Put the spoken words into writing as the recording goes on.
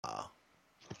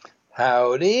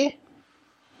Howdy.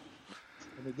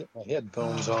 Let me get my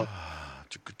headphones on.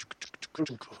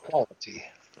 Improve quality.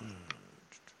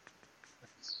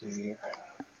 Let's see here.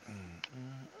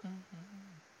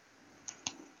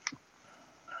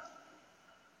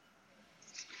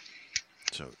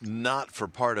 So not for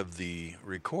part of the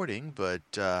recording,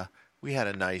 but we had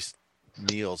a nice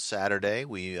meal Saturday.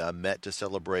 We met to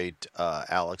celebrate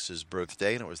Alex's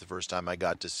birthday, and it was the first time I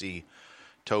got to see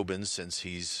Tobin since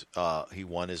he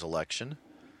won his election.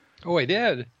 Oh, he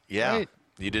did. Yeah, Right.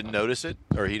 You didn't notice it,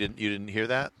 or you didn't hear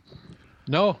that?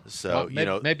 No. So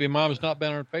maybe Mom's not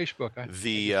been on Facebook.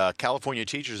 The California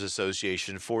Teachers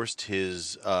Association forced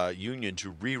his union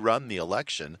to rerun the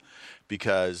election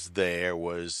because there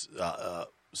was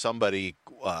somebody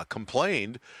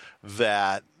complained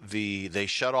that they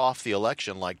shut off the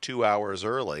election like 2 hours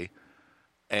early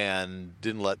and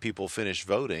didn't let people finish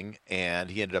voting,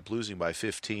 and he ended up losing by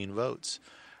 15 votes.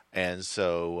 And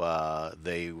so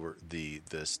the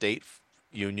state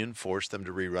union forced them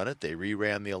to rerun it. They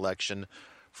reran the election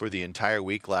for the entire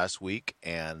week last week,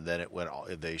 and then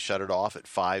they shut it off at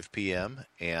 5 p.m.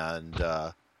 and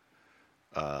when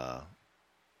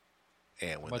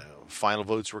the final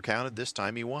votes were counted, this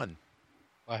time he won.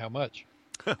 By how much?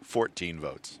 14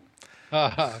 votes.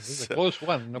 It was a close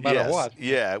one, no matter what.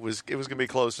 Yeah, it was going to be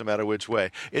close no matter which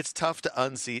way. It's tough to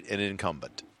unseat an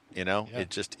incumbent. It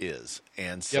just is.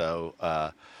 And so,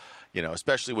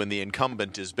 especially when the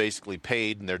incumbent is basically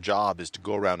paid and their job is to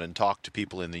go around and talk to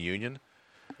people in the union.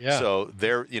 Yeah. So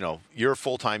you're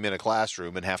full-time in a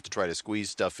classroom and have to try to squeeze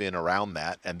stuff in around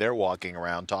that, and they're walking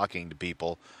around talking to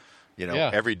people,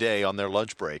 every day on their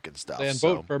lunch break and stuff. And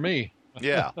vote for me.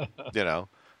 Yeah,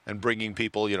 and bringing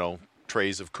people,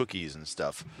 trays of cookies and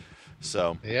stuff.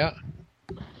 So yeah,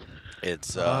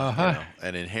 it's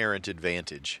an inherent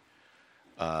advantage.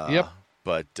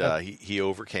 But he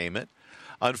overcame it.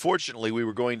 Unfortunately, we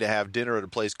were going to have dinner at a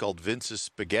place called Vince's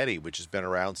Spaghetti, which has been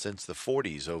around since the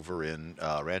 40s over in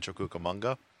Rancho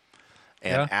Cucamonga.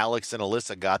 And Alex and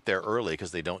Alyssa got there early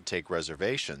because they don't take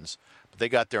reservations. But they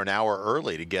got there an hour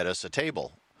early to get us a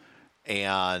table.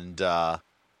 And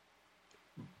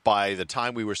by the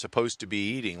time we were supposed to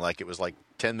be eating, it was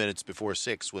 10 minutes before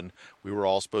 6 when we were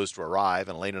all supposed to arrive,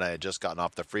 and Elaine and I had just gotten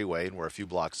off the freeway and we're a few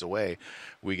blocks away,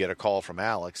 we get a call from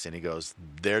Alex, and he goes,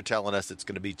 they're telling us it's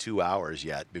going to be 2 hours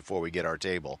yet before we get our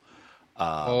table.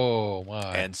 Oh,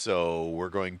 my. And so we're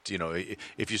going to,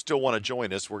 if you still want to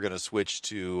join us, we're going to switch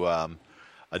to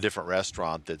a different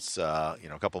restaurant that's, a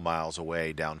couple miles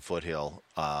away down Foothill.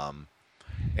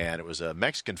 And it was a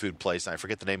Mexican food place, and I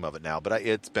forget the name of it now, but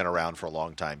it's been around for a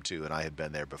long time, too, and I had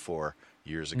been there before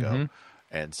years ago. Mm-hmm.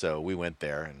 And so we went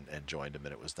there and joined him,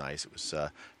 and it was nice. It was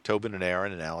Tobin and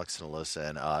Aaron and Alex and Alyssa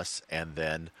and us, and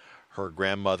then her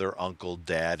grandmother, uncle,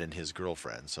 dad, and his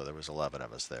girlfriend. So there was 11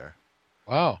 of us there.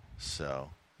 Wow. So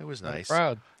it was nice. I'm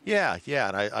proud. Yeah,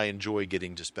 and I enjoy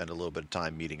getting to spend a little bit of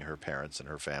time meeting her parents and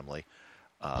her family.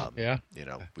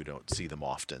 We don't see them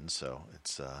often, so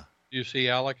it's... Do you see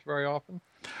Alex very often?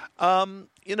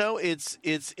 It's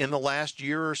in the last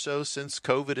year or so since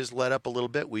COVID has let up a little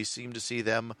bit. We seem to see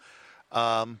them.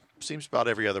 Seems about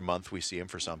every other month we see him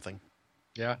for something.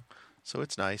 Yeah. So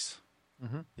it's nice.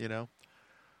 Mm-hmm.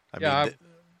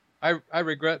 I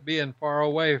regret being far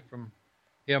away from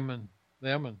him and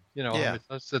them, and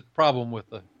that's the problem with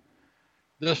the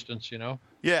distance.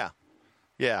 Yeah.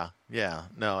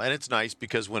 No, and it's nice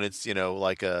because when it's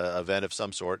like a event of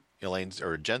some sort, Elaine's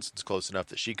or Jensen's close enough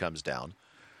that she comes down,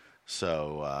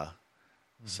 so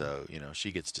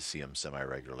she gets to see him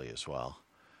semi-regularly as well.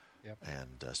 Yep.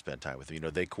 And spend time with him.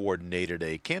 They coordinated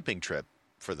a camping trip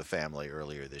for the family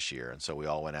earlier this year, and so we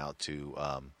all went out to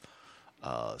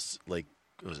Lake.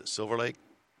 Was it Silver Lake?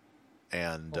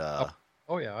 And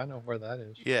oh yeah, I know where that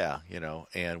is. Yeah,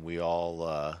 and we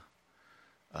all.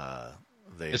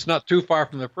 It's not too far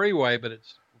from the freeway, but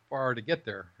it's far to get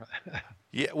there.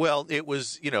 Yeah, well, it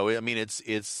was.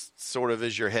 It's sort of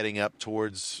as you're heading up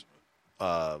towards,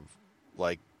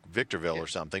 Victorville or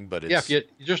something, but it's... Yeah, if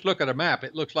you just look at a map,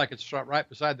 it looks like it's right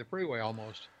beside the freeway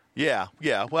almost. Yeah.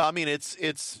 Well, it's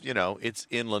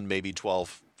inland maybe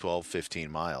 12,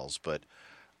 15 miles, but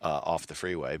off the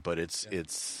freeway. But it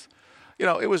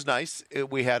was nice.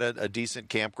 We had a decent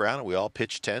campground, and we all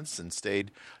pitched tents and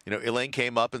stayed. Elaine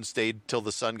came up and stayed till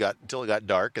it got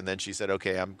dark, and then she said,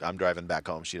 "Okay, I'm driving back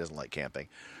home." She doesn't like camping,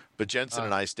 but Jensen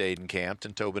and I stayed and camped,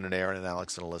 and Tobin and Aaron and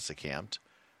Alex and Alyssa camped,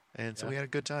 and so we had a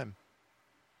good time.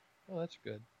 Well, that's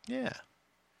good. Yeah.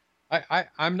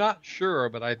 I'm not sure,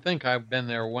 but I think I've been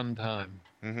there one time.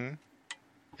 Mm-hmm.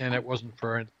 And it wasn't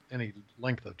for any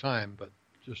length of time, but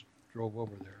just drove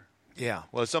over there. Yeah,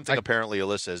 well, it's something apparently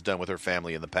Alyssa has done with her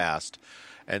family in the past,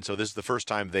 and so this is the first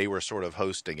time they were sort of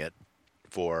hosting it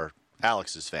for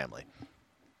Alex's family.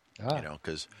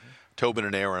 Because Tobin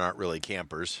and Aaron aren't really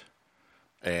campers,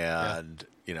 and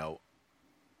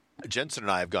Jensen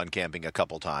and I have gone camping a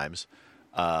couple times,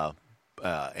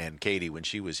 and Katie when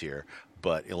she was here,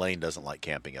 but Elaine doesn't like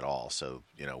camping at all. So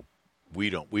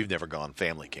we've never gone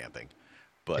family camping,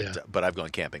 but I've gone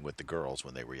camping with the girls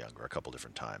when they were younger a couple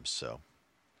different times. So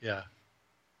yeah.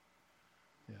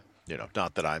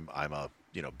 Not that I'm a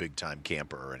big time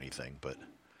camper or anything, but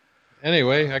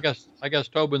anyway, I guess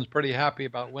Tobin's pretty happy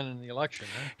about winning the election.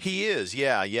 Huh? He is,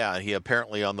 yeah. He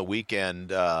apparently on the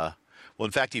weekend. Well,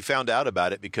 in fact, he found out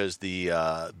about it because the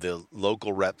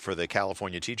local rep for the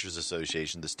California Teachers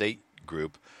Association, the state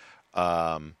group,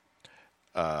 and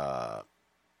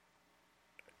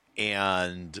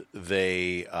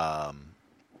they.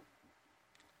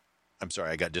 I'm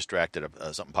sorry, I got distracted.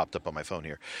 Something popped up on my phone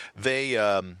here. They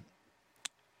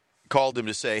called him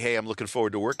to say, "Hey, I'm looking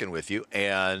forward to working with you,"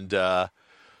 and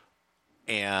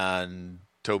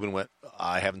Tobin went,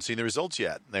 "I haven't seen the results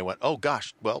yet." And they went, "Oh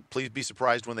gosh, well, please be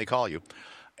surprised when they call you."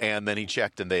 And then he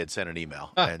checked, and they had sent an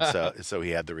email, and so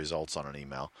he had the results on an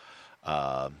email.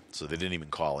 So they didn't even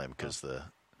call him because the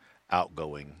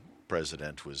outgoing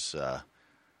president was,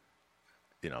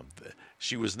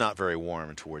 she was not very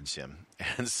warm towards him,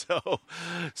 and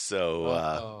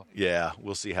yeah,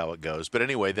 we'll see how it goes. But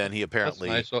anyway, then he apparently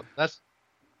that's nice. So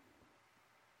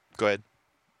go ahead.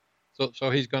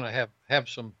 So he's going to have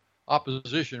some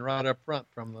opposition right up front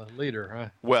from the leader, huh?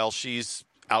 Well, she's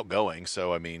outgoing,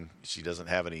 so I mean, she doesn't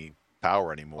have any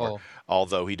power anymore.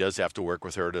 Although he does have to work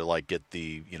with her to get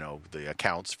the the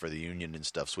accounts for the union and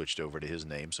stuff switched over to his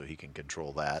name, so he can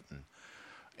control that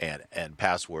and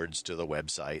passwords to the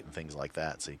website and things like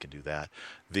that, so he can do that.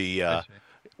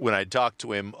 When I talked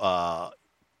to him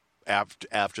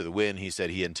after the win, he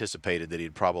said he anticipated that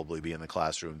he'd probably be in the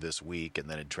classroom this week and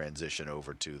then he'd transition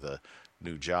over to the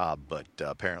new job. But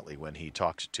apparently when he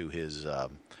talked to his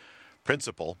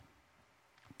principal,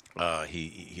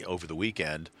 he over the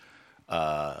weekend,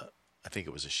 I think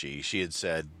it was a she had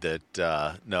said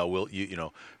that, no,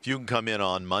 if you can come in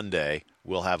on Monday,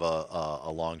 we'll have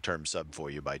a long-term sub for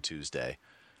you by Tuesday.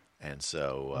 And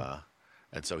so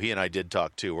he and I did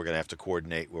talk too. We're going to have to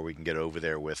coordinate where we can get over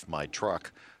there with my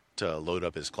truck to load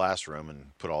up his classroom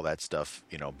and put all that stuff,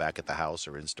 back at the house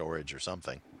or in storage or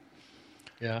something.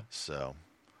 Yeah. So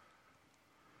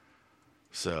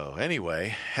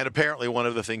anyway, and apparently one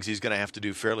of the things he's going to have to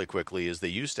do fairly quickly is they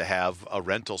used to have a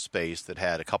rental space that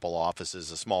had a couple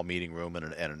offices, a small meeting room, and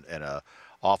a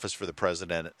office for the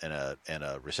president and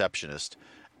a receptionist,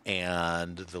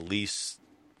 and the lease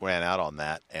ran out on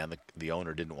that, and the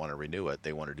owner didn't want to renew it.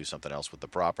 They wanted to do something else with the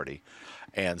property,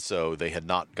 and so they had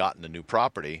not gotten a new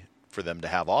property for them to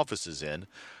have offices in.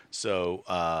 So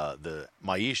the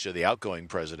Maisha, the outgoing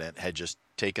president, had just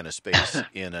taken a space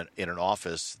in an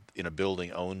office in a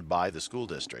building owned by the school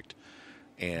district,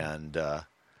 and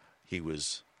he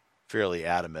was fairly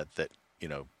adamant that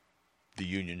the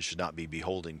union should not be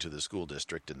beholden to the school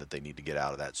district and that they need to get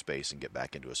out of that space and get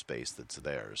back into a space that's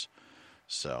theirs.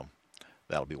 So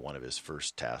that'll be one of his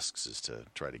first tasks, is to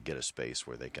try to get a space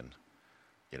where they can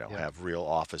have real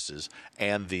offices.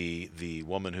 And the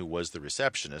woman who was the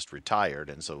receptionist retired,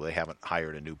 and so they haven't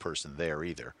hired a new person there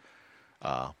either,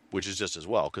 which is just as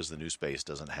well because the new space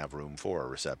doesn't have room for a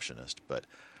receptionist. But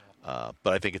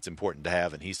I think it's important to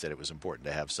have, and he said it was important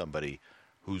to have somebody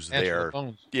who's answer there. The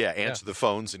phones. Yeah, answer the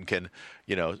phones and can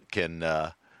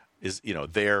is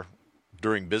there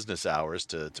during business hours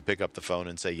to pick up the phone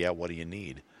and say, yeah, what do you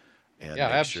need? And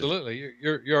absolutely.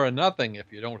 You're a nothing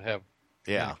if you don't have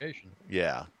communication.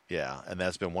 Yeah, and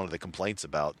that's been one of the complaints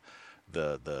about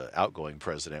the outgoing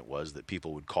president, was that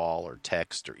people would call or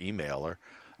text or email her,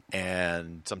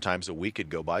 and sometimes a week would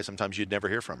go by. Sometimes you'd never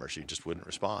hear from her. She just wouldn't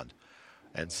respond.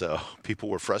 And so people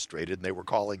were frustrated, and they were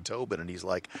calling Tobin, and he's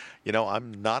like,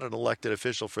 I'm not an elected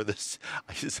official for this.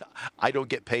 I don't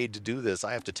get paid to do this.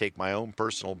 I have to take my own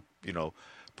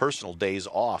personal days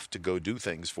off to go do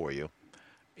things for you.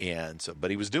 And so,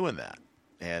 but he was doing that,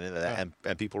 and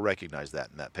people recognized that,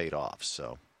 and that paid off.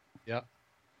 So, yeah.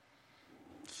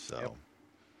 So,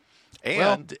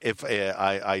 and if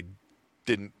I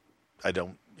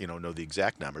don't know the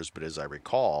exact numbers, but as I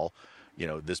recall,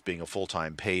 this being a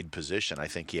full-time paid position, I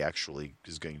think he actually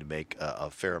is going to make a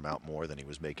fair amount more than he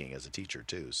was making as a teacher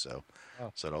too. So,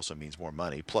 so it also means more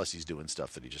money. Plus, he's doing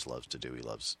stuff that he just loves to do. He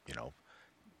loves,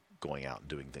 going out and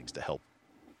doing things to help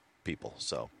people.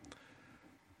 So,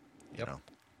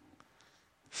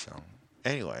 So,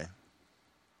 anyway.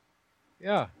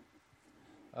 Yeah.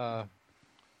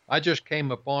 I just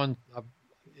came upon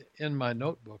in my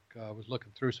notebook. I was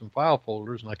looking through some file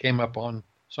folders, and I came up on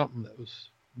something that was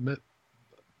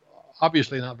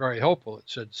obviously not very helpful. It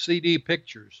said CD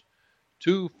Pictures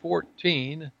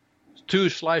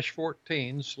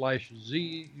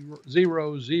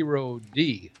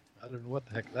 2/14/Z00D. I don't know what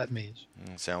the heck that means.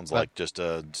 Sounds like just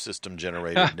a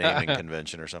system-generated naming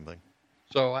convention or something.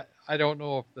 So I don't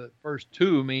know if the first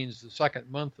 2 means the second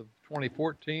month of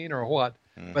 2014 or what,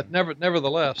 but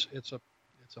nevertheless, it's a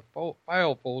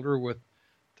file folder with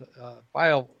a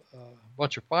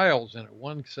bunch of files in it.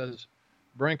 One says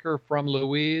Brinker from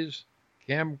Louise,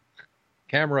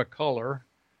 camera color,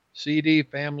 CD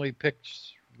family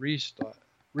pics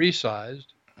resized,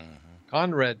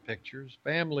 Conrad pictures,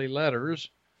 family letters,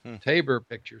 Tabor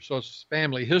pictures. So it's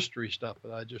family history stuff,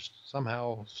 but I just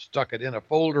somehow stuck it in a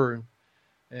folder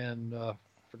and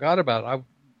forgot about it. I've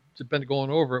been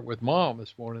going over it with Mom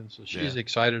this morning, so she's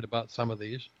excited about some of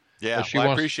these. Yeah,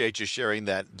 I appreciate you sharing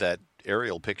that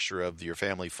aerial picture of your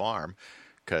family farm,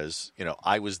 because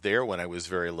I was there when I was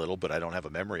very little, but I don't have a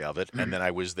memory of it. And then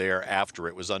I was there after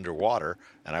it was underwater,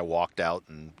 and I walked out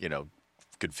and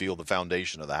could feel the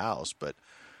foundation of the house. But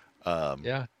well,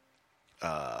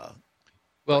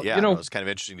 it was kind of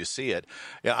interesting to see it.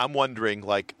 Yeah, I'm wondering,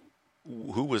 like,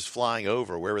 who was flying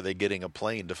over? Where were they getting a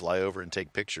plane to fly over and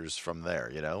take pictures from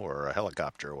there? Or a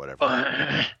helicopter or whatever.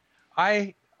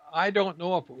 I don't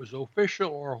know if it was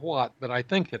official or what, but I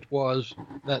think it was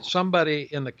that somebody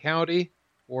in the county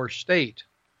or state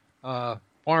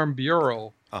farm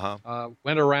bureau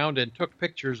went around and took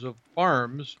pictures of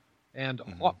farms and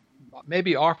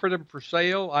maybe offered them for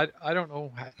sale. I don't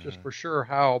know just for sure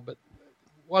how, but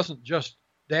it wasn't just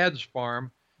Dad's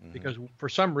farm, because for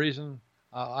some reason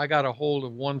I got a hold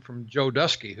of one from Joe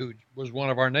Dusky, who was one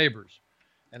of our neighbors,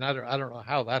 and I don't know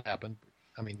how that happened.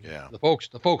 I mean, the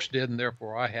folks did, and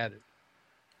therefore I had it.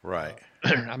 Right.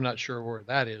 I'm not sure where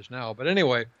that is now, but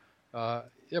anyway,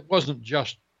 it wasn't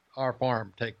just our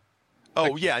farm. I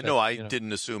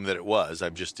didn't assume that it was.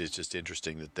 It's just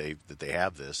interesting that they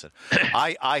have this. And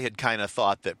I had kind of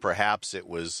thought that perhaps it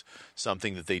was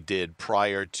something that they did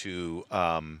prior to,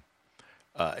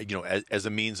 as a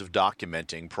means of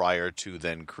documenting prior to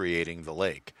then creating the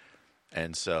lake,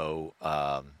 and so.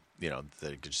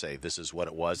 They could say this is what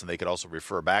it was, and they could also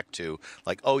refer back to,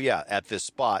 like, oh yeah, at this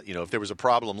spot, if there was a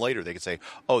problem later, they could say,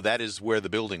 oh, that is where the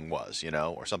building was,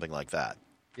 or something like that.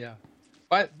 Yeah.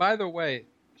 By the way,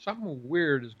 something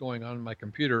weird is going on in my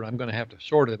computer, and I'm going to have to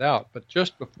sort it out. But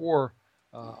just before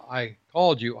I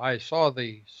called you, I saw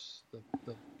the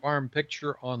farm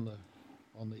picture on the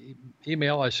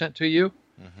email I sent to you,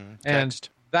 and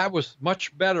that was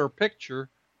much better picture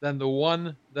than the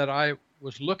one that I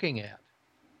was looking at,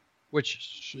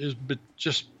 which is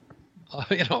just,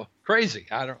 crazy.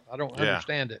 I don't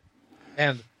understand it.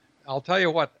 And I'll tell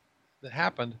you what that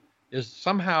happened is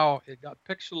somehow it got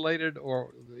pixelated, or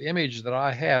the image that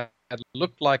I had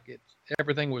looked like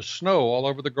everything was snow all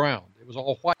over the ground. It was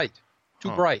all white,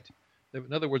 too bright.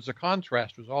 In other words, the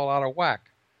contrast was all out of whack.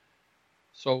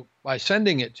 So by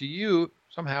sending it to you,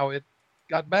 somehow it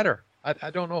got better.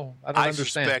 I don't know. I don't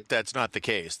understand. I suspect that's not the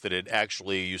case, that it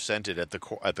actually, you sent it at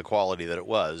the quality that it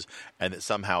was, and that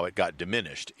somehow it got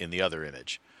diminished in the other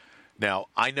image. Now,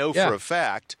 I know for a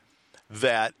fact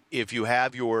that if you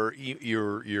have your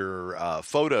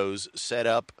photos set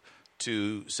up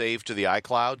to save to the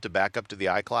iCloud, to back up to the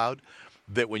iCloud,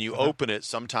 that when you open it,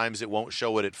 sometimes it won't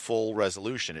show it at full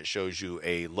resolution. It shows you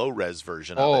a low-res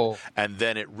version of it, and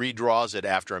then it redraws it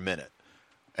after a minute.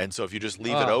 And so if you just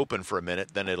leave it open for a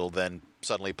minute, then it'll then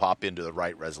suddenly pop into the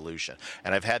right resolution.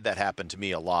 And I've had that happen to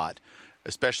me a lot,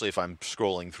 especially if I'm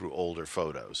scrolling through older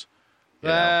photos.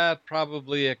 That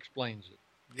probably explains it.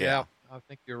 Yeah, I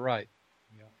think you're right.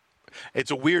 Yeah.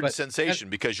 It's a weird sensation,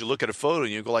 because you look at a photo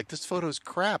and you go like, this photo's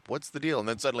crap. What's the deal? And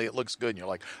then suddenly it looks good and you're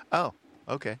like, oh,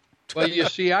 okay. Well, you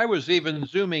see, I was even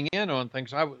zooming in on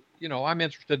things. I'm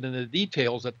interested in the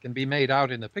details that can be made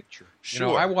out in the picture.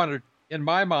 Sure. I wanted... In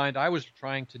my mind, I was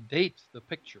trying to date the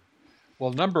picture.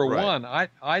 Well, number one,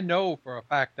 I know for a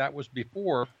fact that was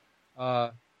before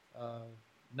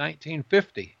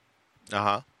 1950.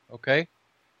 Okay?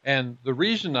 And the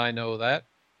reason I know that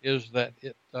is that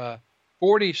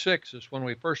 46 is when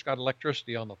we first got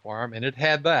electricity on the farm, and it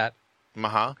had that.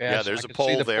 Okay, yeah, there's a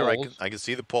pole there. I can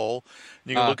see the pole.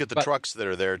 You can look at the trucks that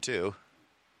are there, too.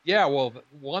 Yeah, well,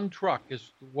 one truck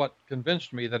is what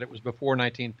convinced me that it was before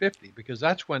 1950, because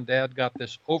that's when Dad got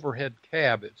this overhead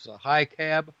cab. It's a high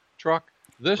cab truck.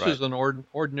 This is an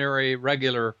ordinary,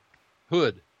 regular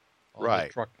hood on the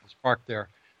truck that's parked there.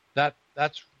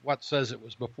 That's what says it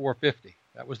was before 50.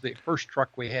 That was the first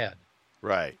truck we had.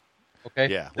 Right. Okay.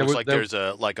 Yeah, There looks was, like there, there's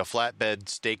a flatbed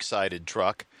stake-sided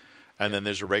truck, and then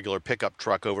there's a regular pickup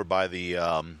truck over by the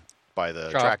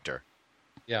Shop. tractor.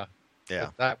 Yeah.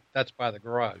 Yeah. That's by the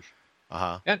garage.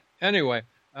 Uh-huh. And anyway,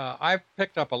 I've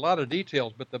picked up a lot of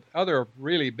details, but the other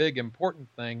really big important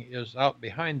thing is out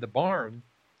behind the barn.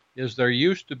 Is there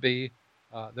used to be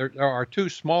there are two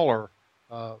smaller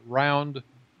round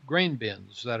grain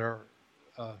bins that are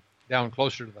down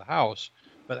closer to the house,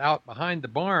 but out behind the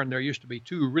barn there used to be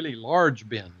two really large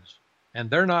bins, and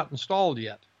they're not installed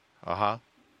yet. Uh-huh.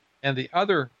 And the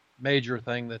other major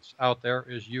thing that's out there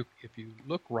is if you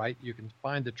look right, you can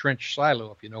find the trench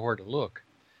silo if you know where to look.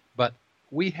 But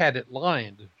we had it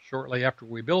lined shortly after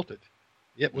we built it.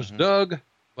 It was dug,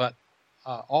 but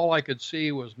all I could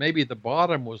see was maybe the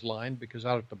bottom was lined, because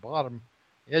out at the bottom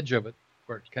edge of it,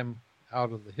 where it came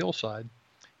out of the hillside,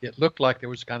 it looked like there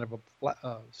was kind of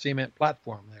a cement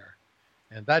platform there.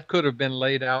 And that could have been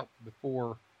laid out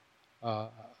before,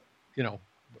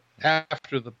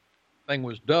 after the thing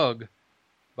was dug,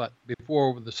 but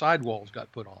before the sidewalls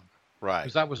got put on. Right.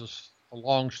 Because that was a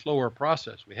long, slower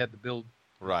process. We had to build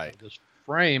this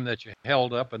frame that you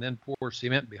held up and then pour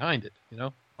cement behind it,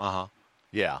 Uh-huh.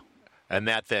 Yeah. And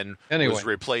that then was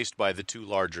replaced by the two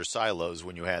larger silos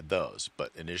when you had those,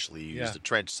 but initially you used a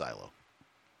trench silo.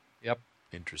 Yep.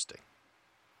 Interesting.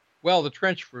 Well, the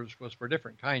trench was for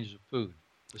different kinds of food.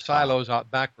 The silos out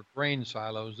back were grain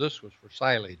silos. This was for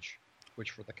silage,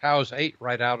 which the cows ate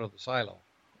right out of the silo.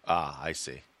 Ah, I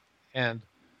see. And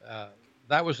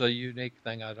that was a unique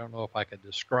thing. I don't know if I could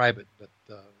describe it, but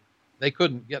they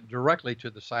couldn't get directly to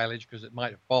the silage because it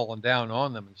might have fallen down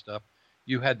on them and stuff.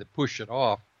 You had to push it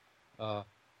off.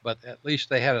 But at least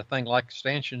they had a thing like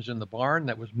stanchions in the barn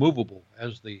that was movable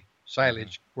as the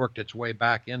silage worked its way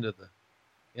back in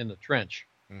the trench.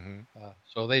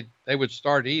 So they would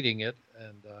start eating it,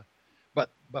 and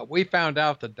but we found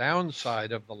out the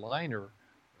downside of the liner.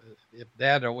 If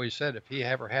Dad always said if he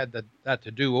ever had that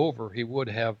to do over, he would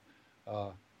have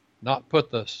not put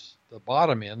the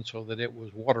bottom in so that it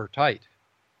was watertight.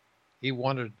 He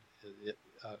wanted it,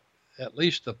 at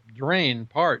least the drain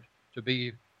part to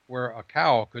be where a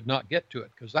cow could not get to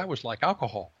it, because that was like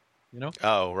alcohol,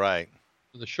 Oh, right.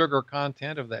 The sugar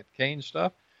content of that cane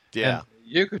stuff. Yeah.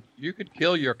 And you could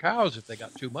kill your cows if they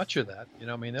got too much of that.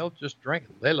 They'll just drink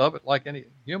it. They love it like any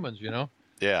humans,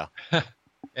 Yeah.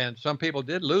 And some people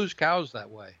did lose cows that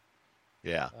way.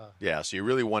 Yeah. So you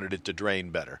really wanted it to drain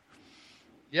better.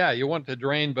 Yeah, you want it to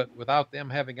drain, but without them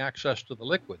having access to the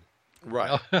liquid.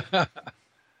 Right.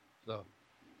 So,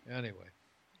 anyway.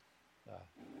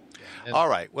 All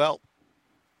right. Well,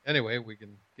 anyway, we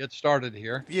can get started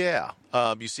here. Yeah.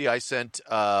 You see, I sent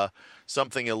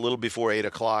something a little before 8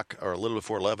 o'clock or a little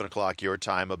before 11 o'clock your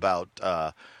time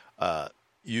about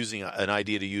using an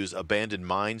idea to use abandoned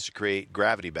mines to create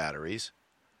gravity batteries.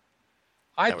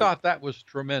 I thought that was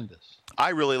tremendous. I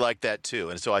really like that too,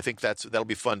 and so I think that'll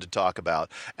be fun to talk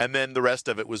about. And then the rest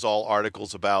of it was all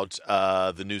articles about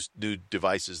the new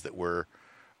devices that were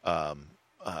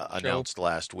announced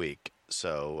last week.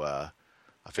 So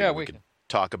I figured we could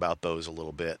talk about those a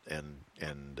little bit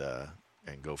and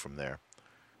go from there.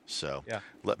 So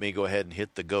let me go ahead and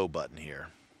hit the go button here.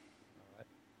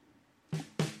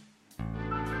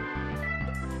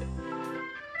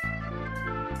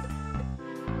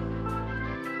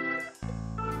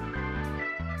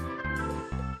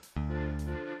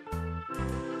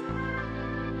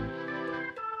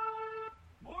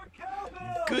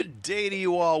 Good day to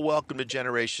you all. Welcome to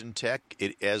Generation Tech.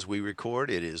 As we record,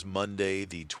 it is Monday,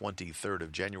 the 23rd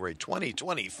of January,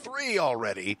 2023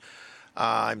 already.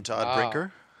 I'm Todd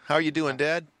Brinker. How are you doing,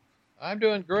 Dad? I'm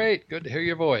doing great. Good to hear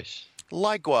your voice.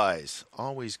 Likewise.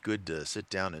 Always good to sit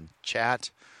down and chat.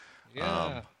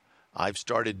 Yeah. I've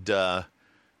started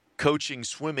coaching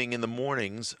swimming in the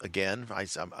mornings again.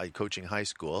 I'm coaching high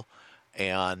school,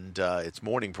 and it's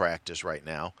morning practice right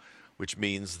now, which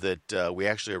means that we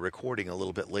actually are recording a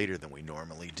little bit later than we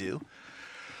normally do.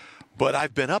 But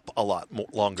I've been up a lot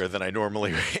longer than I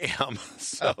normally am,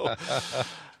 so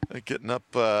getting up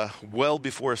well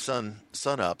before sun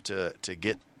up to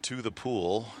get to the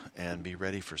pool and be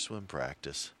ready for swim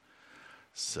practice.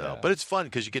 So, but it's fun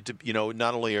because you get to,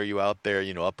 not only are you out there,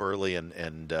 up early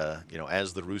and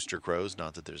as the rooster crows,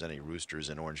 not that there's any roosters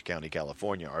in Orange County,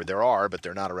 California, or there are, but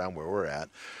they're not around where we're at.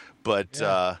 But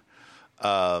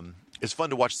it's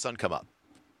fun to watch the sun come up,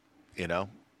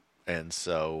 and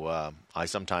so I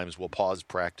sometimes will pause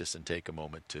practice and take a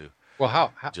moment to.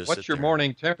 Well, what's your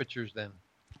morning temperatures then?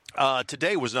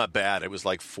 Today was not bad. It was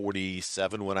like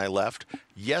 47 when I left.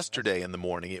 Yesterday in the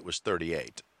morning it was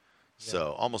 38,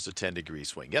 so almost a 10-degree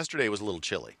swing. Yesterday was a little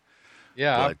chilly.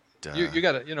 Yeah, you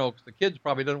got to, the kids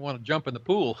probably don't want to jump in the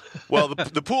pool. Well,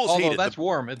 the pool's Although heated. that's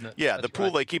warm, isn't it? Yeah, That's the pool,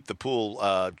 right. they keep the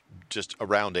pool just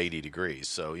around 80 degrees.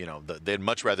 So, they'd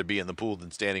much rather be in the pool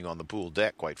than standing on the pool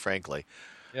deck, quite frankly.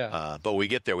 Yeah. But when we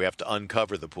get there, we have to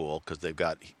uncover the pool because they've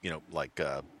got,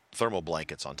 thermal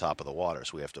blankets on top of the water.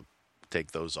 So we have to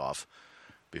take those off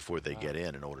before they get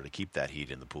in order to keep that heat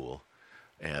in the pool.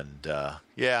 And,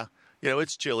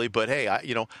 it's chilly. But, hey,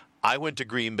 I went to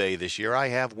Green Bay this year. I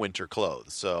have winter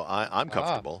clothes. So I'm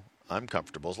comfortable. I'm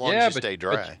comfortable as long as you stay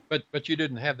dry. But you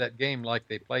didn't have that game like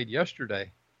they played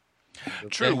yesterday. The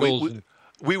True. Bengals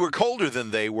We were colder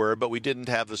than they were, but we didn't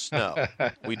have the snow.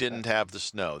 We didn't have the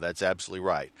snow. That's absolutely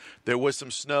right. There was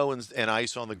some snow and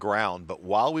ice on the ground, but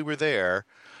while we were there,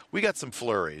 we got some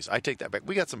flurries. I take that back.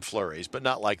 We got some flurries, but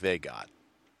not like they got.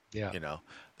 Yeah.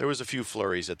 There was a few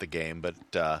flurries at the game, but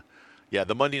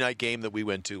the Monday night game that we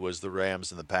went to was the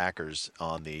Rams and the Packers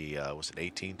on the was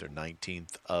it 18th or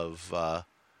 19th of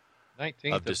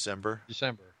 19th of December.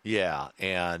 December. Yeah,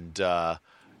 and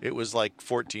it was like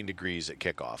 14 degrees at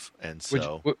kickoff, and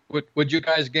so Would you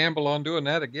guys gamble on doing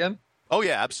that again? oh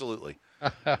yeah, absolutely.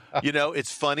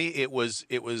 It's funny. It was.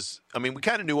 I mean, we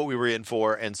kind of knew what we were in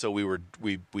for, and so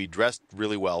we dressed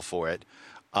really well for it.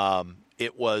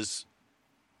 It was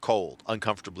cold,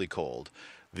 uncomfortably cold.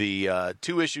 The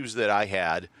two issues that I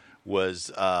had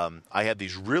was I had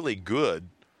these really good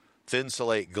thin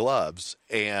slate gloves,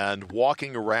 and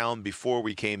walking around before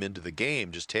we came into the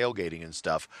game, just tailgating and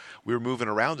stuff, we were moving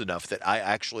around enough that I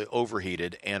actually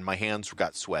overheated and my hands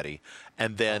got sweaty,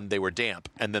 and then they were damp,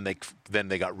 and then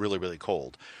they got really, really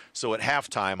cold. So at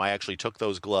halftime, I actually took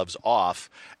those gloves off,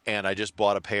 and I just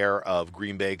bought a pair of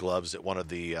Green Bay gloves at one of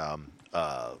the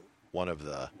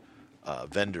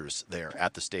vendors there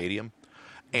at the stadium.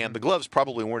 And the gloves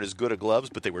probably weren't as good a gloves,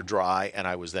 but they were dry, and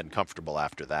I was then comfortable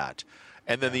after that.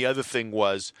 And then the other thing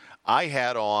was I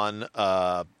had on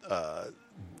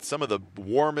some of the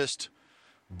warmest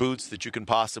boots that you can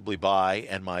possibly buy,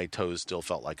 and my toes still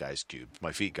felt like ice cubes.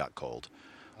 My feet got cold.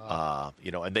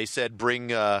 And they said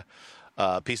bring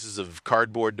pieces of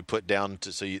cardboard to put down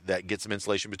that gets some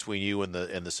insulation between you and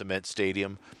the cement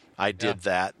stadium. I did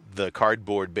that. The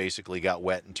cardboard basically got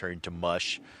wet and turned to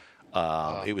mush.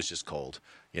 It was just cold,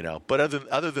 But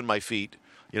other than my feet,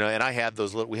 and I had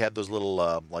we had those little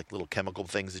little chemical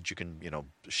things that you can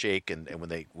shake, and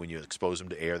when you expose them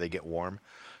to air, they get warm.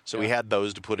 So we had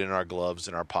those to put in our gloves,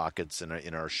 in our pockets, and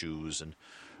in our shoes, and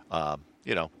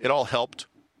it all helped.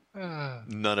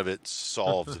 None of it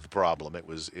solved the problem. It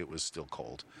was still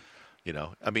cold.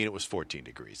 I mean, it was 14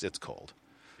 degrees. It's cold.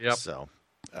 Yep. So.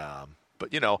 But,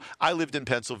 I lived in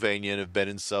Pennsylvania and have been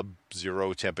in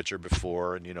sub-zero temperature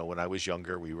before. And, when I was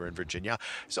younger, we were in Virginia.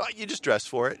 So you just dress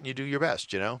for it and you do your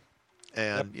best,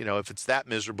 And, if it's that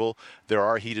miserable, there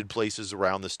are heated places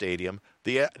around the stadium.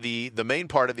 The main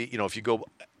part of if you go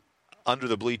under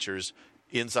the bleachers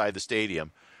inside the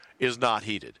stadium, is not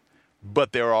heated.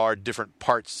 But there are different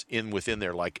parts within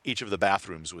there, like each of the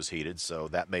bathrooms was heated, so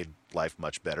that made life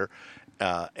much better.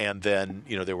 And then,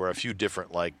 there were a few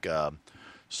different,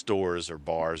 stores or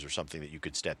bars or something that you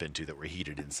could step into that were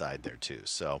heated inside there too.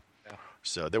 So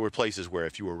there were places where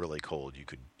if you were really cold, you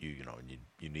could you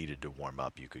needed to warm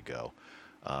up, you could go.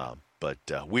 But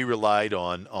we relied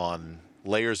on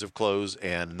layers of clothes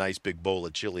and a nice big bowl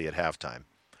of chili at halftime.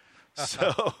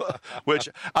 So, which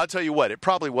I'll tell you what, it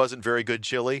probably wasn't very good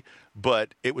chili,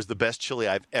 but it was the best chili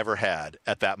I've ever had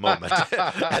at that moment.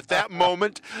 At that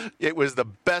moment, it was the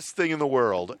best thing in the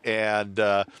world. And,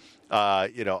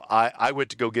 I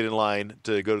went to go get in line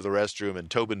to go to the restroom, and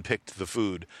Tobin picked the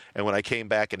food. And when I came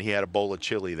back and he had a bowl of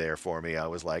chili there for me, I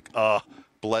was like, oh,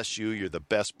 bless you. You're the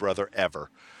best brother ever.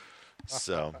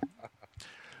 So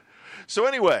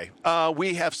anyway,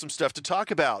 we have some stuff to talk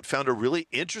about. Found a really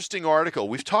interesting article.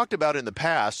 We've talked about in the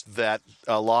past that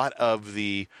a lot of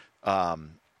the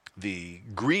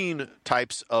green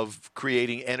types of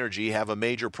creating energy have a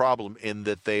major problem in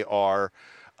that they are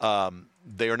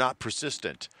not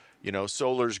persistent.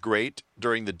 Solar's great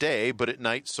during the day, but at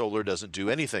night solar doesn't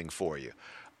do anything for you.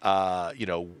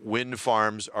 Wind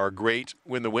farms are great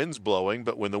when the wind's blowing,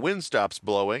 but when the wind stops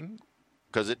blowing,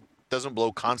 because it doesn't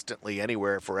blow constantly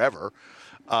anywhere forever,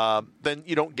 then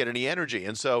you don't get any energy.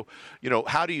 And so,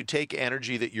 how do you take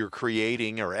energy that you're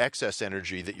creating or excess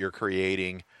energy that you're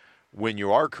creating when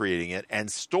you are creating it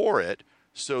and store it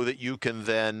so that you can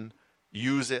then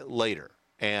use it later?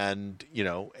 And,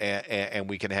 and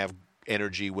we can have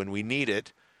energy when we need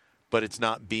it, but it's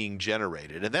not being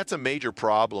generated. And that's a major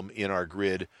problem in our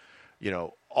grid,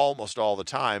 almost all the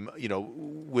time,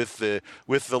 with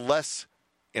the less,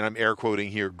 and I'm air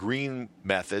quoting here, green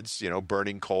methods,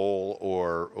 burning coal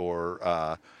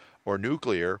or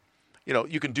nuclear.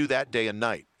 you can do that day and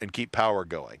night and keep power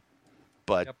going.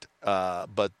 But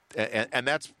and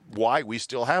that's why we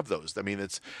still have those. I mean,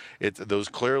 it's those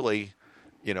clearly,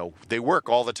 they work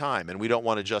all the time, and we don't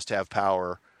want to just have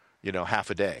power, half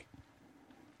a day.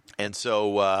 And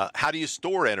so, how do you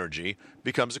store energy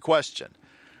becomes a question.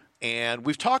 And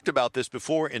we've talked about this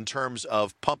before in terms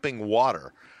of pumping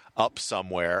water up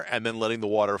somewhere and then letting the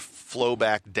water flow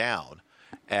back down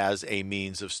as a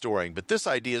means of storing. But this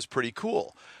idea is pretty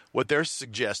cool. What they're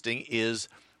suggesting is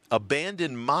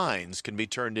abandoned mines can be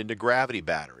turned into gravity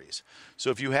batteries. So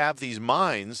if you have these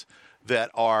mines that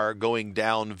are going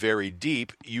down very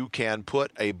deep, you can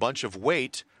put a bunch of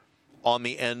weight on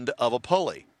the end of a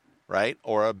pulley, right?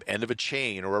 Or an end of a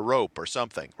chain or a rope or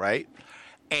something, right?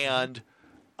 And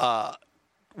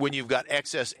when you've got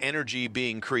excess energy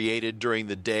being created during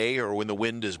the day or when the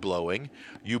wind is blowing,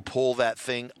 you pull that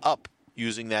thing up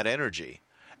using that energy.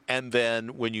 And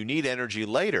then when you need energy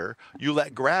later, you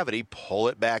let gravity pull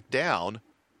it back down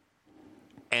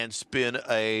and spin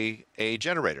a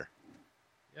generator.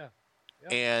 Yeah.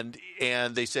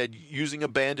 And they said using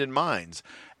abandoned mines.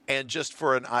 And just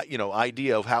for an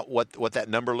idea of what that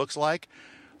number looks like,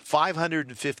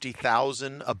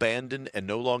 550,000 abandoned and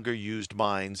no longer used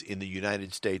mines in the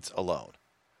United States alone.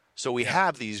 So we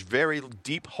have these very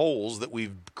deep holes that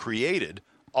we've created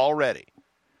already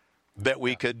that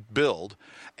we could build.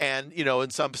 And,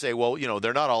 and some say, well,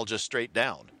 they're not all just straight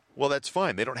down. Well, that's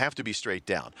fine. They don't have to be straight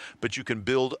down. But you can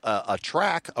build a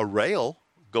track, a rail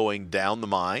going down the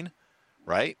mine,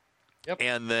 right? Yep.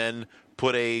 And then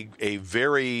put a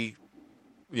very,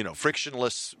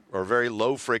 frictionless or very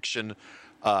low friction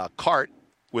cart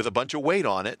with a bunch of weight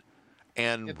on it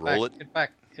and roll it.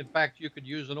 In fact, you could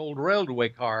use an old railway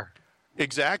car.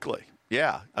 Exactly.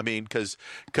 Yeah. I mean, because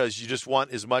you just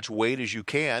want as much weight as you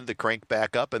can to crank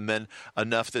back up, and then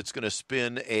enough that's going to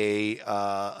spin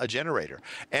a generator.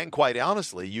 And quite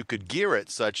honestly, you could gear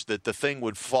it such that the thing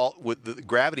would fall, the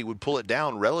gravity would pull it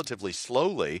down relatively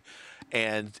slowly,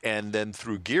 and then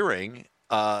through gearing,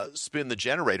 spin the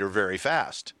generator very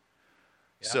fast.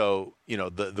 Yeah. So,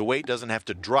 the weight doesn't have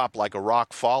to drop like a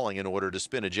rock falling in order to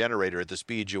spin a generator at the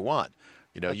speed you want.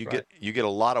 You get a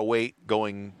lot of weight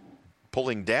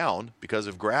pulling down because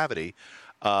of gravity,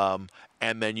 and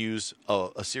then use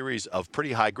a series of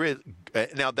pretty high grid.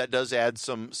 Now that does add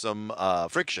some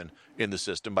friction in the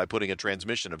system by putting a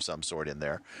transmission of some sort in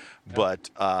there,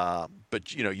 yeah.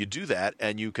 But you do that,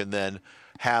 and you can then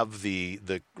have the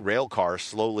rail car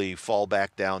slowly fall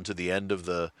back down to the end of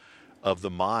the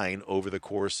mine over the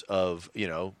course of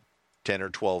 10 or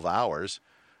 12 hours,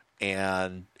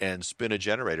 and spin a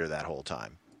generator that whole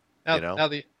time.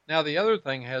 Now the other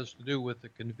thing has to do with the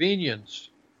convenience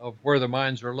of where the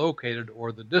mines are located,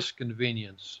 or the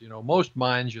disconvenience. Most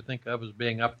mines you think of as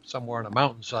being up somewhere on a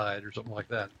mountainside or something like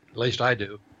that. At least I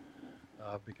do,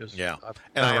 because I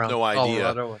have no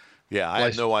idea. Yeah, I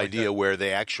have no idea where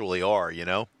they actually are.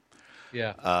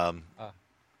 Yeah.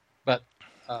 But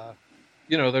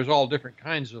there's all different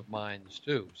kinds of mines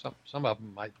too. Some of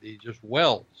them might be just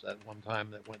wells at one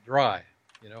time that went dry.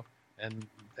 And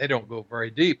they don't go very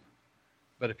deep.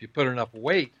 But if you put enough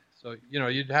weight, so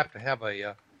you'd have to have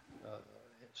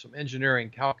some engineering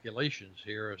calculations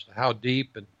here as to how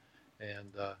deep and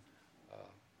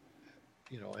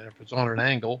if it's on an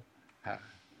angle, how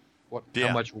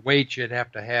much weight you'd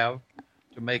have to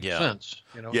make sense.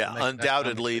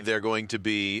 Undoubtedly they're going to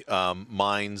be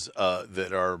mines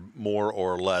that are more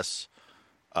or less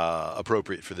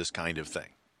appropriate for this kind of thing.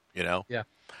 Yeah.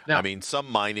 Now, I mean,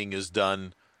 some mining is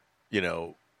done,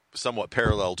 somewhat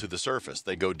parallel to the surface.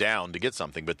 They go down to get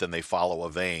something, but then they follow a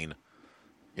vein,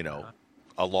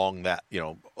 along that,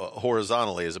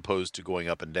 horizontally as opposed to going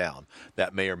up and down.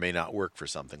 That may or may not work for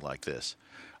something like this.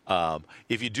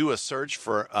 If you do a search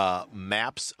for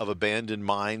maps of abandoned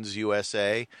mines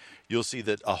USA, you'll see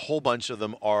that a whole bunch of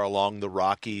them are along the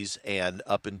Rockies and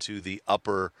up into the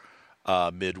upper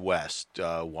Midwest,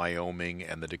 Wyoming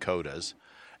and the Dakotas.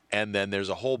 And then there's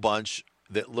a whole bunch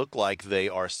that look like they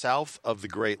are south of the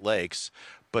Great Lakes,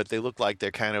 but they look like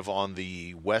they're kind of on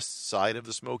the west side of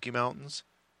the Smoky Mountains.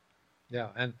 Yeah,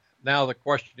 and now the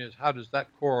question is, how does that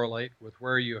correlate with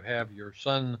where you have your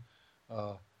sun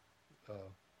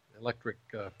electric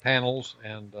panels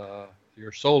and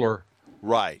your solar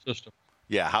system?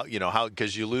 Yeah, how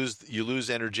because you lose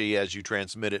energy as you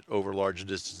transmit it over large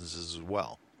distances as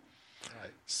well.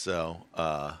 Right. So,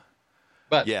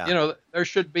 but there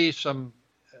should be some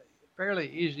fairly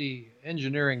easy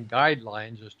engineering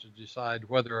guidelines as to decide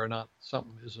whether or not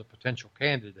something is a potential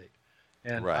candidate.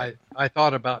 And I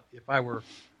thought about, if I were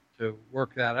to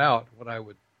work that out, what I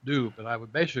would do, but I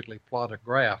would basically plot a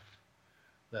graph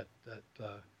that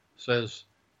says,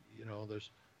 there's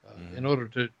in order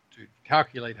to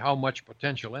calculate how much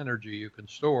potential energy you can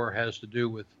store has to do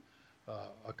with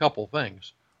a couple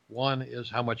things. One is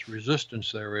how much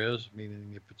resistance there is,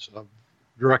 meaning if it's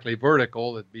directly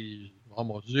vertical, it'd be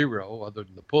almost zero, other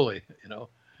than the pulley,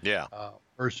 Yeah.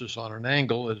 Versus on an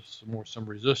angle, it's some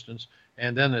resistance,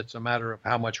 and then it's a matter of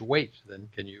how much weight then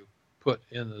can you put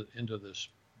into this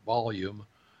volume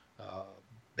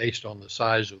based on the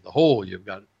size of the hole you've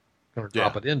got going to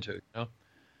drop it into.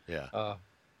 Yeah.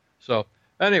 So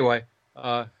anyway,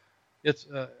 it's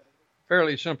a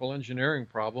fairly simple engineering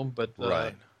problem, but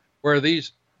Right. where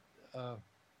these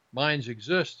mines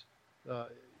exist,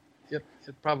 it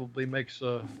probably makes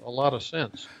a lot of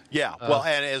sense. Yeah, well,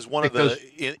 and as one of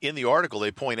in the article,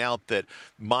 they point out that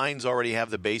mines already have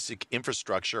the basic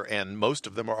infrastructure, and most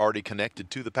of them are already connected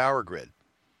to the power grid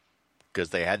because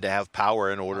they had to have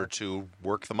power in order to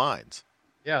work the mines.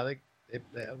 Yeah, they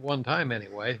at one time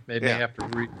anyway. Maybe have to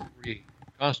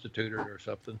reconstitute it or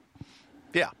something.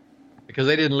 Yeah, because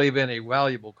they didn't leave any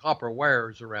valuable copper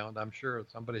wires around. I'm sure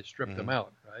somebody stripped them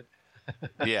out, right?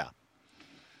 Yeah.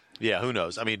 Yeah, who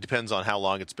knows? I mean, it depends on how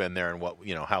long it's been there and what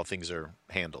how things are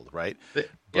handled, right?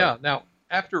 Yeah. Now,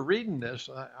 after reading this,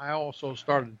 I also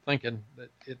started thinking that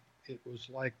it was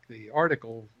like the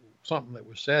article, something that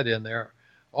was said in there,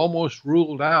 almost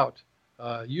ruled out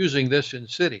using this in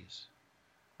cities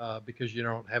because you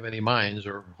don't have any mines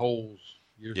or holes.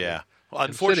 Usually. Yeah. Well,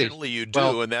 unfortunately, you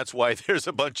do, and that's why there's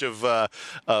a bunch of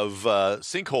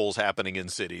sinkholes happening in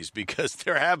cities because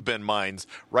there have been mines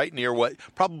right near what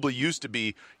probably used to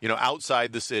be,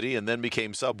 outside the city, and then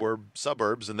became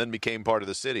suburbs, and then became part of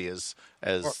the city as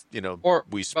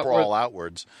we sprawl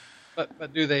outwards.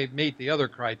 But do they meet the other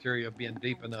criteria of being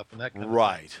deep enough and that kind of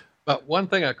right? Thing? But one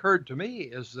thing occurred to me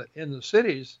is that in the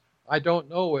cities, I don't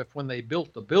know if when they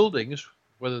built the buildings,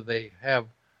 whether they have,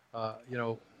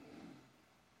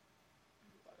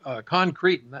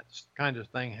 concrete and that kind of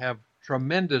thing have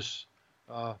tremendous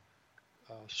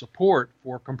support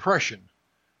for compression,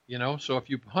 So if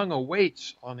you hung a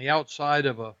weights on the outside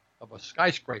of a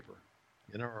skyscraper,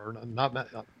 or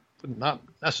not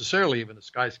necessarily even a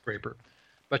skyscraper,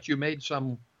 but you made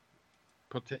some,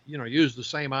 use the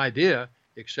same idea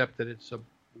except that it's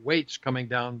weights coming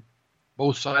down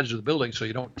both sides of the building, so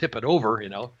you don't tip it over,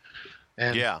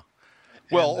 And yeah.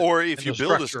 Well, or if you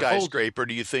build a skyscraper,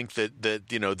 do you think that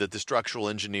the structural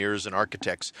engineers and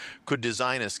architects could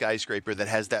design a skyscraper that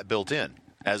has that built in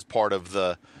as part of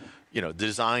the,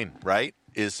 design, right?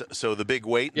 So the big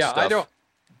weight and stuff. I don't.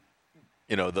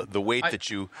 The weight that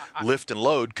you lift and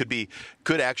load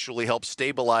could actually help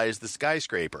stabilize the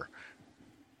skyscraper.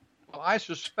 Well, I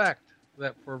suspect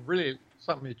that for really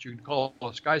something that you'd call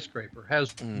a skyscraper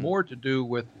has more to do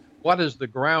with what is the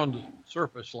ground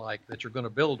surface like that you're going to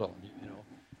build on.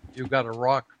 You've got a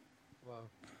rock.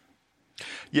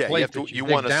 You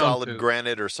want a solid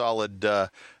granite or solid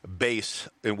base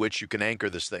in which you can anchor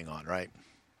this thing on, right?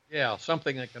 Yeah,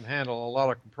 something that can handle a lot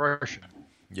of compression.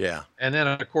 Yeah. And then,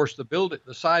 of course, the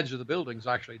sides of the buildings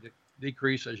actually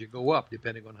decrease as you go up,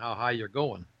 depending on how high you're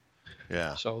going.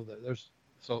 Yeah. So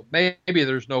maybe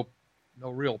there's no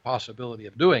real possibility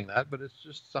of doing that, but it's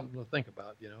just something to think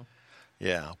about,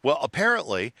 Yeah. Well,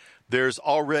 apparently there's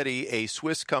already a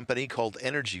Swiss company called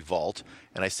Energy Vault,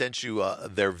 and I sent you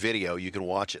their video. You can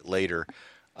watch it later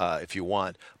if you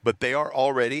want. But they are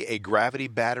already a gravity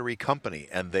battery company,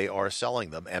 and they are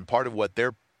selling them. And part of what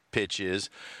their pitch is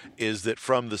that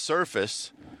from the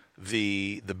surface,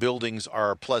 the buildings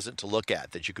are pleasant to look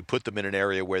at, that you could put them in an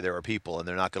area where there are people, and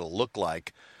they're not going to look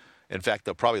like. In fact,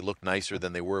 they'll probably look nicer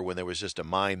than they were when there was just a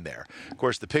mine there. Of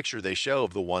course, the picture they show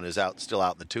of the one is still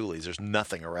out in the Tules. There's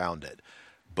nothing around it.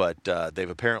 But they've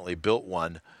apparently built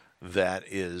one that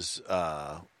is,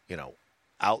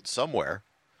 out somewhere.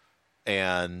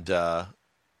 And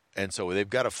so they've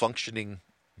got a functioning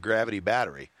gravity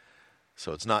battery.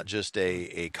 So it's not just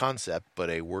a concept, but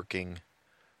a working,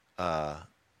 an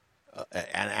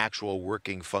actual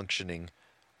working, functioning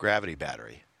gravity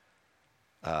battery.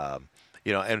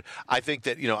 And I think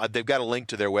that, they've got a link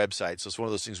to their website. So it's one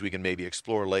of those things we can maybe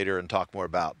explore later and talk more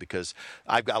about, because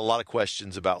I've got a lot of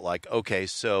questions about okay,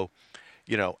 so,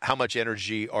 how much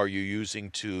energy are you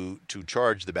using to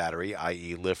charge the battery,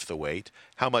 i.e. lift the weight?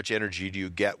 How much energy do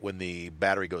you get when the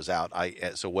battery goes out?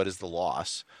 So what is the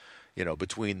loss,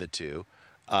 between the two?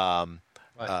 Right.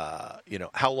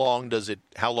 How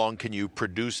long can you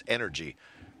produce energy,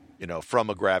 from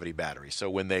a gravity battery? So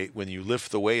when you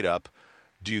lift the weight up,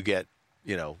 do you get,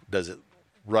 does it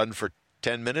run for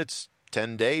 10 minutes,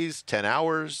 10 days, 10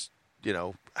 hours?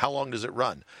 How long does it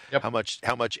run? Yep.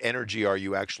 How much energy are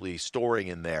you actually storing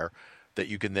in there that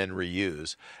you can then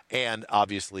reuse. And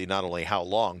obviously, not only how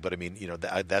long, but I mean,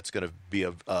 that's going to be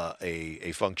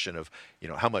a function of,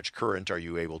 how much current are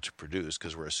you able to produce?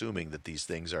 Because we're assuming that these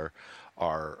things are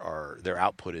their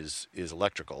output is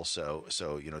electrical. So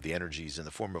the energy is in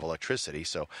the form of electricity.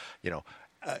 So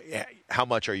how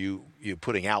much are you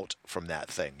putting out from that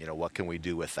thing? What can we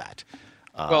do with that?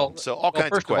 So all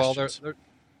kinds of questions. First of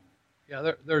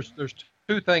all, there's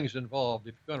two things involved.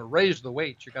 If you're going to raise the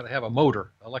weights, you got to have a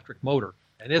motor, electric motor,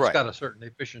 and it's got a certain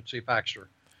efficiency factor.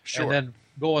 Sure. And then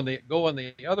going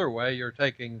the other way, you're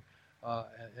taking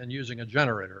and using a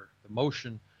generator. The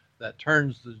motion that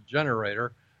turns the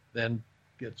generator then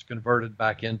gets converted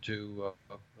back into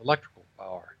electrical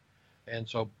power, and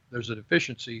so there's an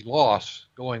efficiency loss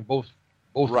going both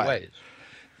ways.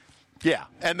 Yeah,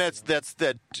 and that's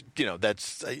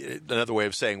another way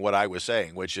of saying what I was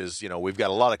saying, which is, we've got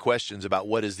a lot of questions about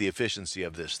what is the efficiency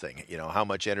of this thing. How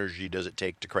much energy does it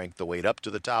take to crank the weight up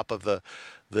to the top of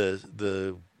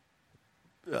the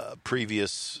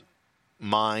previous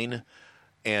mine,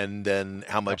 and then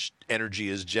how much energy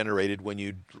is generated when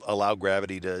you allow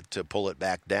gravity to pull it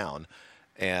back down,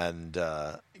 and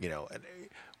the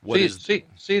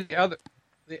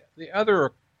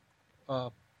other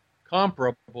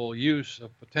comparable use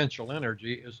of potential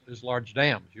energy is large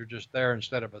dams. You're just there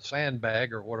instead of a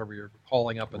sandbag or whatever you're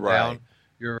hauling up and down.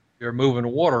 You're moving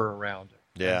water around.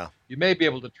 Yeah. You may be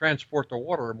able to transport the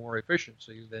water more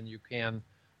efficiently than you can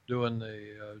doing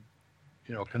the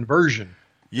conversion.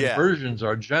 Yeah. Conversions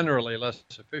are generally less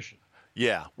efficient.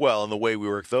 Yeah. Well, and the way we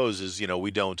work those is,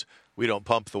 we don't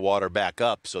pump the water back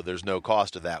up, so there's no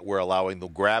cost of that. We're allowing the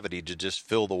gravity to just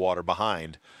fill the water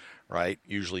behind. Right?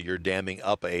 Usually you're damming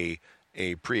up a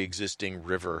pre-existing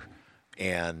river,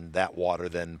 and that water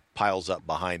then piles up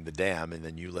behind the dam, and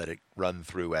then you let it run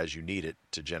through as you need it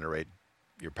to generate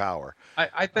your power.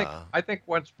 I think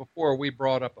once before we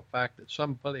brought up a fact that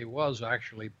somebody was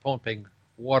actually pumping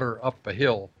water up a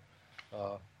hill.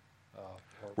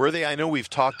 Were they? I know we've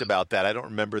talked about that. I don't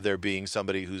remember there being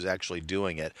somebody who's actually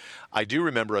doing it. I do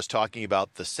remember us talking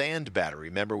about the sand battery.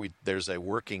 Remember, there's a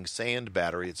working sand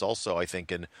battery. It's also, I think,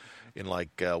 in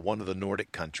like one of the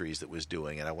Nordic countries that was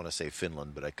doing it. I want to say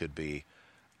Finland, but I could be.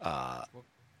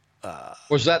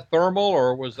 Was that thermal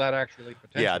or was that actually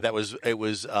potential? Yeah, it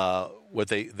was what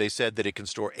they said, that it can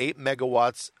store 8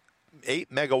 megawatt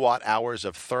hours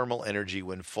of thermal energy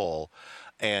when full,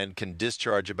 and can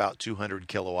discharge about 200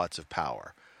 kilowatts of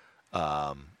power.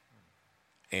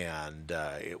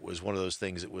 It was one of those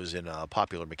things that was in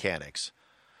Popular Mechanics,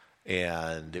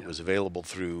 and it was available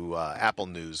through Apple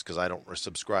News, because I don't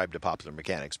subscribe to Popular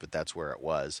Mechanics, but that's where it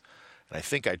was. And I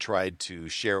think I tried to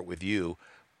share it with you,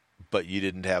 but you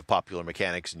didn't have Popular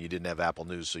Mechanics and you didn't have Apple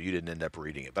News, so you didn't end up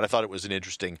reading it. But I thought it was an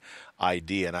interesting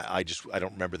idea, and I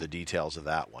don't remember the details of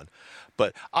that one.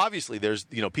 But obviously, there's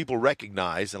people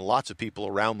recognize, and lots of people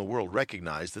around the world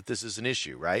recognize, that this is an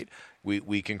issue, right?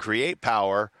 We can create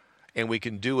power, and we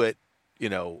can do it,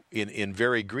 in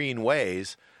very green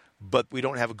ways, but we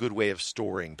don't have a good way of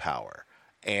storing power,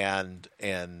 and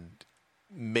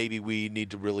maybe we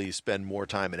need to really spend more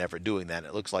time and effort doing that. And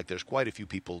it looks like there's quite a few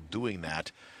people doing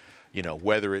that.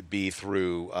 Whether it be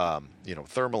through,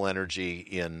 thermal energy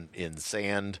in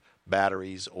sand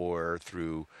batteries, or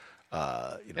through,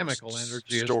 chemical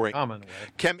energy storing. is a common way.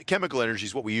 Chemical energy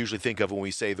is what we usually think of when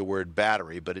we say the word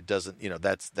battery, but it doesn't.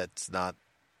 That's not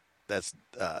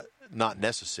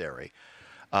necessary.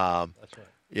 That's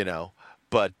right.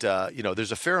 But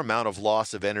there's a fair amount of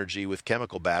loss of energy with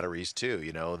chemical batteries too.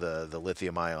 The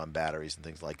lithium-ion batteries and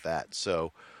things like that.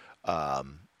 So,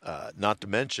 not to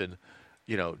mention,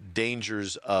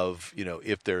 dangers of,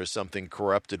 if there is something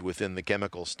corrupted within the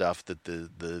chemical stuff, that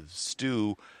the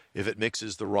stew, if it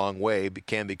mixes the wrong way,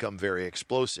 can become very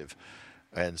explosive.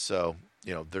 And so,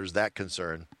 there's that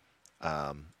concern.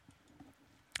 And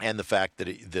the fact that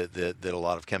a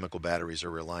lot of chemical batteries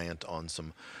are reliant on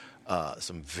some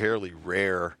fairly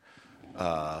rare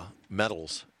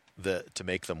metals to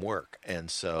make them work.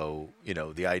 And so,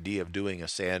 the idea of doing a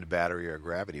sand battery or a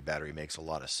gravity battery makes a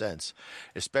lot of sense,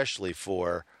 especially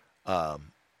for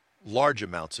large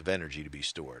amounts of energy to be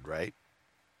stored, right?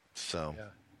 So,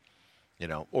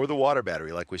 or the water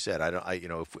battery, like we said.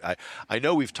 I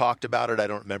know we've talked about it. I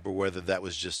don't remember whether that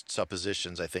was just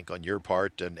suppositions, I think, on your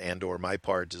part and or my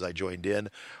part as I joined in,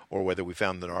 or whether we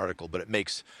found an article. But it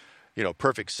makes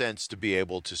perfect sense to be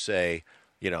able to say,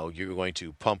 you're going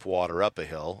to pump water up a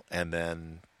hill, and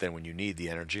then when you need the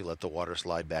energy, let the water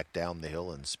slide back down the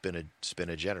hill and spin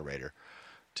a generator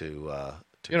to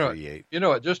create.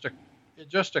 It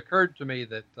just occurred to me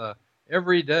that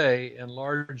every day in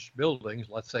large buildings,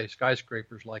 let's say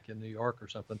skyscrapers like in New York or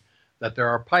something, that there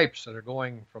are pipes that are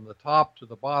going from the top to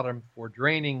the bottom for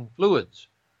draining fluids.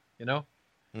 You know,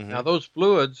 now those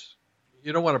fluids,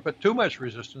 you don't want to put too much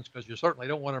resistance because you certainly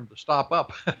don't want them to stop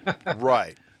up.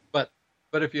 Right.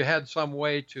 But if you had some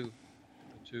way to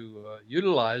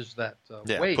utilize that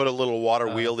weight, put a little water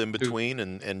wheel in between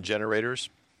and generators.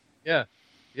 Yeah.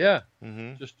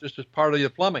 Just as part of your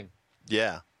plumbing.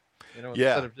 Yeah. You know,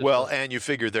 Yeah. Well, and you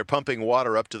figure they're pumping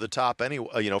water up to the top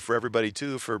anyway, for everybody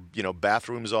too, for,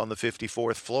 bathrooms on the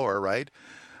 54th floor, right?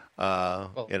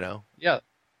 Yeah.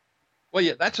 Well,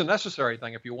 yeah, that's a necessary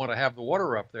thing if you want to have the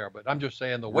water up there. But I'm just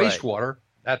saying the wastewater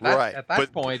at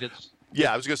that point, it's.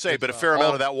 Yeah, I was going to say, but a fair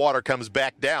amount of that water comes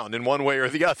back down in one way or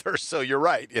the other. So you're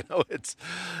right.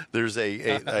 There's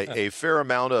a fair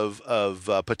amount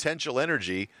of potential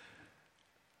energy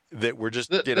that we're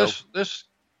just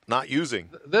not using.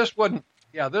 This wouldn't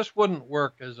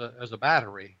work as a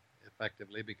battery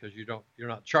effectively because you're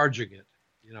not charging it.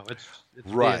 It's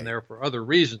right. being there for other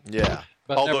reasons. Yeah.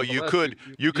 But although you could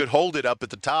hold it up at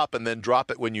the top and then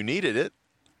drop it when you needed it,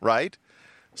 right?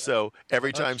 So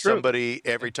every time somebody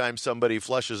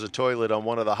flushes a toilet on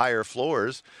one of the higher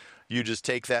floors, you just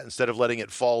take that, instead of letting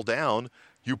it fall down,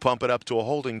 you pump it up to a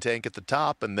holding tank at the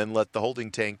top and then let the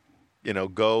holding tank,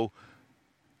 go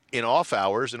in off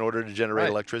hours in order to generate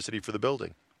electricity for the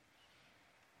building.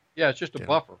 Yeah, it's just a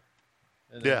buffer.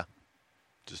 Yeah.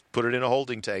 Just put it in a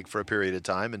holding tank for a period of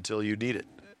time until you need it,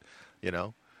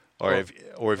 Or if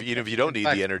even if you don't need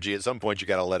the energy, at some point you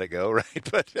got to let it go,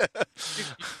 right? But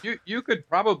you could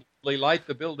probably light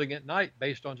the building at night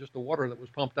based on just the water that was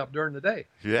pumped up during the day.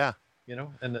 Yeah.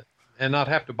 And not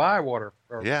have to buy water.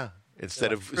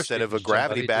 Instead of a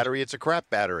gravity battery, it's a crap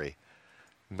battery.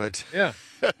 But yeah.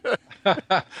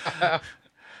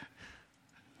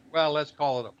 Well, let's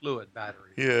call it a fluid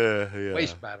battery. Yeah.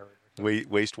 Waste battery.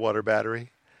 Wastewater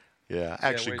battery. Yeah.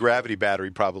 Actually, gravity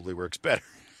battery probably works better.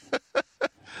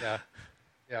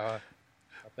 Yeah, I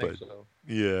think so.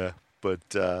 Yeah, but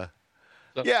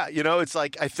it's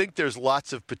like I think there's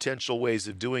lots of potential ways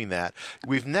of doing that.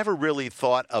 We've never really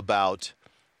thought about,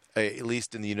 at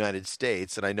least in the United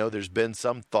States, and I know there's been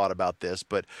some thought about this,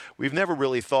 but we've never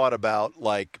really thought about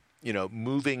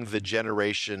moving the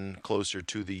generation closer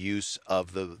to the use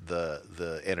of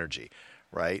the energy,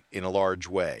 right, in a large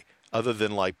way, other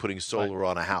than like putting solar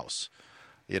on a house,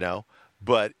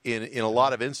 But in a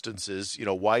lot of instances,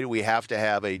 why do we have to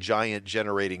have a giant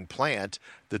generating plant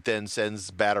that then sends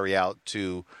battery out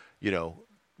to,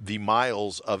 the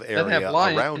miles of area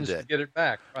around it to get it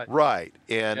back? Right.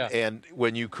 And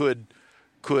when you could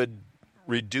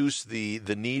reduce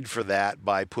the need for that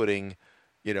by putting,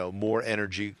 more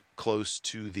energy close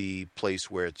to the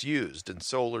place where it's used. And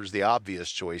solar's the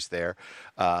obvious choice there,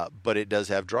 but it does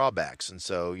have drawbacks. And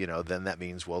so, then that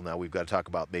means, now we've got to talk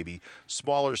about maybe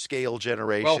smaller scale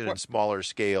generation and smaller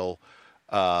scale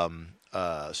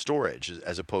storage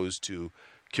as opposed to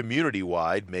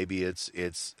community-wide. Maybe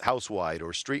it's house-wide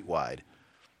or street-wide,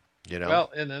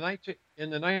 Well, in the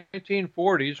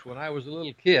 1940s, when I was a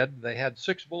little kid, they had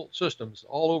 6-volt systems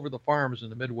all over the farms in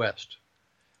the Midwest.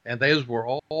 And those were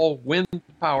all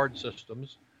wind-powered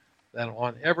systems that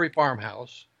on every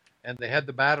farmhouse. And they had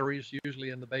the batteries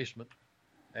usually in the basement.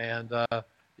 And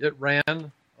it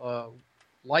ran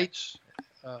lights,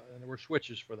 and there were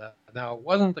switches for that. Now, it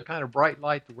wasn't the kind of bright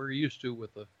light that we're used to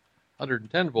with the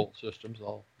 110-volt systems,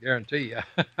 I'll guarantee you.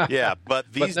 Yeah,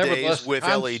 but these days with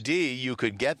LED, you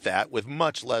could get that with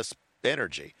much less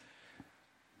energy.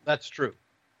 That's true.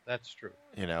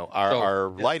 Our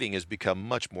lighting has become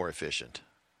much more efficient.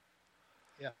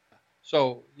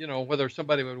 So, whether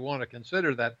somebody would want to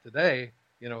consider that today,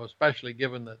 especially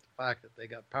given the fact that they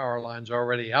got power lines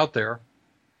already out there,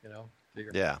 to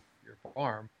your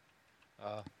farm,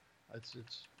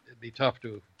 it'd be tough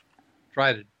to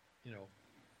try to,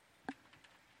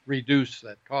 reduce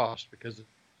that cost because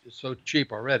it's so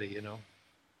cheap already,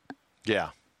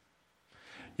 Yeah.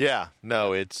 Yeah.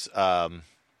 No, it's, some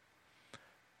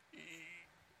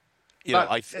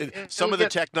of the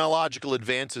technological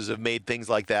advances have made things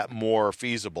like that more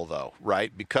feasible, though,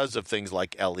 right? Because of things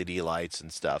like LED lights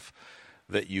and stuff,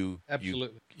 that we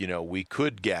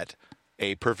could get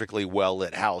a perfectly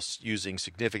well-lit house using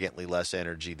significantly less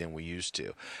energy than we used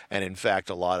to. And in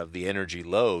fact, a lot of the energy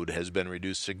load has been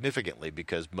reduced significantly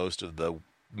because most of the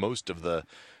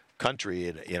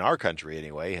country, in our country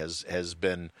anyway, has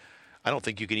been. I don't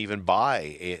think you can even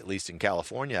buy, at least in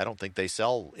California, I don't think they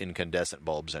sell incandescent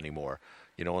bulbs anymore,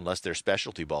 unless they're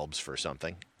specialty bulbs for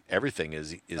something. Everything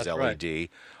is LED,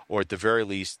 or at the very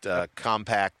least,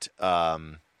 compact.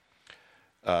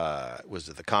 Was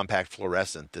it the compact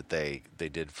fluorescent that they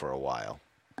did for a while?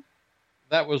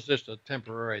 that was just a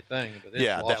temporary thing, but it's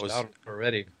Yeah, that lost was. out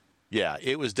already. Yeah,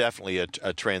 it was definitely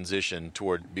a transition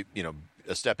toward,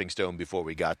 a stepping stone before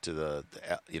we got to the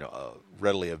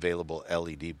readily available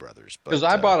LED brothers. Because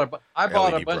But I bought a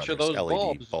LED bunch of brothers, those LED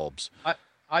bulbs. bulbs. I,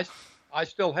 I, I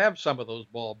still have some of those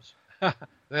bulbs,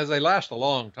 as they last a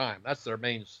long time. That's their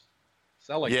main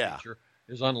selling Yeah. feature.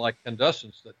 Is unlike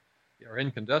incandescents that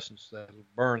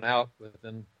burn out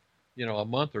within, a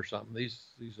month or something. These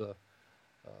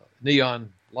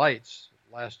neon lights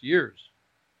last years.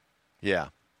 Yeah.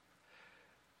 So,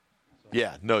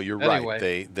 Yeah. No, you're anyway.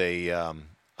 right. They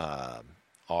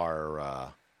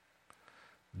are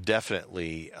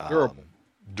definitely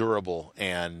durable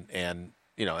and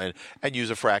use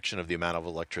a fraction of the amount of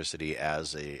electricity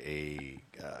as a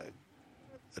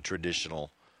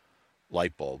traditional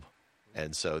light bulb.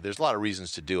 And so there's a lot of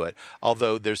reasons to do it.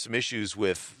 Although there's some issues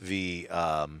with the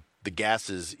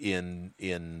gases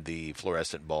in the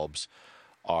fluorescent bulbs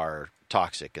are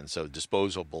toxic, and so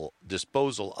disposal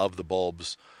of the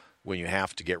bulbs when you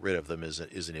have to get rid of them is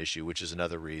an issue, which is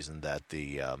another reason that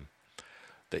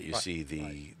that you see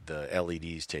the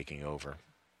LEDs taking over.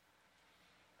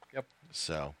 Yep.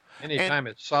 So anytime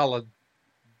it's solid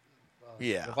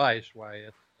yeah. device, why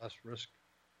it's less risk.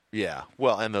 Yeah,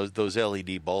 well, and those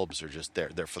LED bulbs are just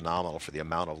they're phenomenal for the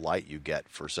amount of light you get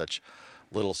for such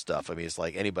little stuff. I mean, it's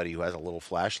like anybody who has a little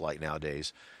flashlight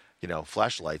nowadays.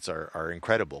 Flashlights are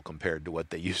incredible compared to what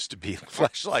they used to be.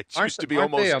 Flashlights used to be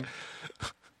almost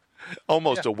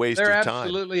a waste of time. They're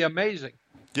absolutely amazing.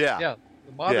 Yeah. Yeah,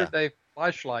 the modern day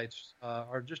flashlights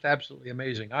are just absolutely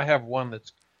amazing. I have one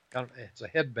that's it's a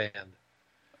headband.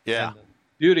 Yeah. And the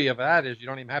beauty of that is you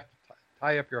don't even have to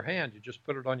tie up your hand. You just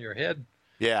put it on your head.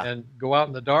 Yeah. And go out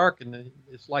in the dark, and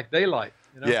it's like daylight.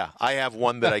 Yeah, I have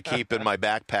one that I keep in my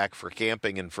backpack for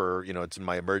camping and for it's in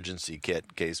my emergency kit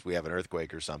in case we have an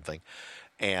earthquake or something,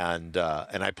 and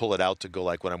I pull it out to go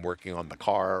like when I'm working on the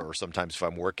car, or sometimes if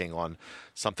I'm working on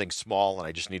something small and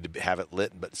I just need to have it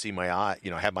lit but see my eye,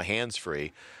 have my hands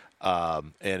free,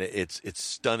 and it's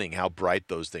stunning how bright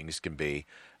those things can be,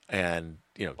 and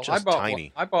just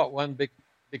tiny. I bought one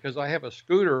because I have a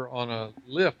scooter on a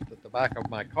lift at the back of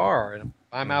my car, and if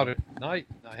I'm out at night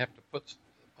and I have to put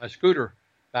my scooter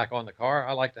back on the car,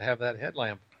 I like to have that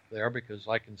headlamp there because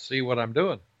I can see what I'm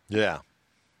doing. Yeah.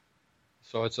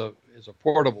 So it's a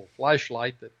portable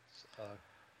flashlight that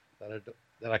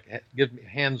I can give me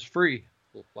hands-free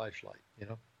little flashlight.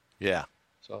 Yeah.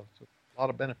 So it's a lot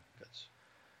of benefits.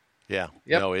 Yeah.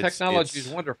 Yep. No, technology is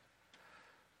wonderful.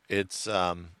 It's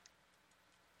yeah,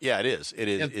 it is. It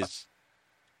is.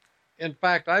 In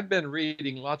fact, I've been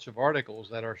reading lots of articles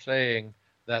that are saying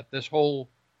that this whole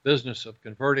business of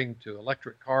converting to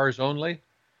electric cars only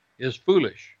is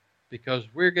foolish because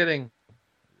we're getting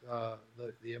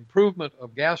the improvement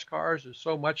of gas cars is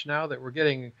so much now that we're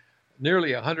getting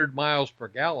nearly 100 miles per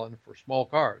gallon for small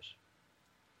cars.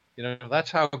 That's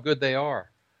how good they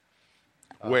are.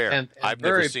 Where? And I've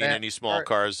never seen any small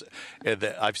cars.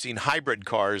 I've seen hybrid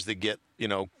cars that get,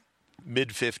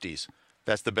 mid-50s.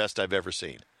 That's the best I've ever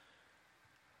seen.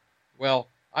 Well,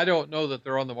 I don't know that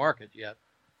they're on the market yet.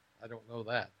 I don't know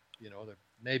that. There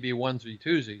may be onesie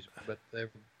twosies, but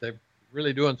they're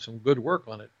really doing some good work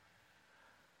on it.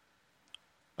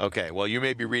 Okay, well, you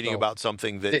may be reading about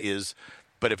something that is,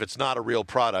 but if it's not a real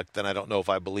product, then I don't know if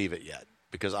I believe it yet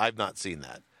because I've not seen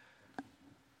that.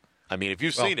 I mean, if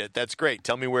you've seen it, that's great.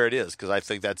 Tell me where it is because I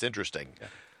think that's interesting. Yeah.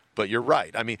 But you're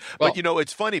right. I mean, but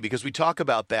it's funny because we talk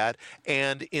about that,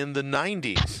 and in the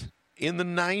 90s,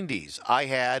 I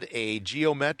had a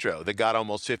Geo Metro that got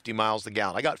almost 50 miles a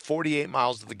gallon. I got 48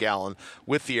 miles to the gallon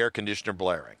with the air conditioner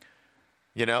blaring,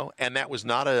 and that was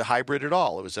not a hybrid at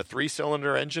all. It was a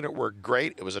 3-cylinder engine. It worked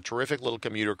great. It was a terrific little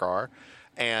commuter car,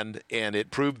 and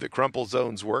it proved that crumple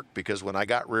zones work because when I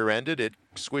got rear-ended, it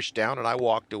swished down and I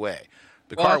walked away.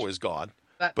 The car was gone.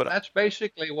 That's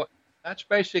basically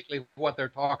what they're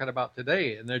talking about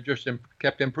today, and they're just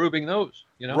kept improving those.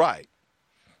 Right.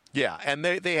 Yeah, and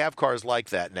they have cars like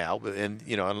that now, and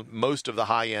most of the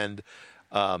high end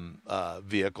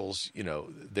vehicles,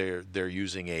 they're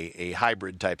using a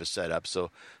hybrid type of setup,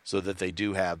 so that they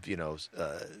do have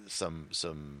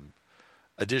some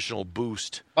additional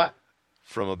boost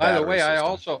from a battery. By the way,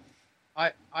 system.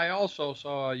 I also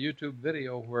saw a YouTube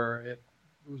video where it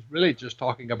was really just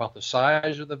talking about the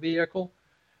size of the vehicle.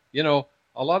 A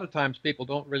lot of times people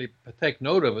don't really take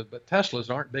note of it, but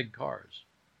Teslas aren't big cars.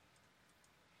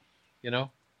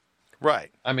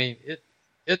 Right. I mean,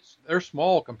 they're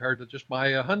small compared to just my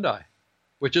Hyundai,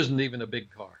 which isn't even a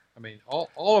big car. I mean, all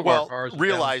of our cars.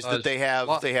 Realize that they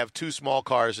have 2 small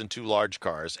cars and 2 large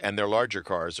cars, and their larger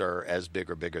cars are as big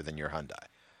or bigger than your Hyundai.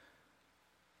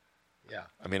 Yeah.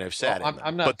 I mean, I've sat in them.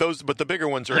 I'm not. But the bigger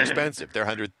ones are expensive. They're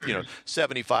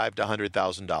 $75 to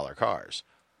 $100,000 cars.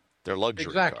 They're luxury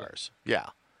Exactly. cars. Yeah.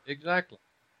 Exactly.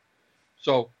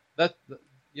 So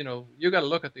you got to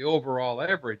look at the overall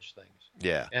average things.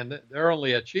 Yeah. And they're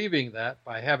only achieving that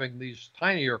by having these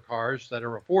tinier cars that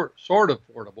are sort of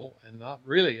affordable and not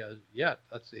really as yet.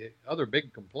 That's the other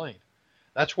big complaint.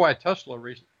 That's why Tesla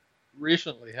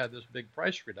recently had this big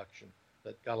price reduction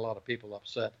that got a lot of people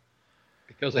upset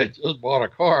because they just bought a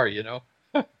car, Yeah.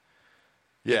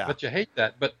 But you hate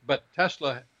that. But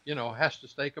Tesla, has to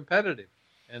stay competitive,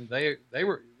 and they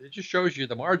were. It just shows you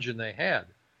the margin they had.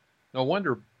 No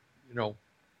wonder,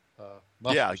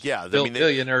 Musk was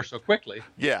billionaire so quickly.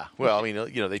 Yeah. Well, I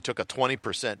mean, they took a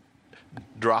 20%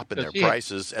 drop in their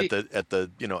prices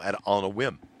on a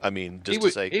whim. I mean,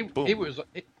 boom.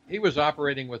 He was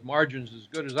operating with margins as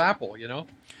good as Apple, Yeah.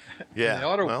 In the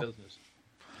auto business.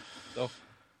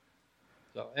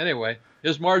 So anyway,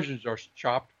 his margins are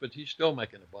chopped, but he's still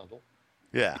making a bundle.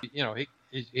 Yeah.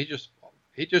 He just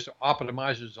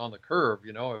optimizes on the curve.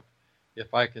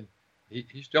 If I can,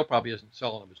 he still probably isn't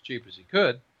selling them as cheap as he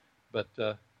could, but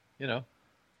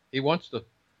he wants to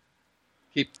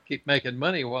keep making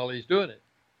money while he's doing it.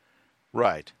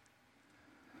 Right.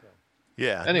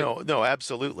 Yeah. Anyway. No,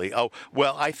 absolutely. Oh,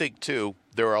 well, I think too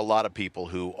there are a lot of people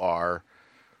who are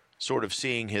sort of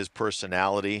seeing his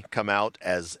personality come out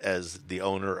as the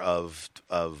owner of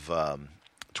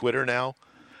Twitter now,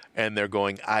 and they're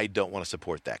going, I don't want to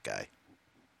support that guy.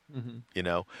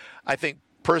 Mm-hmm. I think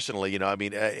personally, I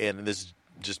mean, and this is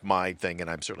just my thing, and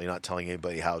I'm certainly not telling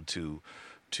anybody how to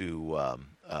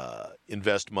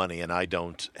invest money, and I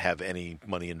don't have any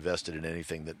money invested in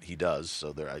anything that he does,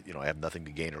 so I have nothing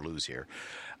to gain or lose here.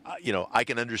 I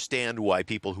can understand why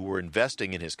people who were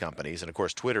investing in his companies, and of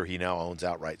course Twitter he now owns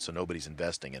outright, so nobody's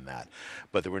investing in that,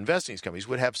 but they were investing in his companies,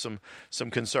 would have some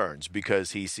concerns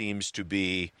because he seems to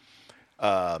be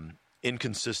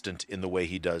inconsistent in the way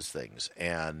he does things,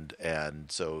 and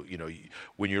so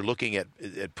when you're looking at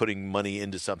putting money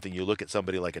into something, you look at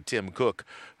somebody like a Tim Cook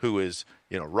who is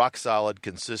rock solid,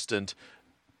 consistent.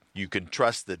 You can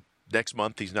trust that next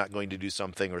month he's not going to do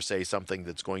something or say something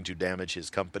that's going to damage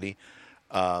his company,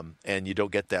 and you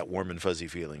don't get that warm and fuzzy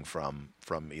feeling from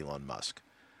Elon Musk,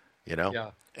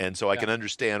 Yeah. And so I can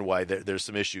understand why there's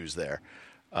some issues there.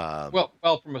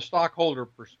 Well, from a stockholder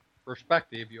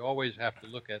perspective, you always have to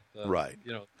look at right.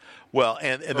 Well,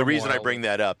 and the reason I bring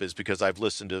that up is because I've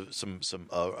listened to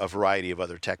a variety of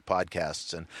other tech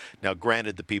podcasts, and now,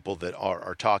 granted, the people that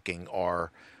are talking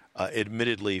are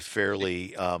admittedly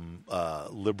fairly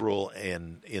liberal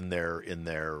in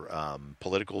their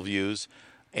political views,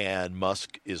 and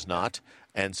Musk is not,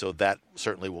 and so that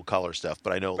certainly will color stuff.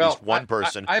 But I know at least one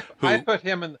person who I put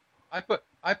him and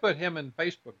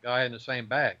Facebook guy in the same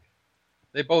bag.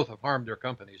 They both have harmed their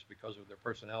companies because of their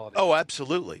personality. Oh,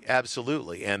 absolutely.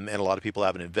 Absolutely. And a lot of people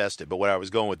haven't invested. But what I was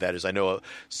going with that is I know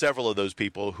several of those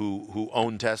people who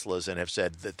own Teslas and have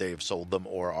said that they've sold them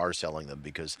or are selling them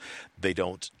because they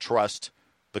don't trust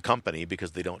the company,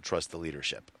 because they don't trust the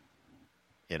leadership.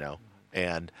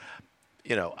 And,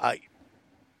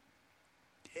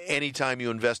 anytime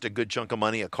you invest a good chunk of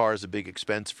money, a car is a big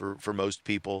expense for most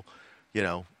people.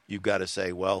 You've got to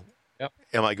say, well, yep.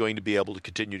 Am I going to be able to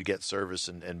continue to get service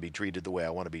and be treated the way I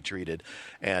want to be treated?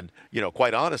 And,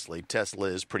 quite honestly, Tesla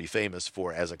is pretty famous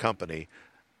for, as a company,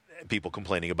 people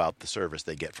complaining about the service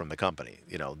they get from the company.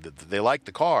 They like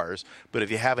the cars, but if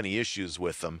you have any issues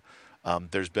with them,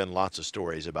 there's been lots of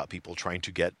stories about people trying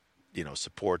to get,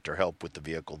 support or help with the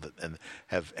vehicle and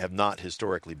have not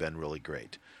historically been really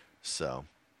great. So,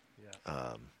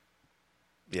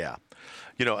 yeah.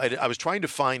 I was trying to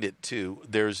find it too.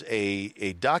 There's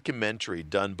a documentary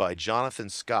done by Jonathan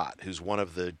Scott, who's one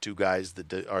of the two guys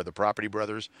that are the Property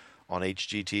Brothers on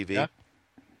HGTV. Yeah.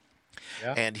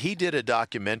 Yeah. And he did a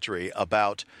documentary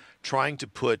about trying to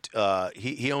put,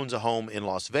 he owns a home in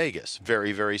Las Vegas,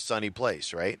 very, very sunny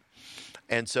place, right?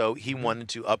 And so he wanted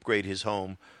to upgrade his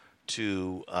home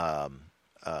to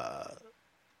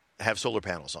have solar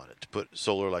panels on it, to put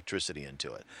solar electricity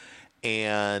into it.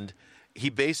 And he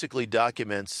basically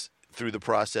documents through the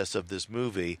process of this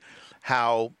movie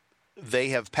how they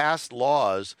have passed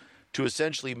laws to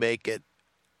essentially make it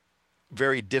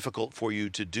very difficult for you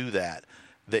to do that.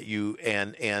 That you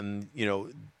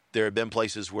there have been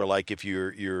places where, like, if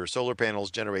your solar panels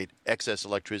generate excess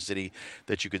electricity,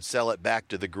 that you could sell it back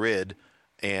to the grid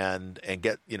and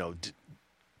get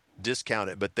discount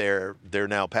it. But they're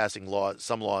now passing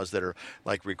some laws that are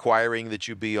like requiring that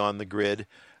you be on the grid.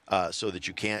 So that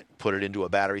you can't put it into a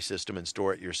battery system and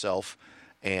store it yourself.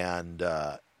 And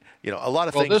A lot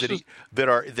of Well, things this is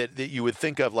that you would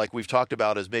think of, like we've talked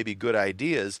about, as maybe good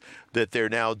ideas, that they're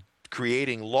now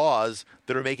creating laws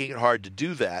that are making it hard to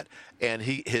do that. And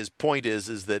his point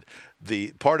is that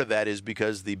the part of that is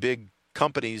because the big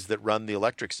companies that run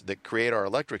that create our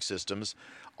electric systems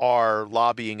are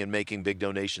lobbying and making big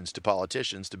donations to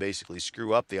politicians to basically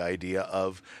screw up the idea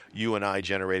of you and I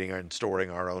generating and storing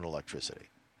our own electricity.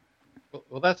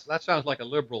 well. That sounds like a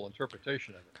liberal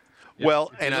interpretation of it.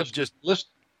 Well, If and you I'm just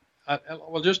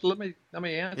well, just let me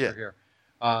answer Yeah. here.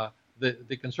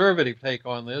 The conservative take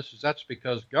on this is that's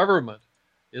because government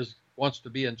wants to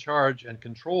be in charge and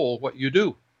control what you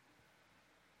do.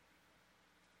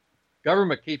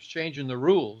 Government keeps changing the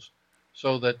rules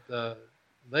so that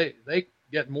they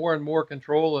get more and more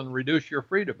control and reduce your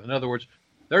freedom. In other words,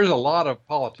 there's a lot of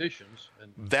politicians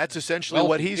and that's essentially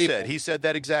what he said. He said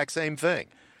that exact same thing.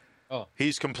 Oh,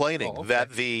 He's complaining okay. that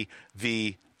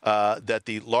that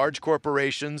the large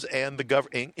corporations and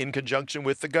in conjunction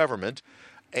with the government,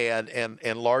 and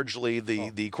largely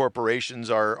the corporations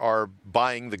are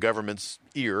buying the government's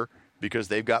ear because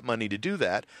they've got money to do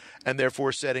that, and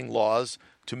therefore setting laws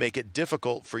to make it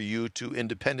difficult for you to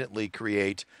independently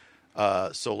create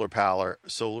solar powered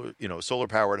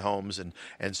homes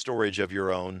and storage of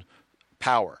your own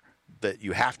power. That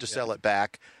you have to sell it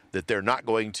back. That they're not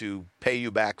going to pay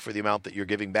you back for the amount that you're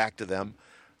giving back to them.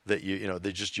 That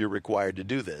you're required to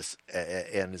do this,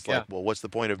 and it's like, well, what's the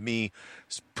point of me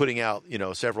putting out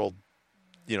several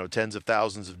tens of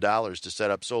thousands of dollars to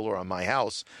set up solar on my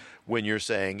house when you're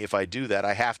saying if I do that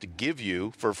I have to give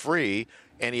you for free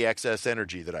any excess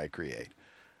energy that I create.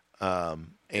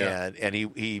 And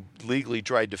he legally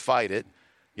tried to fight it,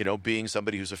 being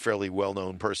somebody who's a fairly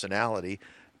well-known personality,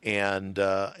 and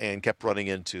kept running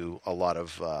into a lot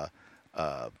of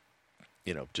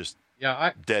just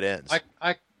dead ends.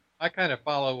 I kind of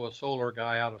follow a solar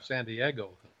guy out of San Diego.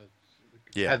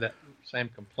 Had that same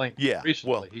complaint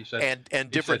recently. Well, he said, and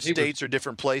different states or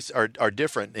different places are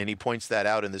different, and he points that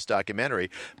out in this documentary.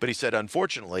 But he said,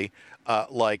 unfortunately, a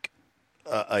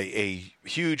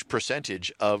huge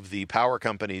percentage of the power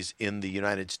companies in the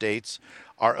United States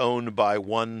are owned by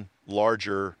one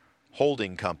larger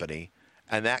holding company,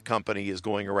 and that company is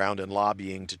going around and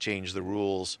lobbying to change the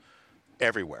rules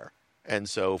everywhere. And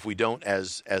so if we don't,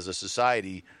 as a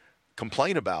society,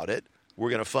 complain about it, we're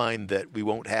going to find that we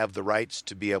won't have the rights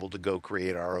to be able to go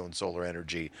create our own solar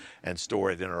energy and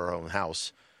store it in our own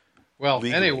house. Well,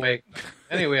 legally.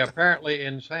 anyway, apparently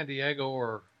in San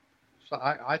Diego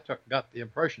I got the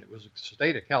impression it was the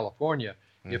state of California.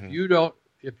 Mm-hmm.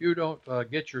 If you don't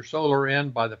get your solar in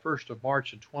by the 1st of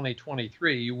March in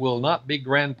 2023, you will not be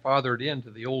grandfathered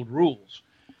into the old rules.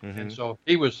 Mm-hmm. And so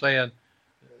he was saying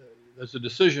there's a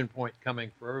decision point coming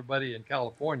for everybody in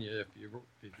California. If you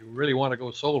really want to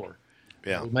go solar,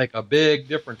 it will make a big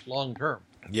difference long term.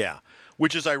 Yeah,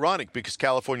 which is ironic because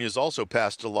California has also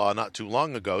passed a law not too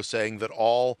long ago saying that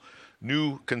all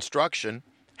new construction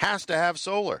has to have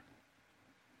solar.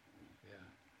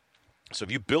 So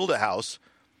if you build a house,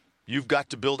 you've got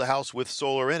to build a house with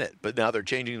solar in it. But now they're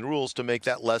changing the rules to make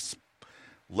that less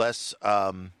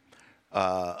of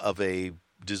a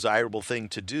desirable thing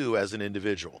to do as an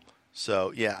individual.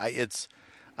 So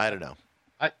I don't know.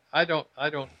 I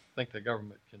don't think the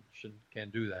government can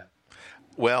do that.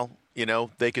 Well,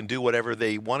 they can do whatever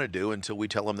they want to do until we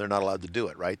tell them they're not allowed to do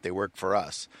it. Right? They work for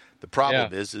us. The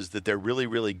problem is that they're really,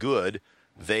 really good.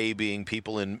 They being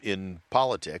people in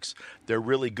politics, they're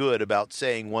really good about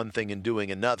saying one thing and doing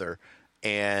another.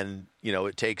 And,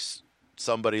 it takes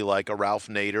somebody like a Ralph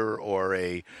Nader or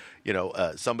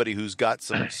somebody who's got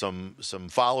some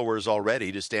followers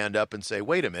already to stand up and say,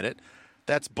 wait a minute,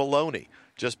 that's baloney.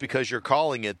 Just because you're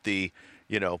calling it the,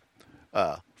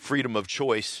 Freedom of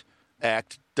Choice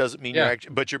Act doesn't mean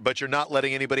but you're not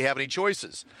letting anybody have any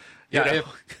choices.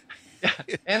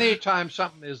 Anytime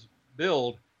something is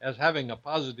billed as having a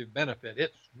positive benefit,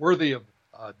 it's worthy of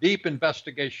deep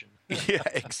investigation. Yeah,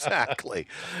 exactly.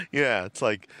 Yeah, it's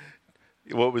like,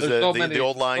 what was the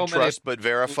old line, trust but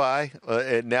verify?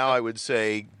 And now I would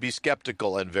say, be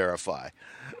skeptical and verify.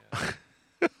 Yeah.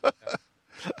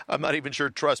 I'm not even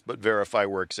sure trust but verify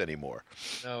works anymore.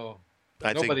 No,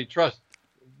 nobody trusts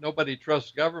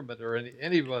government or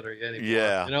anybody anymore.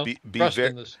 Yeah, trust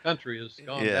in this country has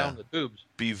gone down the tubes.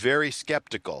 Be very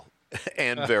skeptical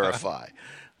and verify.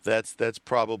 That's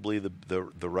probably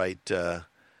the right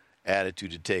attitude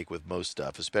to take with most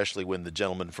stuff, especially when the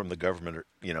gentlemen from the government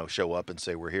show up and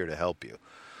say we're here to help you.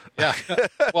 Yeah,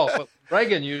 well,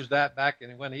 Reagan used that back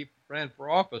when he ran for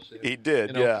office. He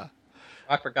did,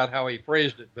 I forgot how he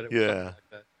phrased it, but it was something like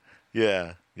that.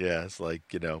 Yeah. It's like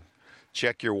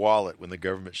check your wallet when the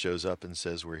government shows up and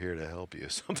says we're here to help you.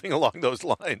 Something along those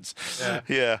lines.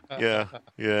 Yeah.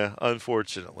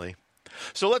 Unfortunately.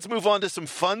 So let's move on to some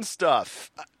fun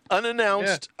stuff.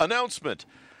 Unannounced announcement.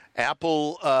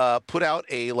 Apple put out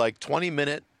a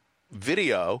 20-minute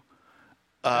video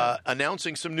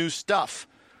announcing some new stuff.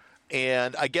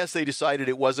 And I guess they decided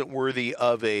it wasn't worthy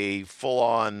of a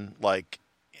full-on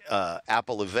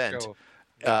Apple event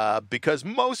because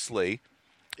mostly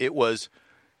it was,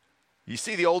 you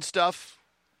see the old stuff,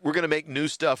 we're going to make new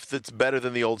stuff that's better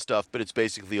than the old stuff, but it's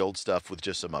basically old stuff with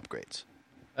just some upgrades.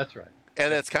 That's right.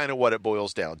 And that's kind of what it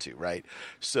boils down to, right?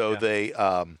 So they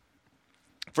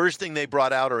first thing they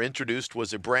brought out or introduced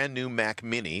was a brand new Mac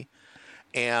Mini.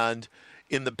 And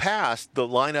in the past, the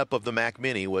lineup of the Mac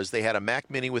Mini was they had a Mac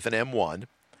Mini with an M1.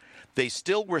 They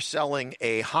still were selling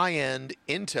a high-end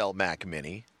Intel Mac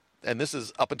Mini, and this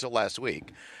is up until last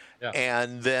week. Yeah.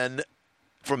 And then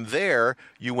from there,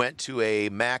 you went to a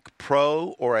Mac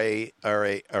Pro or an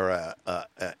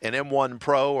M1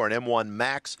 Pro or an M1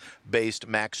 Max based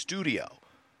Mac Studio,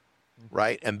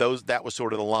 right? And that was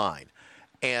sort of the line.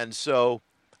 And so,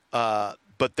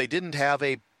 but they didn't have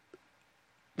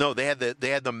No, they had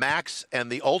the Max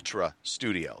and the Ultra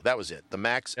Studio. That was it. The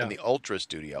Max and the Ultra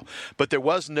Studio. But there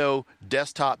was no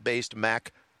desktop-based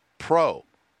Mac Pro.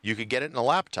 You could get it in a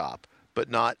laptop, but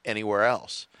not anywhere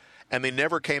else. And they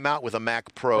never came out with a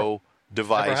Mac Pro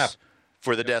device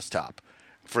for the desktop,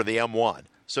 for the M1.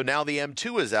 So now the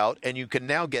M2 is out, and you can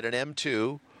now get an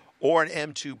M2 or an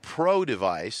M2 Pro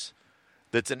device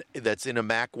that's in a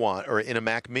Mac One or in a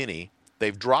Mac Mini.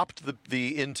 They've dropped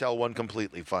the Intel one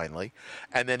completely, finally.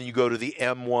 And then you go to the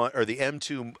M1 or the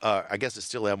M2, I guess it's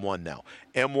still M1 now,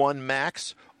 M1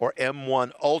 Max or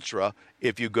M1 Ultra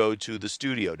if you go to the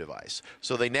Studio device.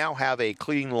 So they now have a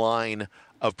clean line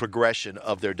of progression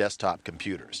of their desktop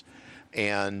computers.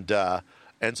 And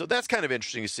so that's kind of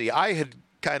interesting to see. I had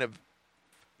kind of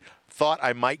thought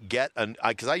I might get,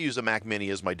 because I use a Mac Mini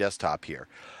as my desktop here.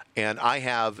 And I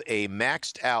have a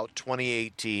maxed out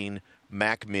 2018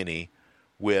 Mac Mini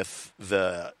with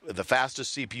the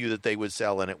fastest CPU that they would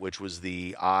sell in it, which was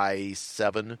the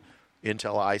i7,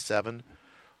 Intel i7.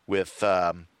 With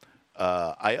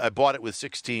I bought it with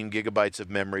 16 gigabytes of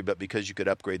memory, but because you could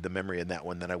upgrade the memory in that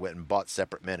one, then I went and bought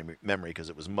separate memory because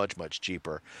it was much, much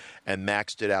cheaper, and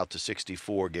maxed it out to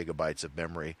 64 gigabytes of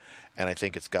memory. And I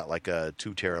think it's got like a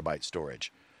 2 terabyte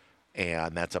storage,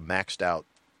 and that's a maxed out.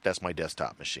 That's my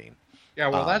desktop machine. Yeah,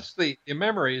 well, that's the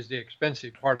memory is the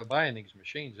expensive part of buying these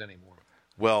machines anymore.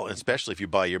 Well, especially if you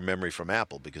buy your memory from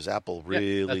Apple, because Apple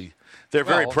really, they're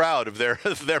very proud of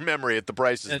their memory at the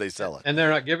prices they sell it. And they're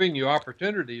not giving you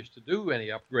opportunities to do any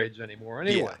upgrades anymore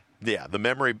anyway. Yeah, the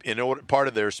memory, part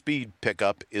of their speed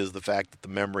pickup is the fact that the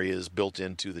memory is built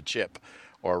into the chip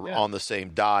or on the same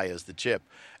die as the chip,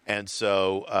 and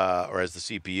so, or as the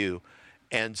CPU.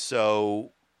 And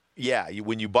so,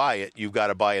 when you buy it, you've got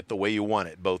to buy it the way you want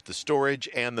it. Both the storage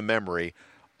and the memory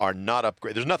are not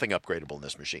upgraded. There's nothing upgradable in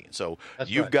this machine. So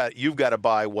you've got to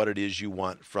buy what it is you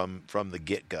want from the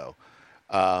get-go.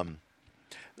 I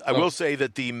will say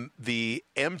that the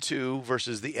M2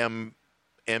 versus the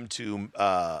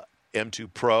M2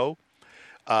 Pro,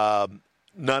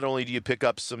 not only do you pick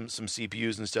up some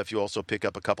CPUs and stuff, you also pick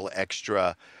up a couple of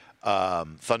extra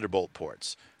Thunderbolt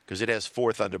ports, because it has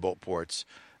 4 Thunderbolt ports,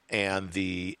 and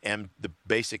the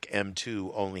basic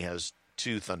M2 only has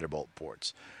 2 Thunderbolt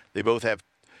ports. They both have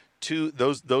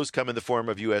those come in the form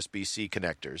of USB-C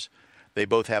connectors. They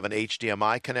both have an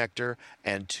HDMI connector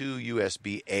and 2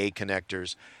 USB-A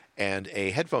connectors and a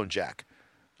headphone jack.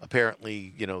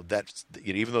 Apparently, that's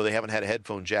even though they haven't had a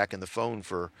headphone jack in the phone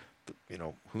for,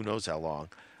 who knows how long.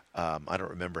 I don't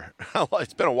remember how long.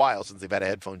 It's been a while since they've had a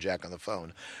headphone jack on the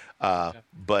phone,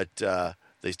 but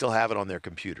they still have it on their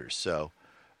computers. So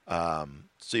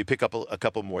you pick up a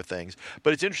couple more things.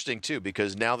 But it's interesting, too,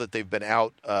 because now that they've been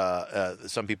out,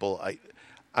 some people, I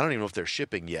don't even know if they're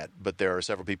shipping yet, but there are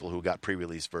several people who got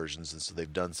pre-release versions, and so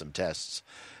they've done some tests.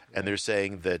 And they're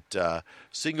saying that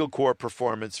single-core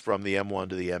performance from the M1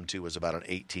 to the M2 was about an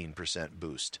 18%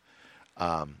 boost.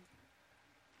 And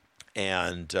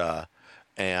the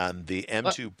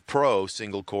M2 Pro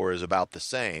single core is about the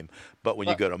same, but when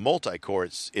you go to multi-core,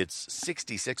 it's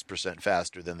 66%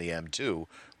 faster than the M2,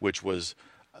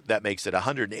 that makes it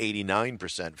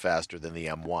 189% faster than the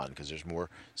M1 because there's more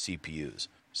CPUs.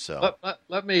 So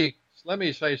let me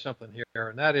say something here,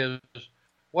 and that is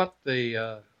what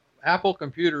the Apple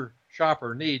computer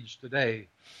shopper needs today,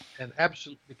 and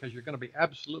because you're going to be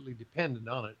absolutely dependent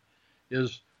on it,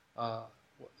 is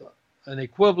an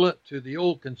equivalent to the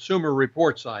old Consumer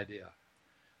Reports idea,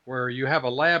 where you have a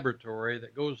laboratory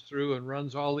that goes through and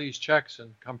runs all these checks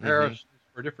and comparisons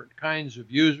for different kinds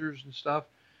of users and stuff,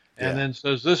 and then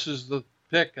says this is the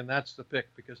pick and that's the pick,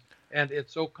 and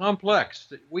it's so complex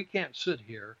that we can't sit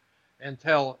here and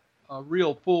tell a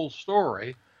real full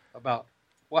story about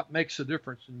what makes a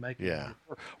difference in making it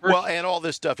work. Well, and all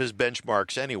this stuff is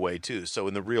benchmarks anyway, too. So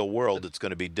in the real world, it's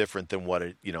going to be different than what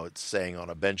it's saying on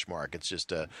a benchmark. It's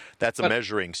just that's a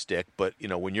measuring stick. But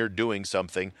when you're doing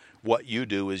something, what you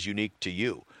do is unique to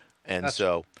you, and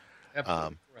so.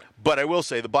 Absolutely. But I will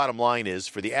say the bottom line is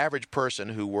for the average person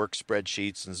who works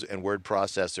spreadsheets and word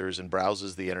processors and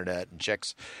browses the internet and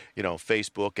checks,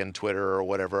 Facebook and Twitter or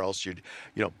whatever else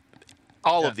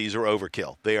all of these are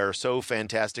overkill. They are so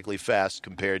fantastically fast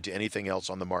compared to anything else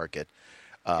on the market.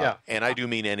 And I do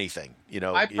mean anything.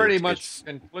 I pretty much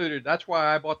concluded that's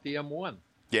why I bought the M1.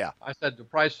 Yeah. I said the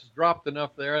price has dropped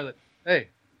enough there that, hey,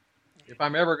 if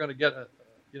I'm ever going to get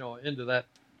into that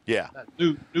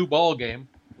new ball game,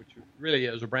 which really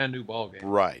is a brand new ball game.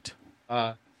 Right.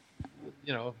 Right.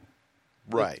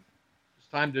 It's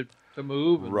time to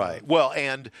move. And, right. Well,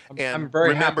 and I'm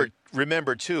very happy.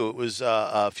 Remember, too, it was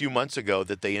a few months ago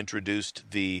that they introduced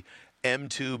the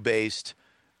M2-based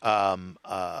MacBook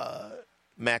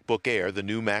Air. The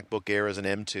new MacBook Air is an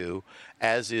M2,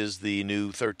 as is the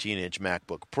new 13-inch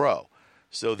MacBook Pro.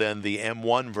 So then the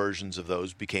M1 versions of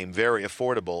those became very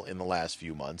affordable in the last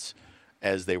few months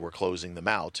as they were closing them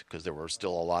out because there were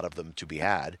still a lot of them to be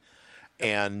had.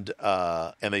 And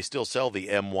they still sell the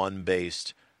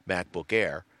M1-based MacBook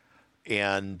Air.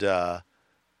 And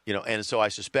and so I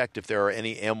suspect if there are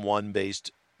any M1-based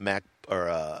Mac or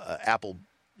Apple,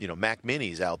 Mac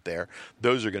Minis out there,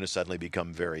 those are going to suddenly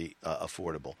become very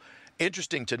affordable.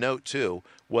 Interesting to note too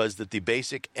was that the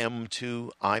basic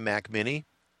M2 iMac Mini,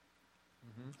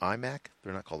 iMac,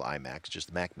 they're not called iMacs,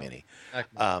 just Mac Mini.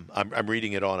 I'm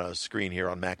reading it on a screen here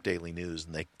on Mac Daily News,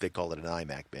 and they call it an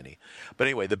iMac Mini. But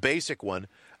anyway, the basic one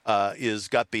is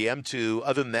got the M2.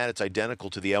 Other than that, it's identical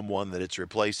to the M1 that it's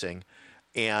replacing.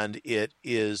 And it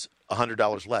is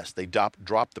 $100 less. They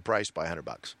dropped the price by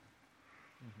 $100.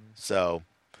 So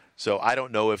I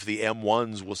don't know if the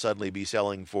M1s will suddenly be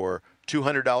selling for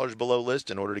 $200 below list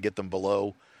in order to get them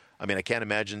below. I mean, I can't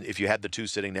imagine if you had the two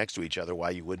sitting next to each other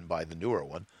why you wouldn't buy the newer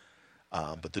one.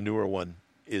 But the newer one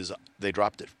they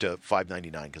dropped it to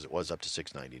 $599 because it was up to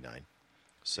 $699.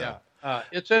 So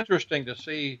it's interesting to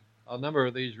see a number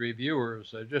of these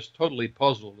reviewers are just totally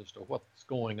puzzled as to what's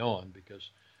going on because.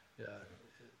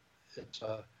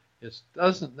 It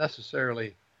doesn't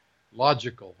necessarily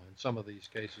logical in some of these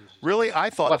cases. Really, I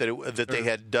thought that they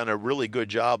had done a really good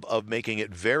job of making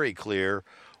it very clear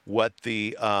what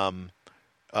the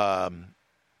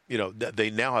they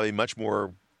now have a much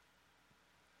more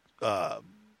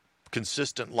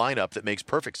consistent lineup that makes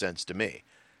perfect sense to me.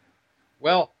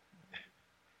 Well,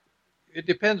 it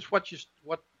depends what you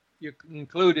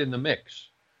include in the mix.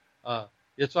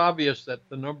 It's obvious that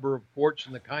the number of ports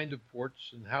and the kind of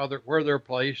ports and where they're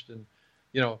placed, and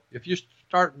if you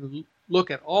start and look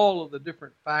at all of the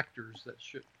different factors that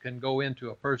can go into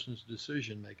a person's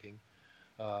decision making,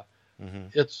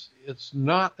 it's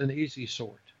not an easy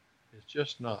sort. It's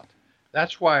just not.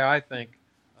 That's why I think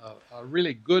a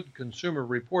really good Consumer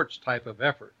Reports type of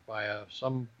effort by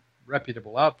some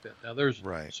reputable outfit. Now, there's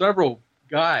several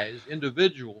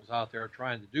individuals out there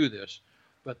trying to do this,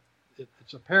 but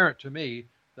it's apparent to me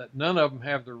that none of them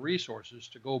have the resources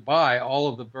to go buy all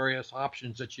of the various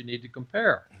options that you need to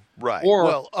compare. Right.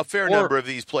 Well, a fair number of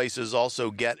these places also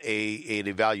get an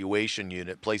evaluation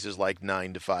unit. Places like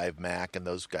 9 to 5 Mac and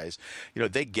those guys,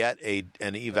 they get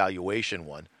an evaluation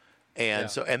one. And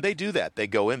and they do that. They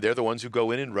go in. They're the ones who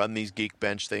go in and run these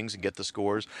Geekbench things and get the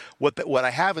scores. What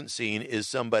I haven't seen is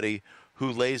somebody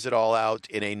who lays it all out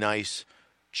in a nice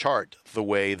chart the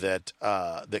way that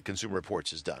that Consumer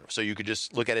Reports has done. So you could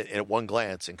just look at it at one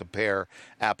glance and compare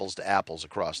apples to apples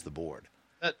across the board.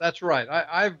 That's right.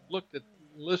 I've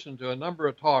listened to a number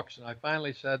of talks, and I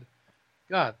finally said,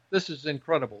 God, this is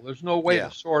incredible. There's no way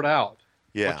to sort out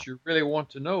what you really want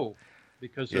to know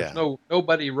because there's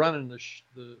nobody running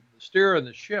the steering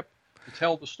the ship to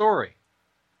tell the story,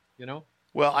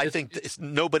 Well, I think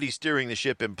nobody steering the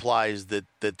ship implies that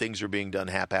things are being done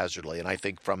haphazardly. And I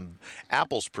think from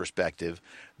Apple's perspective,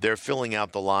 they're filling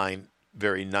out the line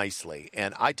very nicely.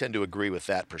 And I tend to agree with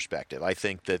that perspective. I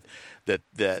think that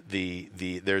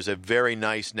there's a very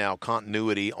nice now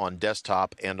continuity on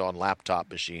desktop and on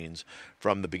laptop machines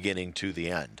from the beginning to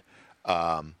the end.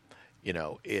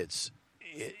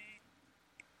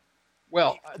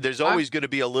 There's always going to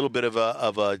be a little bit of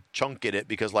a chunk in it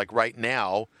because, like right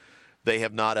now, they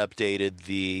have not updated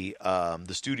the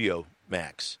Studio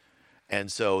Macs, And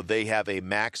so they have a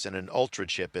Max and an Ultra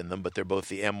chip in them, but they're both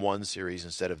the M1 series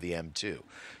instead of the M2.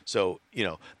 So,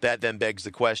 that then begs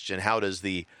the question, how does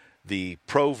the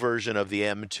Pro version of the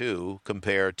M2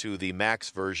 compare to the Max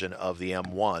version of the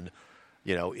M1?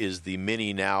 Is the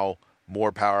Mini now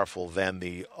more powerful than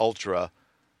the Ultra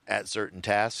at certain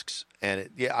tasks? And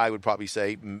I would probably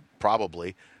say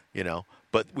probably,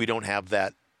 but we don't have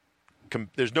that.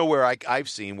 There's nowhere I've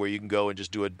seen where you can go and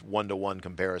just do a one-to-one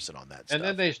comparison on that stuff. And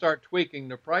then they start tweaking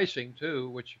the pricing too,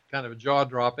 which kind of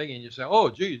jaw-dropping, and you say, oh,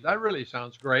 geez, that really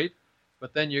sounds great.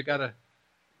 But then you got to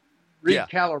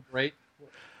recalibrate.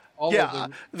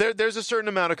 There's a certain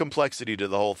amount of complexity to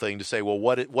the whole thing to say, well,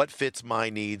 what fits my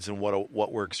needs and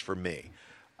what works for me,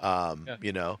 And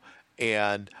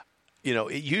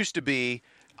it used to be,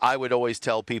 I would always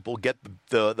tell people, get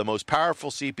the most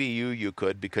powerful CPU you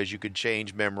could, because you could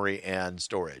change memory and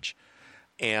storage.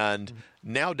 And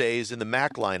nowadays in the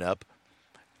Mac lineup,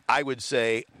 I would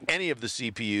say any of the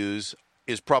CPUs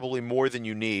is probably more than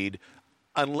you need,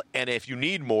 and if you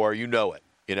need more, you know it.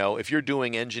 If you're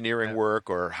doing engineering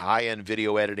work or high-end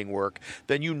video editing work,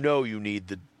 then you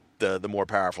need the more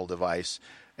powerful device,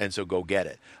 and so go get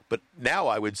it. But now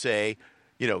I would say,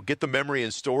 get the memory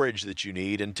and storage that you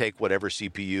need and take whatever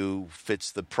CPU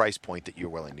fits the price point that you're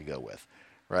willing to go with,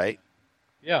 right?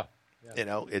 Yeah.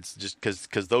 It's just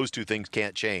because those two things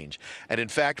can't change. And in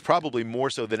fact, probably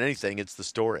more so than anything, it's the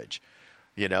storage,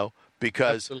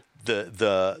 because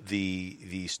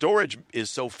the storage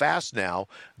is so fast now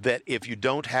that if you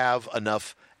don't have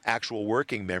enough actual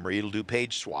working memory, it'll do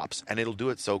page swaps, and it'll do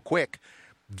it so quick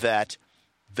that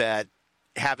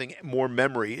having more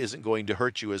memory isn't going to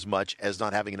hurt you as much as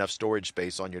not having enough storage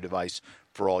space on your device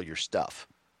for all your stuff.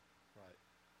 Right.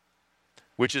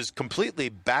 Which is completely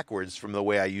backwards from the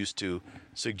way I used to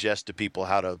suggest to people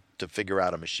how to figure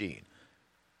out a machine.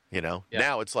 Now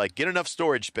it's like, get enough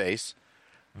storage space,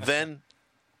 then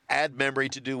add memory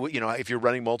to do, if you're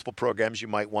running multiple programs, you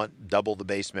might want double the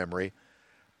base memory.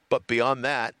 But beyond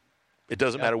that, it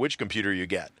doesn't matter which computer you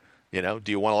get. Do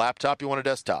you want a laptop? You want a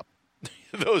desktop?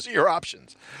 Those are your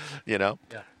options, Yeah.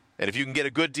 And if you can get a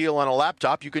good deal on a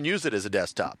laptop, you can use it as a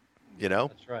desktop,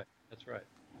 That's right.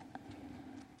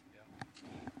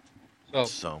 Yeah.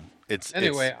 So it's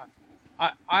anyway.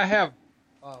 I have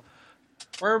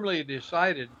firmly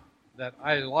decided that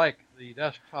I like the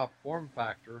desktop form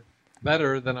factor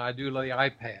better than I do the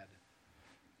iPad.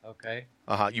 Okay.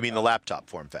 You mean the laptop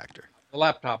form factor? The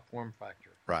laptop form factor.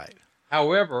 Right.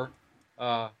 However,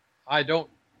 I don't.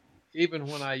 Even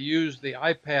when I use the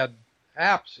iPad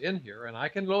apps in here, and I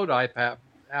can load iPad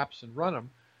apps and run them,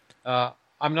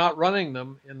 I'm not running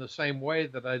them in the same way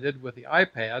that I did with the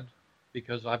iPad,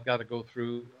 because I've got to go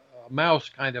through a mouse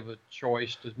kind of a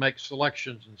choice to make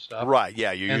selections and stuff. Right.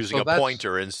 Yeah, you're using a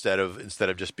pointer instead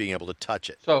of just being able to touch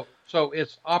it. So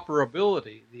it's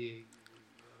operability, the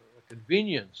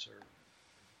convenience, or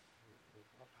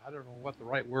I don't know what the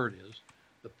right word is,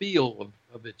 the feel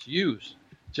of its use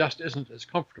just isn't as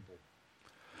comfortable.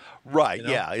 Right,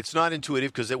 yeah. It's not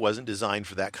intuitive because it wasn't designed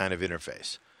for that kind of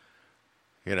interface.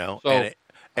 So, and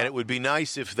it would be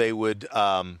nice if they would,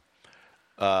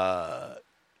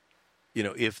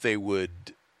 if they would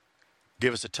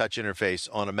give us a touch interface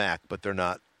on a Mac, but they're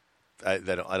not. I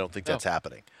don't think that's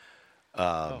happening.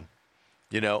 I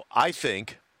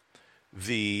think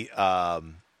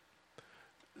to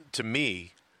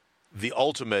me, the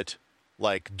ultimate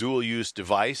dual use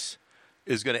device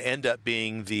is going to end up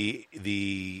being the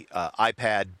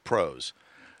iPad Pros.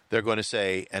 They're going to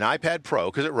say an iPad Pro,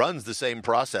 because it runs the same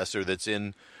processor that's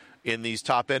in these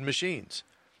top-end machines.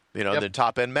 The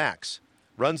top-end Macs.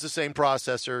 Runs the same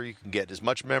processor. You can get as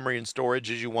much memory and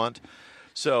storage as you want.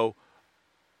 So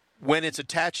when it's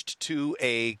attached to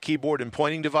a keyboard and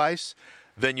pointing device,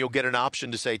 then you'll get an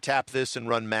option to say, tap this and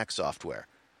run Mac software.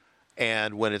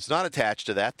 And when it's not attached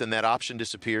to that, then that option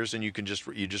disappears, and you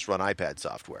just run iPad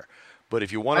software. But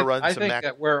if you want to run some Mac... I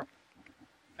think that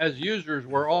as users,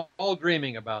 we're all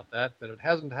dreaming about that, but it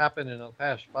hasn't happened in the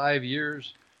past 5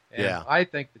 years. And I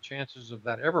think the chances of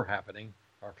that ever happening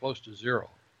are close to zero.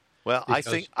 Well, I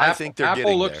think they're getting there.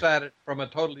 Apple looks at it from a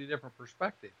totally different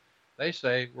perspective. They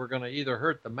say we're going to either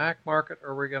hurt the Mac market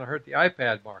or we're going to hurt the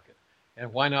iPad market.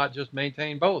 And why not just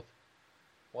maintain both?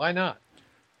 Why not?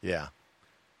 Yeah.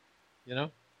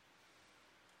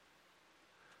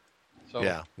 So,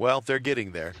 yeah. Well, they're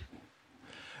getting there.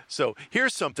 So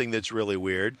here's something that's really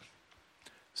weird.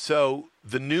 So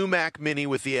the new Mac Mini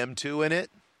with the M2 in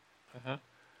it,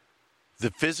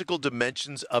 the physical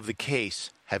dimensions of the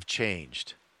case have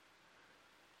changed.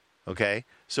 Okay?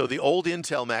 So the old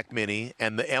Intel Mac Mini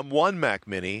and the M1 Mac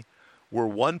Mini were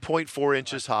 1.4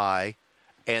 inches high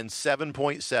and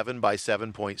 7.7 by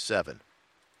 7.7.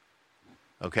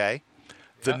 Okay?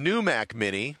 The new Mac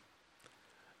Mini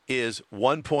is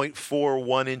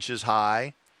 1.41 inches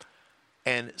high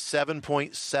and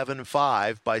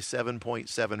 7.75 by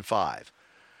 7.75.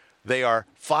 They are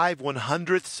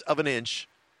 5/100ths of an inch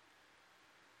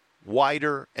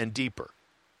wider and deeper.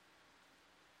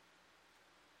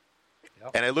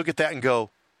 Yep. And I look at that and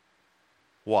go,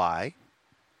 why?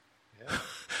 Yeah.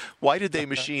 Why did they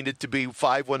machine it to be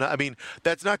 5/100? I mean,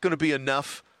 that's not going to be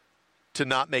enough to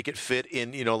not make it fit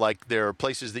in, like there are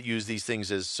places that use these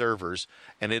things as servers,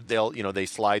 and they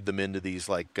slide them into these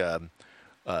like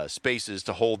spaces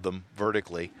to hold them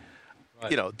vertically.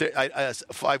 Right.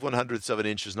 5/100ths of an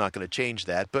inch is not going to change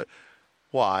that, but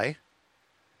why?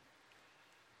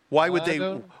 Why would they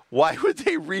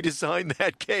redesign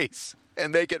that case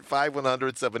and make it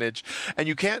 5/100ths of an inch? And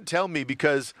you can't tell me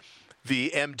because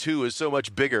the M2 is so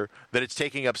much bigger that it's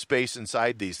taking up space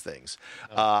inside these things.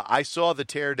 I saw the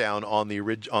teardown on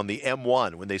the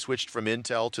M1 when they switched from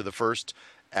Intel to the first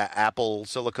Apple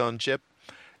silicon chip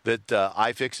that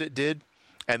iFixit did,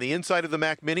 and the inside of the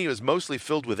Mac Mini was mostly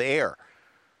filled with air.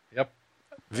 Yep.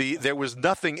 There was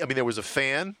nothing. I mean, there was a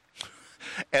fan,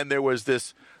 and there was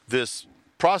this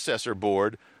processor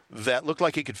board that looked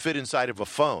like it could fit inside of a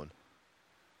phone.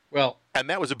 Well, and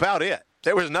that was about it.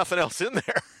 There was nothing else in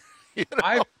there.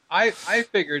 I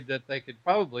figured that they could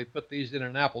probably put these in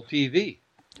an Apple TV.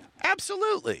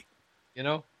 Absolutely.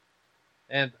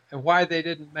 And why they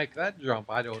didn't make that jump,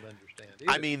 I don't understand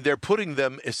either. I mean, they're putting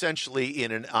them essentially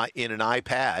in an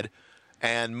iPad,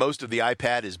 and most of the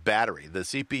iPad is battery. The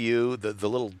CPU, the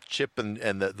little chip, and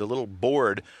the little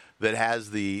board that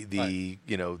has the right.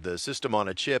 The system on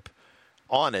a chip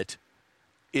on it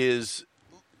is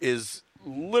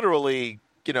literally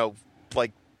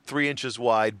like 3 inches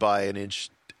wide by an inch,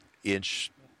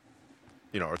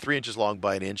 or 3 inches long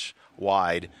by an inch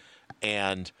wide,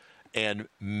 and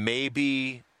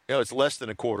maybe it's less than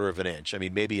a quarter of an inch. I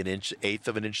mean, maybe an eighth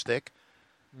of an inch thick.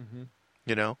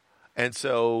 Mm-hmm. And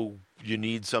so you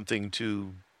need something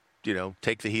to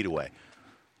take the heat away,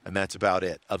 and that's about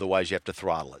it. Otherwise, you have to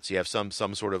throttle it. So you have some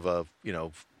sort of a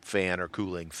fan or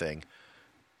cooling thing.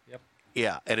 Yep.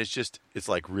 Yeah, and it's just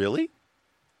like, really?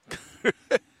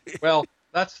 Well,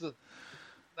 that's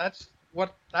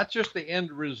just the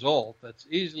end result. That's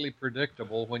easily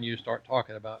predictable when you start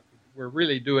talking about we're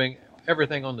really doing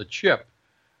everything on the chip,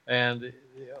 and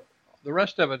the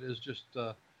rest of it is just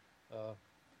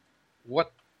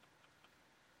what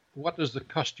does the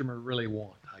customer really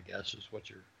want, I guess, is what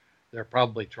they're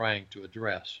probably trying to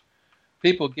address.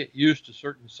 People get used to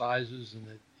certain sizes,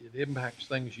 and it impacts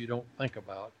things you don't think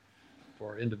about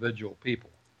for individual people.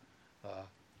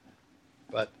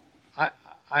 But I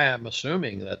am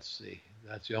assuming that's the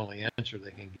only answer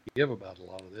they can give about a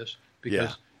lot of this,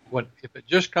 because if it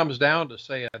just comes down to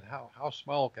saying how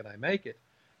small can I make it,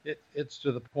 it's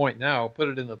to the point now, put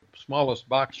it in the smallest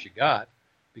box you got,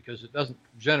 because it doesn't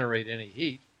generate any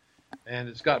heat, and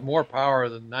it's got more power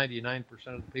than 99%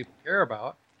 of the people care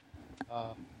about.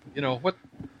 The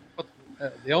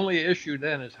only issue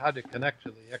then is how to connect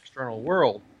to the external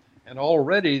world, and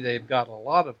already they've got a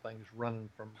lot of things running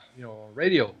from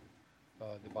radio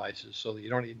devices, so that you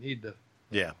don't even need the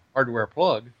hardware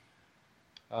plug.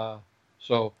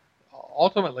 So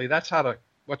ultimately, that's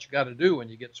what you got to do when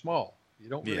you get small. You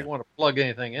don't really want to plug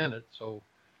anything in it,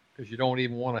 because you don't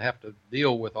even want to have to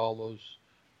deal with all those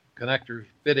connectors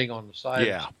fitting on the side.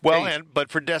 Yeah. Well, but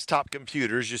for desktop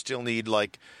computers, you still need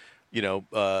USB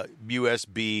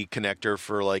connector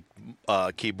for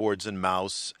keyboards and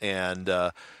mouse, and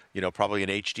probably an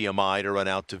HDMI to run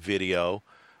out to video.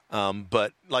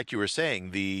 But like you were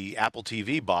saying, the Apple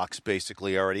TV box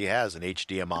basically already has an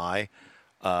HDMI.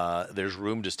 There's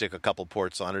room to stick a couple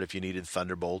ports on it if you needed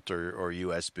Thunderbolt or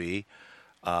USB.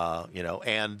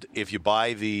 And if you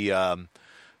buy the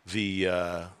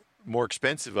more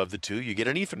expensive of the two, you get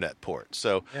an Ethernet port.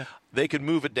 So they could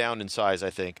move it down in size, I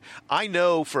think. I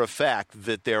know for a fact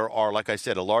that there are, like I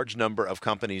said, a large number of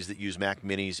companies that use Mac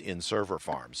Minis in server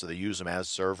farms. So they use them as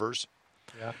servers.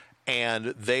 Yeah.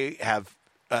 And they have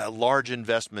a large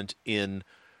investment in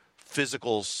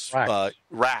physical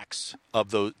racks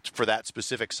of those for that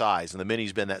specific size, and the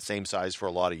Mini's been that same size for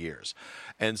a lot of years.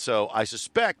 And so I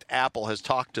suspect Apple has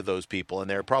talked to those people, and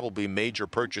they're probably major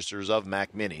purchasers of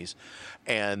Mac Minis,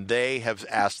 and they have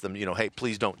asked them, hey,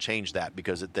 please don't change that,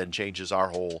 because it then changes our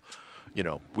whole,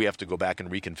 we have to go back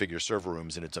and reconfigure server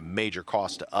rooms, and it's a major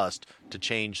cost to us to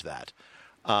change that.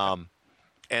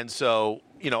 And so,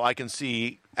 I can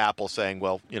see Apple saying,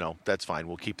 well, that's fine,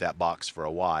 we'll keep that box for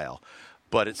a while.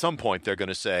 But at some point, they're going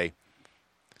to say,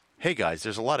 hey guys,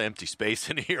 there's a lot of empty space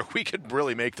in here. We could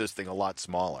really make this thing a lot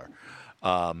smaller,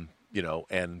 and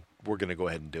we're going to go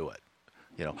ahead and do it.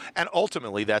 And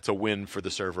ultimately that's a win for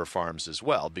the server farms as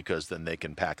well, because then they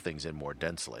can pack things in more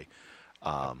densely.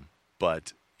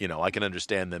 But I can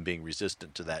understand them being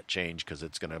resistant to that change because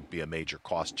it's going to be a major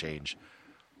cost change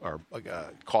or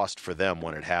cost for them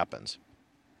when it happens.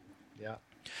 Yeah.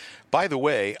 By the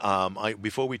way,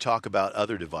 before we talk about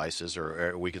other devices,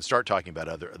 or we can start talking about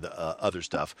other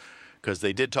stuff, because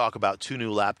they did talk about two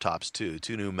new laptops too,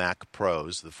 two new Mac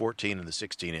Pros, the 14 and the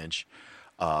 16-inch,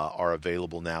 are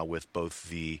available now with both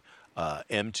the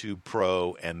M2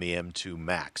 Pro and the M2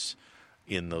 Max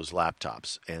in those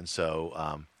laptops. And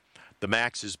so the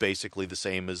Max is basically the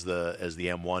same as the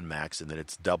M1 Max in that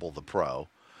it's double the Pro.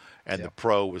 And the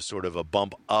Pro was sort of a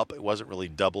bump up. It wasn't really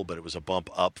double, but it was a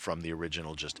bump up from the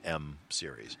original just M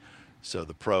series. So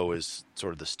the Pro is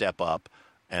sort of the step up,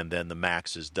 and then the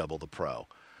Max is double the Pro.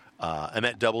 And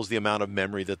that doubles the amount of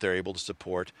memory that they're able to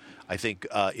support. I think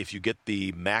if you get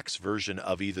the Max version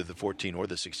of either the 14 or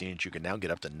the 16-inch, you can now get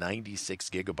up to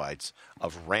 96 gigabytes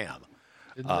of RAM.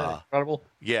 Isn't that incredible?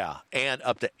 Yeah, and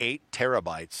up to 8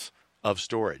 terabytes of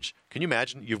storage. Can you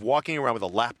imagine? You're walking around with a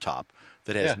laptop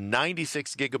that has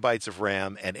 96 gigabytes of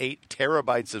RAM and 8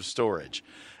 terabytes of storage.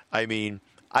 I mean,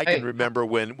 I can remember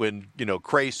when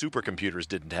Cray supercomputers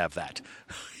didn't have that.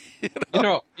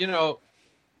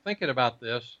 Thinking about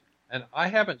this, and I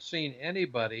haven't seen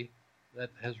anybody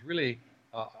that has really.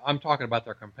 I'm talking about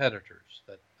their competitors,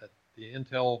 that the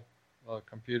Intel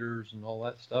computers and all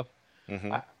that stuff.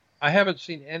 Mm-hmm. I haven't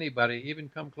seen anybody even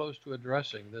come close to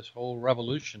addressing this whole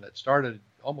revolution that started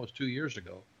almost 2 years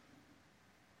ago.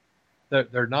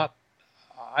 They're not.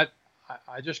 I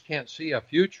just can't see a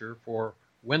future for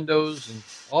Windows and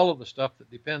all of the stuff that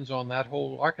depends on that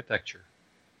whole architecture.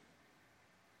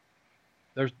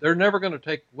 They're never going to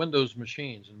take Windows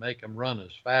machines and make them run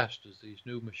as fast as these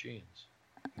new machines.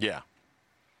 Yeah,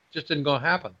 just isn't going to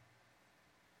happen.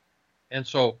 And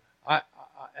so, I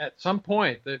at some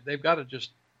point they've got to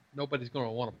just. Nobody's going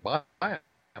to want to buy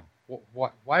them.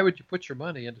 Why would you put your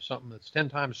money into something that's 10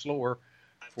 times slower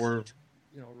for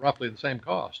roughly the same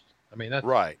cost? I mean, that's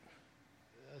right.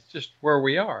 That's just where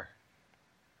we are.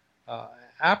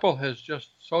 Apple has just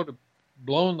sort of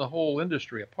blown the whole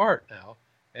industry apart now,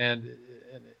 and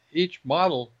each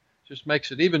model just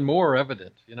makes it even more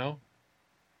evident.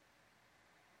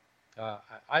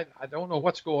 I don't know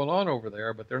what's going on over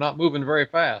there, but they're not moving very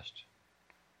fast.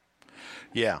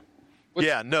 Yeah.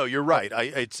 Yeah, no, you're right.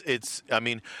 I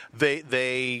mean,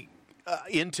 they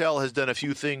Intel has done a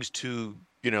few things to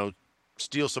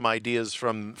steal some ideas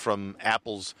from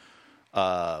Apple's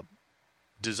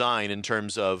design in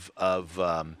terms of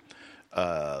high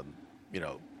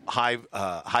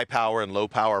power and low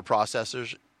power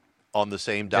processors on the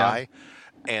same die.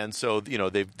 Yeah. And so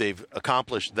they've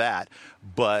accomplished that,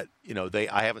 but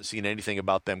I haven't seen anything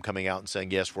about them coming out and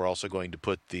saying, yes, we're also going to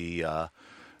put the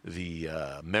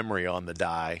memory on the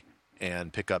die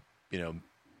and pick up,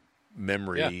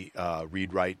 memory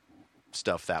read-write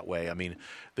stuff that way. I mean,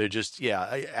 they're just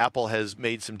Apple has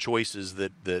made some choices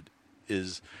that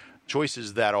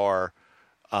are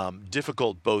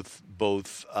difficult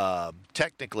both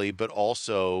technically, but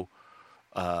also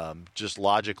just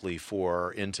logically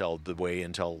for Intel, the way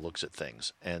Intel looks at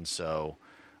things, and so.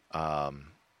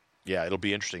 Yeah, it'll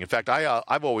be interesting. In fact,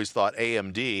 I've always thought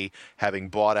AMD, having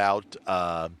bought out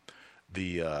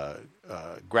the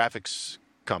graphics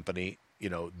company,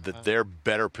 that they're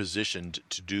better positioned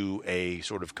to do a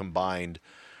sort of combined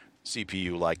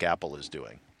CPU like Apple is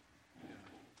doing.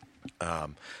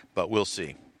 But we'll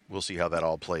see. We'll see how that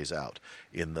all plays out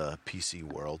in the PC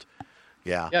world.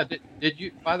 Yeah. Yeah. Did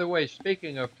you? By the way,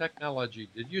 speaking of technology,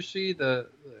 did you see the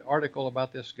article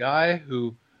about this guy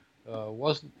who?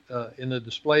 Wasn't in the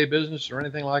display business or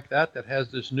anything like that has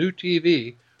this new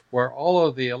TV where all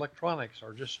of the electronics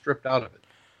are just stripped out of it.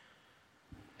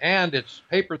 And it's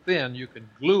paper thin. You can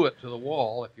glue it to the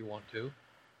wall if you want to.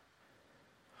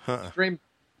 Stream.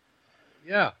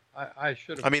 Yeah, I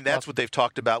should have. I mean, that's what they've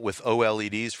talked about with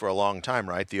OLEDs for a long time,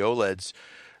 right? The OLEDs.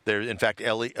 There, in fact,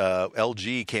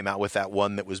 LG came out with that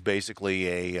one that was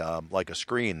basically like a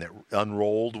screen that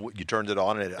unrolled. You turned it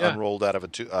on and it unrolled out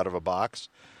of a box.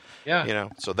 Yeah.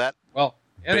 So that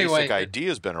basic idea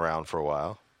has been around for a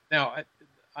while. Now,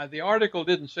 the article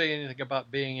didn't say anything about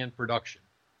being in production,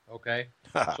 okay?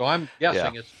 So I'm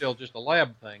guessing it's still just a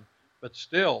lab thing. But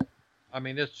still, I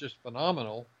mean, it's just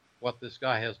phenomenal what this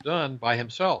guy has done by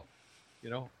himself,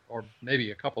 or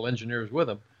maybe a couple engineers with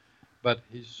him. But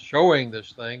he's showing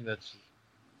this thing that's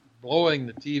blowing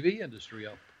the TV industry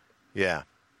up. Yeah.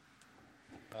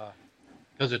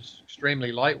 because it's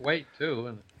extremely lightweight too.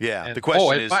 And the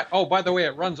question is, by the way,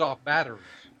 it runs off batteries.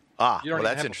 You don't even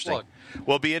that's have interesting. a plug.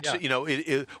 Well, be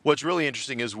interesting. What's really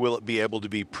interesting is, will it be able to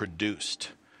be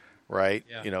produced? Right.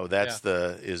 Yeah. That's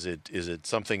is it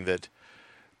something that,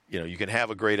 you can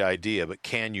have a great idea, but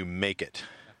can you make it?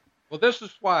 Well, this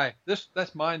is why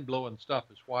that's mind blowing stuff.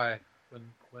 Is why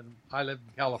when I lived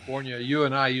in California, you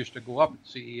and I used to go up at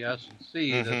CES and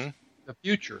see the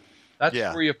future. That's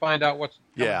where you find out what's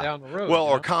coming down the road. Well,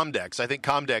 or Comdex. I think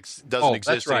Comdex doesn't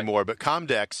exist anymore, but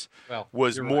Comdex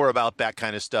was more about that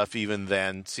kind of stuff even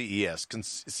than CES.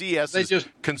 CES is just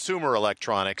consumer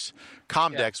electronics.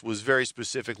 Comdex was very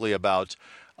specifically about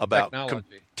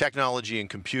technology and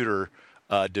computer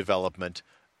development.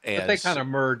 And but they kind of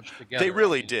merged together. They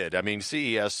really did. I mean,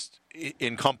 CES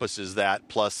encompasses that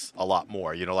plus a lot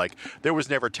more. Like there was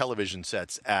never television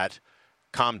sets at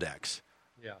Comdex.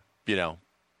 Yeah.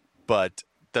 But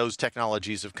those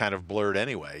technologies have kind of blurred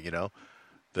anyway,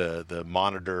 the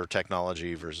monitor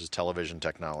technology versus television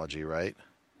technology, right?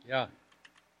 Yeah.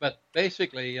 But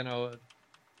basically,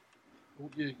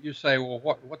 you say, well,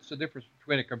 what's the difference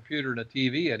between a computer and a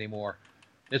TV anymore?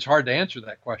 It's hard to answer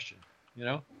that question,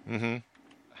 Mm-hmm.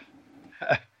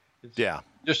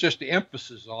 Just the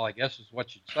emphasis, all I guess, is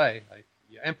what you'd say.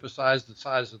 You emphasize the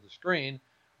size of the screen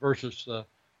versus the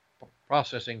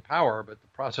processing power, but the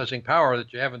processing power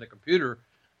that you have in the computer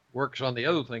works on the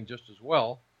other thing just as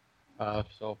well.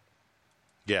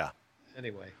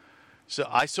 Anyway. So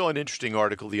I saw an interesting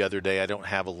article the other day. I don't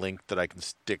have a link that I can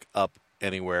stick up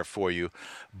anywhere for you,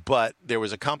 but there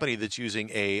was a company that's using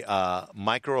a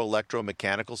micro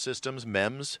electromechanical systems,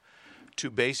 MEMS, to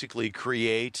basically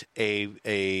create a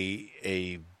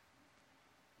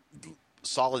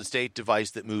solid state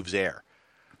device that moves air.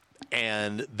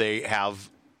 And they have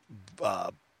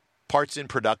parts in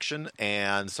production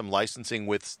and some licensing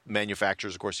with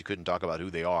manufacturers. Of course, you couldn't talk about who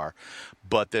they are,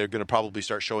 but they're going to probably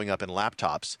start showing up in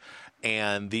laptops.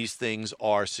 And these things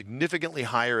are significantly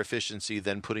higher efficiency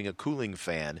than putting a cooling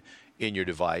fan in your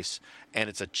device. And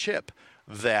it's a chip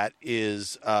that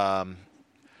is...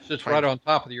 sits right on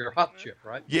top of your hot chip,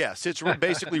 right? Yeah, sits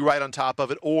basically right on top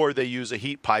of it, or they use a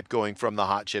heat pipe going from the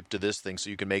hot chip to this thing so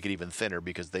you can make it even thinner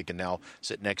because they can now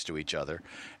sit next to each other.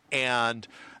 And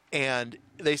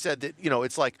they said that,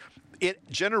 it's like it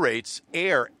generates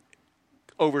air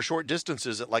over short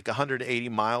distances at like 180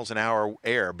 miles an hour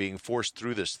air being forced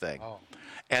through this thing. Oh.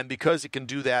 And because it can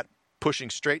do that pushing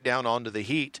straight down onto the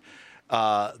heat,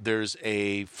 there's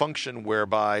a function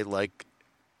whereby like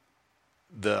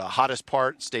the hottest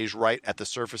part stays right at the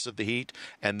surface of the heat,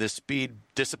 and this speed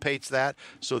dissipates that,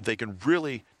 so they can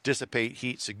really dissipate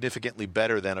heat significantly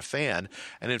better than a fan.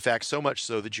 And in fact, so much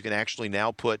so that you can actually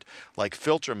now put like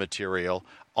filter material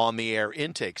on the air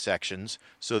intake sections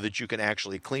so that you can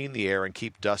actually clean the air and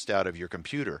keep dust out of your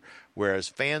computer, whereas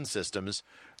fan systems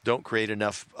don't create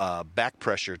enough back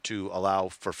pressure to allow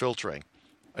for filtering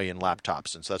in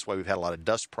laptops. And so that's why we've had a lot of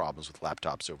dust problems with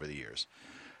laptops over the years.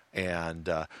 And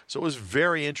so it was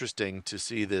very interesting to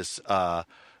see this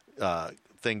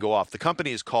thing go off. The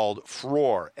company is called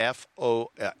Frore,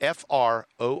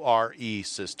 F-R-O-R-E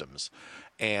Systems.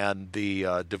 And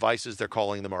the devices they're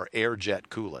calling them are air jet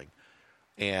cooling.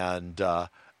 And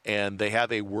they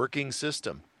have a working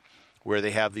system where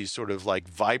they have these sort of like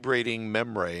vibrating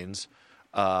membranes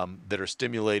that are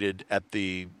stimulated at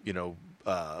the,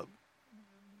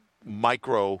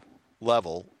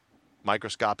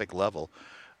 microscopic level,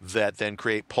 that then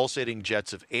create pulsating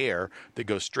jets of air that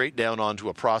go straight down onto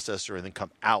a processor and then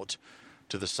come out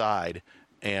to the side.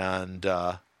 And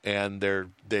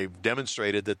they've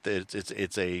demonstrated that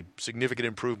it's a significant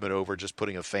improvement over just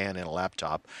putting a fan in a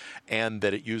laptop, and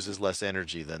that it uses less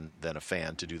energy than a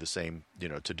fan to do the same,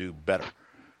 to do better.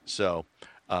 So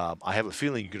I have a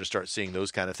feeling you're going to start seeing those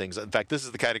kind of things. In fact, this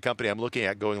is the kind of company I'm looking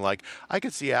at going like, I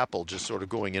could see Apple just sort of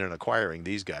going in and acquiring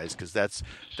these guys, because that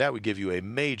would give you a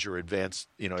major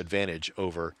advantage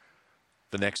over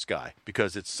the next guy,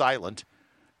 because it's silent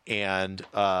and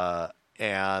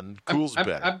cools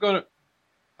better.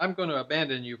 I'm going to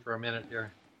abandon you for a minute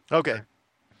here. Okay.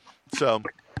 So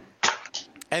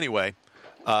anyway,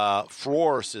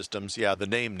 Frore Systems, the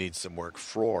name needs some work.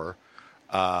 Frore.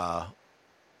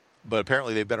 But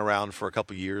apparently they've been around for a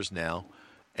couple of years now,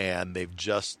 and they've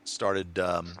just started.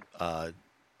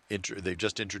 They've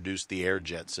just introduced the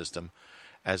AirJet system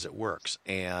as it works,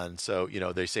 and so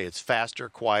they say it's faster,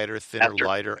 quieter, thinner,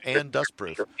 lighter, and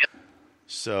dustproof.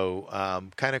 So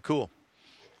kind of cool.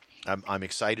 I'm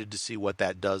excited to see what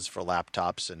that does for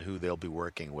laptops and who they'll be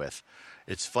working with.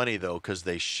 It's funny though, because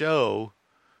they show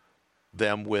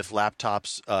them with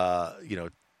laptops,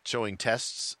 showing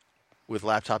tests with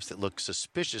laptops that look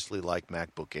suspiciously like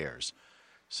MacBook Airs.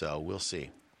 So we'll see.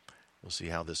 We'll see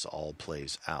how this all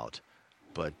plays out.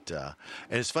 But and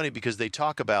it's funny because they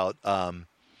talk about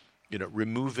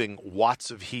removing watts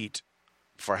of heat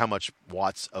for how much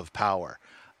watts of power,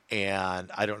 and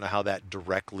I don't know how that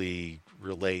directly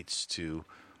relates to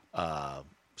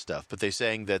stuff. But they're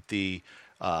saying that the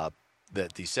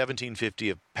 1750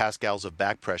 of pascals of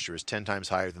back pressure is 10 times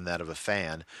higher than that of a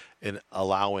fan, in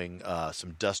allowing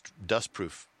some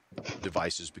dust-proof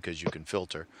devices because you can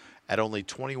filter at only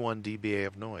 21 dBA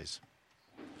of noise.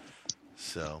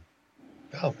 So.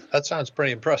 Oh, that sounds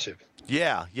pretty impressive.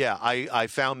 Yeah. I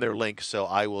found their link, so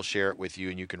I will share it with you,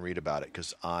 and you can read about it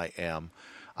because I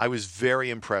was very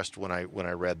impressed when I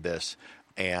read this,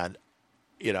 and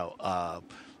like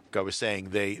I was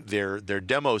saying, their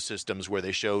demo systems where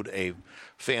they showed a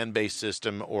fan-based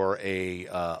system or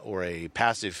a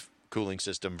passive cooling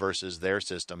system versus their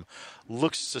system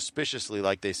looks suspiciously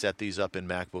like they set these up in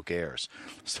MacBook Airs.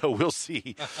 So we'll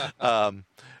see.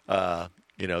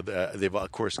 They've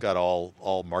of course got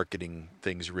all marketing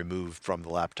things removed from the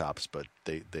laptops, but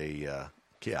they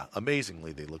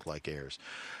amazingly they look like Airs.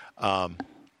 I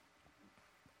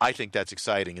think that's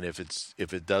exciting, and if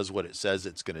it does what it says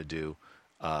it's going to do,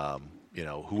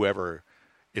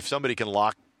 if somebody can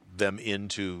lock them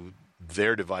into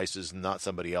their devices and not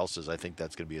somebody else's, I think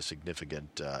that's going to be a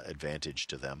significant advantage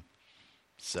to them.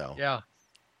 So yeah.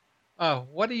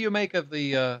 What do you make of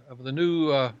the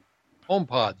new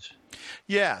HomePods?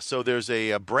 Yeah, so there's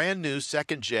a brand new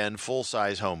second gen full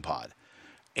size HomePod,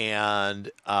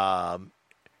 and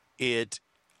it's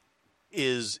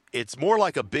more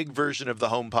like a big version of the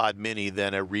HomePod Mini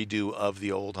than a redo of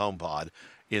the old HomePod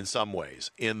in some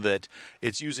ways, in that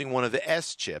it's using one of the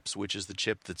S chips, which is the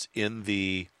chip that's in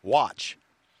the watch.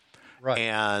 Right.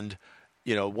 And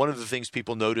one of the things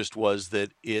people noticed was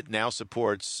that it now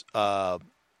supports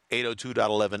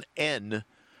 802.11n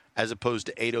as opposed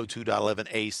to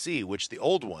 802.11ac, which the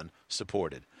old one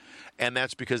supported. And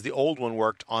that's because the old one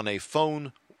worked on a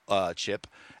phone chip,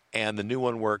 and the new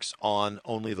one works on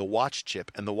only the watch chip.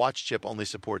 And the watch chip only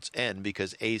supports N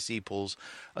because AC pulls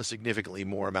a significantly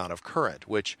more amount of current,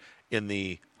 which in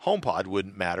the HomePod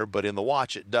wouldn't matter, but in the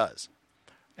watch it does.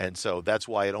 And so that's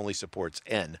why it only supports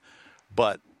N.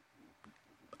 But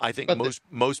I think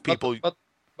most people...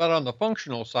 But on the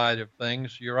functional side of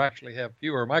things, you actually have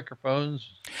fewer microphones,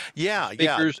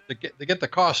 speakers to get the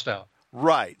cost out.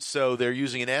 Right. So they're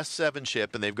using an S7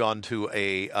 chip, and they've gone to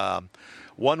a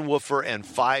one woofer and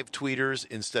 5 tweeters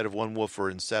instead of one woofer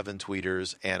and 7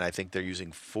 tweeters, and I think they're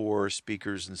using 4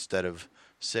 speakers instead of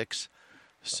 6.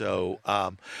 So,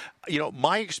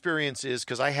 my experience is,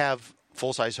 because I have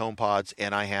full-size HomePods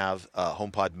and I have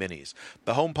HomePod Minis.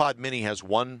 The HomePod Mini has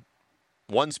one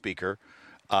speaker.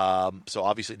 So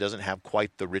obviously it doesn't have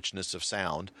quite the richness of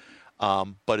sound,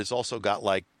 but it's also got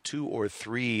like 2 or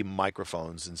 3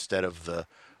 microphones instead of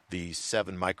the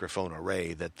 7 microphone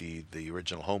array that the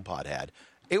original HomePod had.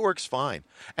 It works fine.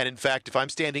 And in fact, if I'm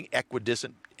standing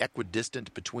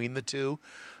equidistant between the two,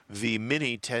 the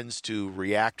Mini tends to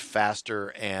react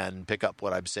faster and pick up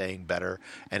what I'm saying better,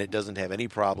 and it doesn't have any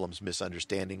problems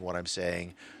misunderstanding what I'm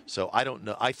saying. So I don't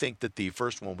know. I think that the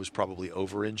first one was probably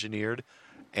over-engineered,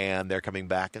 and they're coming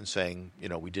back and saying,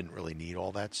 we didn't really need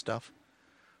all that stuff.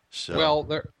 So, well,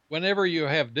 whenever you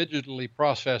have digitally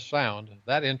processed sound,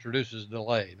 that introduces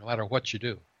delay, no matter what you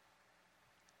do.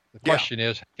 The question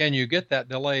is, can you get that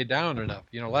delay down enough?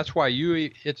 That's why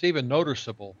it's even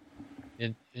noticeable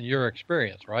in your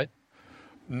experience, right?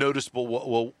 Noticeable?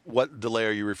 Well, what delay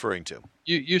are you referring to?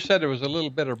 You said there was a little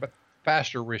bit of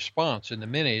faster response in the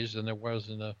Minis than there was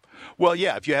in the... Well,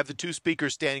 yeah, if you have the 2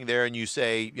 speakers standing there and you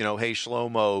say, hey,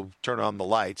 Shlomo, turn on the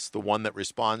lights, the one that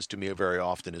responds to me very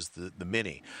often is the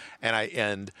Mini.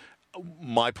 And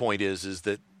my point is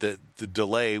that the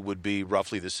delay would be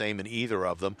roughly the same in either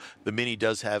of them. The Mini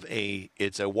does have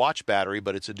it's a watch battery,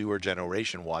 but it's a newer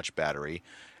generation watch battery.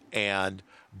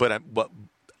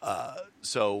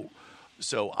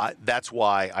 So that's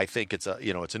why I think it's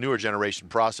a newer generation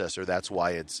processor. That's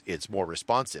why it's more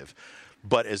responsive.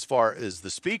 But as far as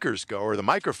the speakers go, or the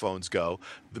microphones go,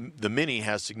 the Mini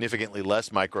has significantly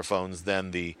less microphones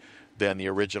than the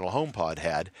original HomePod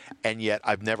had, and yet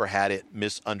I've never had it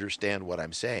misunderstand what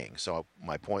I'm saying. So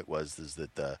my point is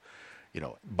that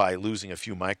by losing a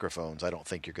few microphones, I don't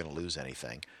think you're going to lose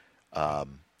anything.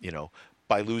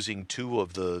 By losing 2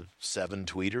 of the 7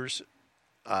 tweeters,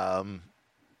 I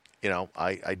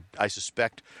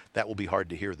suspect that will be hard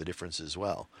to hear the difference as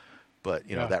well. But,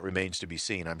 that remains to be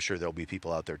seen. I'm sure there'll be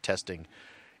people out there testing,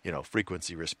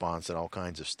 frequency response and all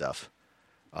kinds of stuff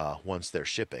once they're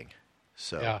shipping.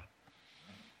 So, yeah.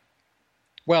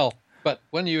 Well, But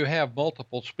when you have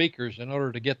multiple speakers, in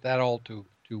order to get that all to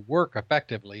work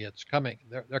effectively, it's coming.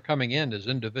 They're coming in as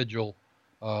individual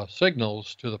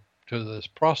signals to this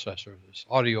processor, this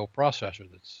audio processor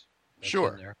that's in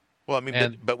Sure. there. Well, I mean,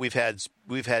 And but we've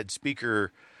had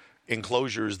speaker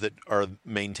enclosures that are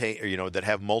maintain, that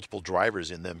have multiple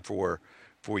drivers in them for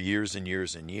years and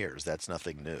years and years. That's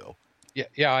nothing new.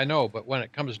 yeah, I know. But when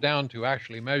it comes down to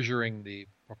actually measuring the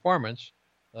performance,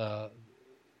 uh,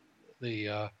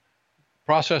 the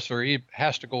processor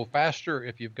has to go faster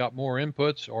if you've got more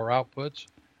inputs or outputs,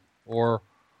 or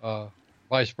uh,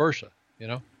 vice versa. You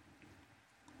know,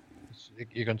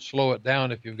 you can slow it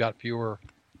down if you've got fewer.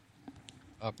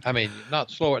 I mean, not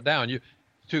slow it down.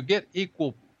 To get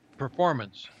equal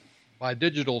performance by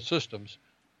digital systems,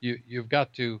 you've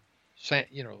got to,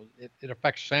 it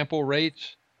affects sample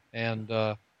rates, and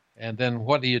then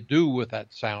what do you do with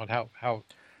that sound? How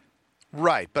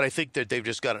Right, but I think that they've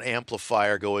just got an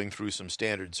amplifier going through some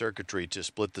standard circuitry to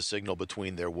split the signal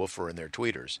between their woofer and their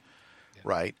tweeters,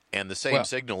 right? And the same well,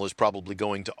 signal is probably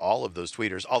going to all of those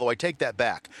tweeters. Although I take that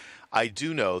back, I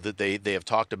do know that they have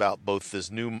talked about both this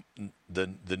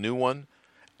the new one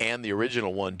and the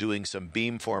original one doing some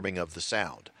beamforming of the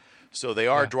sound. So they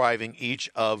are yeah, driving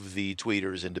each of the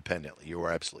tweeters independently. You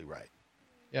are absolutely right.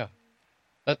 yeah.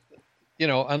 That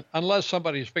unless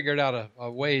somebody's figured out a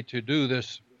way to do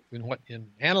this in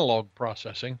analog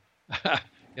processing,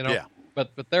 you know. Yeah.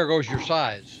 But there goes your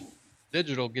size.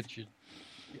 Digital gets you.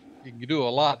 You can do a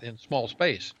lot in small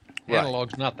space. Right.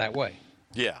 Analog's not that way.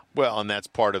 Yeah, well, and that's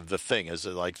part of the thing is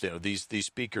that, like, these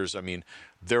speakers. I mean,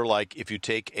 they're like if you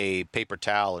take a paper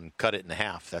towel and cut it in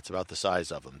half. That's about the size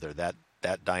of them. They're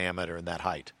that diameter and that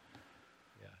height.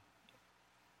 Yeah.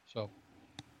 So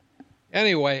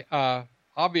anyway,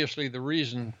 obviously the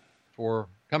reason for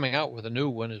coming out with a new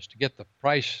one is to get the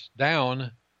price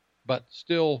down, but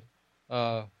still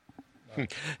have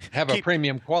a Keep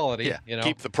premium quality. Yeah,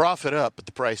 keep the profit up, but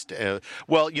the price.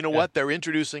 Well, you know Yeah. what? They're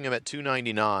introducing them at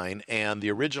 $299, and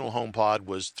the original HomePod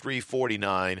was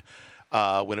 $349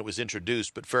 when it was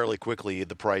introduced. But fairly quickly,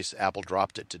 the price Apple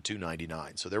dropped it to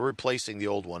 $299. So they're replacing the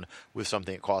old one with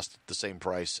something that cost the same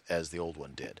price as the old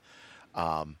one did.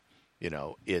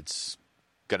 It's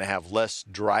going to have less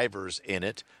drivers in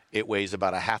it. It weighs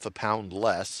about a half a pound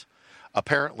less.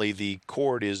 Apparently, the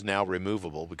cord is now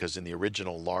removable because in the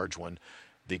original large one,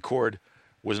 the cord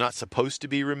was not supposed to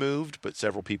be removed, but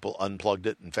several people unplugged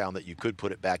it and found that you could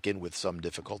put it back in with some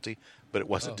difficulty, but it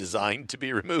wasn't designed to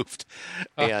be removed.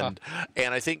 And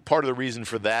I think part of the reason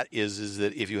for that is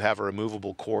that if you have a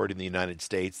removable cord in the United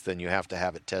States, then you have to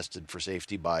have it tested for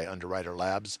safety by Underwriter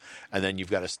Labs, and then you've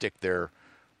got to stick their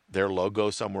logo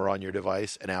somewhere on your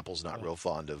device, and Apple's not real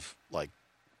fond of like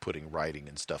putting writing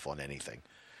and stuff on anything.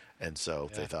 And so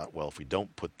they thought, well, if we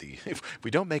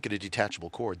don't make it a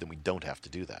detachable cord, then we don't have to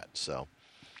do that. So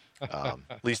at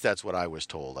least that's what I was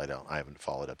told. I haven't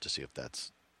followed up to see if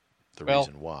that's the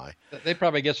reason why. They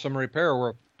probably get some repair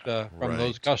work from Right.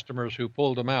 those customers who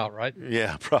pulled them out, right?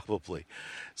 Yeah, probably.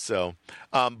 So,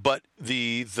 but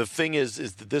the thing is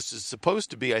that this is supposed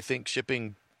to be, I think,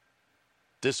 shipping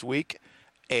this week,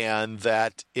 and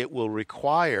that it will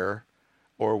require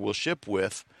or will ship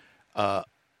with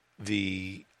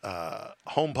the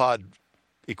HomePod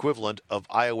equivalent of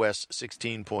iOS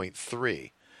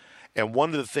 16.3. And one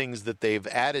of the things that they've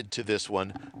added to this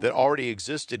one that already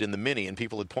existed in the Mini, and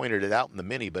people had pointed it out in the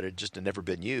Mini, but it just had never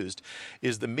been used,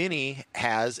 is the Mini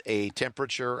has a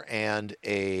temperature and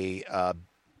a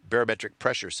barometric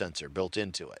pressure sensor built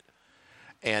into it.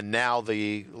 And now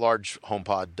the large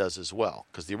HomePod does as well,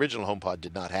 because the original HomePod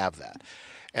did not have that.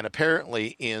 And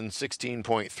apparently in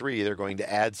 16.3, they're going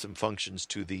to add some functions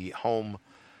to the Home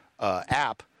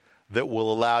app that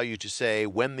will allow you to say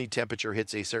when the temperature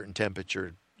hits a certain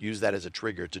temperature, use that as a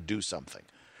trigger to do something.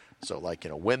 So, like,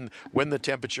 when the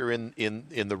temperature in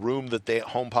the room that the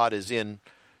HomePod is in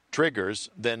triggers,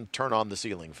 then turn on the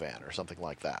ceiling fan or something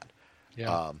like that.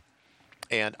 Yeah.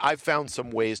 And I've found some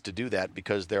ways to do that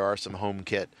because there are some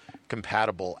HomeKit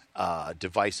compatible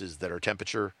devices that are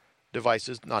temperature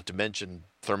devices, not to mention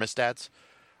thermostats.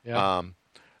 Yeah.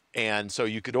 And so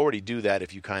you could already do that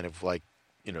if you kind of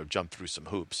jump through some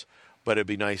hoops. But it'd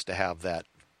be nice to have that,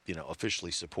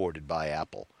 officially supported by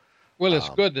Apple. Well, it's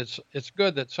good. It's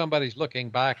good that somebody's looking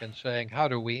back and saying, how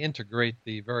do we integrate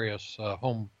the various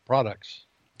home products?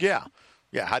 Yeah.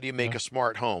 Yeah. How do you make a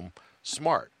smart home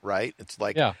smart, right? It's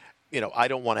like, Yeah. I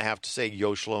don't want to have to say,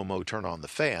 yo, Shlomo, turn on the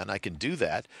fan. I can do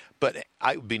that. But it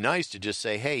would be nice to just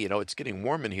say, hey, it's getting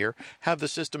warm in here. Have the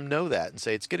system know that and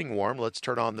say, it's getting warm. Let's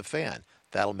turn on the fan.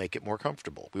 That'll make it more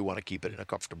comfortable. We want to keep it in a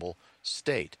comfortable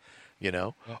state,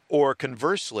 Yeah. Or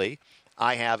conversely,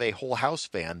 I have a whole house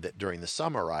fan that during the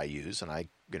summer I use, and I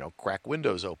crack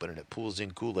windows open and it pulls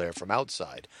in cool air from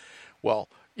outside. Well,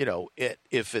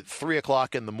 if at 3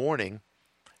 o'clock in the morning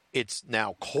it's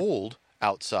now cold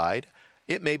outside,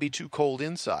 it may be too cold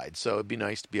inside. So it'd be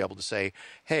nice to be able to say,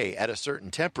 hey, at a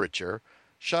certain temperature,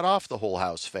 shut off the whole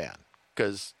house fan.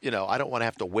 Because, I don't want to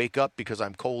have to wake up because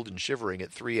I'm cold and shivering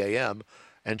at 3 a.m.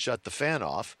 and shut the fan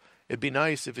off. It'd be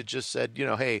nice if it just said,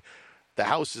 hey, the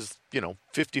house is,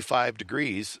 55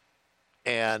 degrees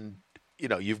and,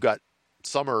 you've got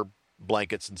summer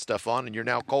blankets and stuff on and you're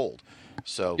now cold.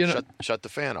 So shut the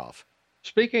fan off.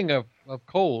 Speaking of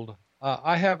cold,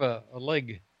 I have a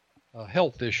leg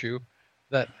health issue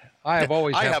that I have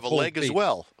always I had have a leg feet. as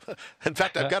well. In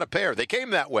fact, I've got a pair. They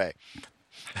came that way.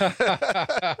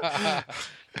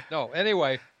 No,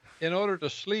 anyway, in order to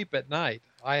sleep at night,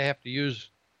 I have to use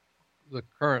the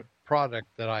current product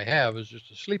that I have is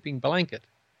just a sleeping blanket.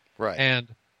 Right. And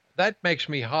that makes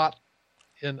me hot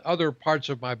in other parts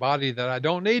of my body that I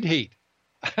don't need heat.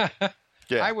 Yeah.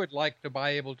 I would like to be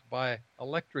able to buy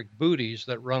electric booties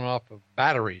that run off of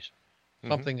batteries,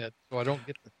 something that so I don't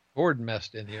get the cord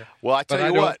messed in here. Well, I tell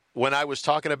But you what, when I was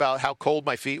talking about how cold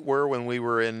my feet were when we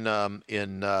were in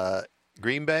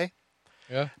Green Bay,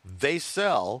 Yeah, they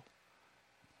sell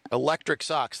electric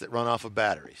socks that run off of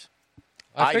batteries.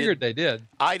 I figured they did.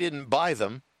 I didn't buy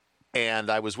them, and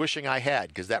I was wishing I had,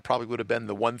 because that probably would have been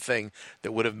the one thing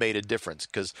that would have made a difference,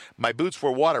 because my boots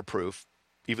were waterproof.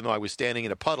 Even though I was standing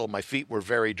in a puddle, my feet were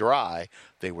very dry.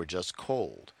 They were just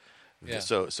cold. Yeah.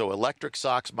 So electric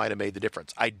socks might have made the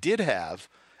difference. I did have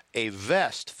a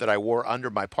vest that I wore under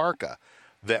my parka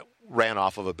that ran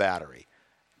off of a battery,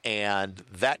 and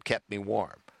that kept me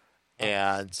warm.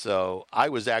 And so I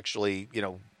was actually,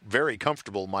 very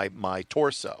comfortable, my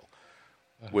torso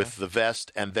with the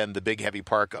vest and then the big heavy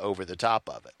parka over the top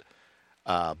of it.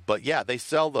 But yeah, they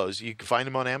sell those. You can find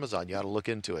them on Amazon. You ought to look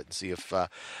into it and see if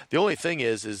the only thing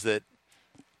is that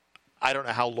I don't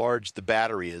know how large the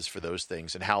battery is for those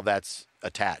things and how that's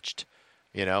attached,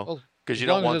 Well, because you as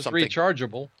don't long want as it's something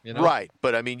rechargeable, right.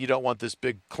 But I mean, you don't want this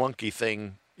big clunky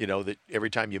thing, that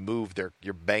every time you move,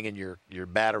 you're banging your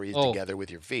batteries together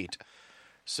with your feet.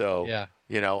 So, Yeah.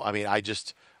 I mean,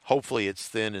 hopefully it's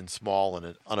thin and small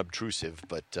and unobtrusive,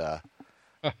 but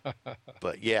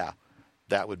yeah,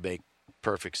 that would make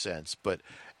perfect sense. But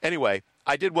anyway,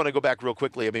 I did want to go back real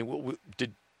quickly. I mean,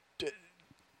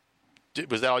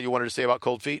 was that all you wanted to say about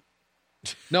cold feet?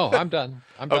 No, I'm done.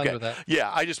 I'm done Okay. with that. Yeah,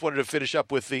 I just wanted to finish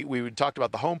up with we talked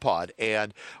about the HomePod,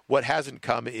 and what hasn't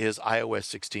come is iOS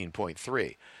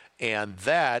 16.3, and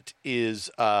that is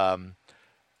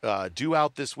due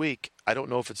out this week. I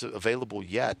don't know if it's available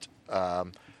yet.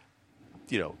 We'll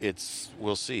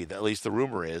see. At least the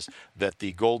rumor is that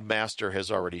the Gold Master has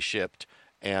already shipped,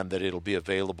 and that it'll be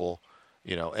available.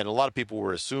 And a lot of people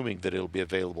were assuming that it'll be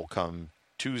available come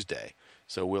Tuesday.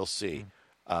 So we'll see.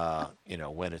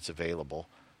 When it's available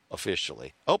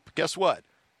officially. Oh, guess what?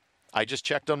 I just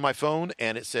checked on my phone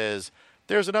and it says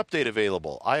there's an update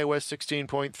available, iOS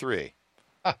 16.3.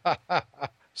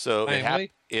 So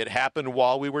it happened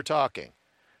while we were talking,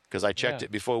 because I checked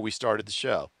it before we started the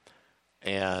show.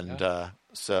 And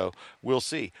so we'll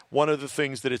see. One of the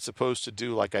things that it's supposed to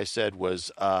do, like I said, was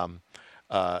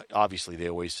obviously they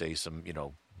always say some,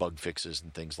 bug fixes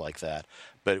and things like that.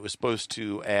 But it was supposed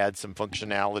to add some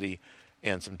functionality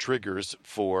and some triggers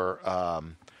for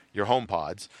your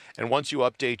HomePods. And once you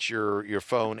update your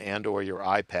phone and or your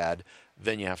iPad,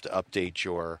 then you have to update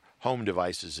your home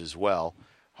devices as well,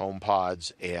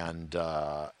 HomePods and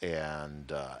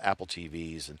Apple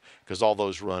TVs, and because all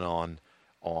those run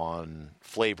on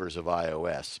flavors of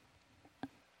iOS.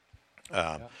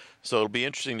 So it'll be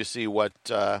interesting to see what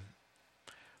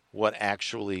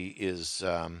actually is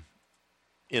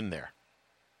in there.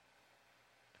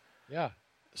 Yeah.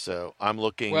 So I'm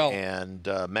looking, Well, and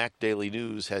Mac Daily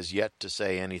News has yet to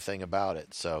say anything about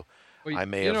it. So well, I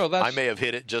may have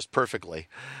hit it just perfectly.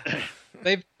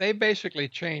 They basically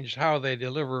changed how they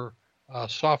deliver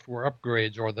software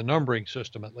upgrades, or the numbering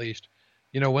system at least.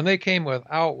 When they came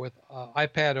out with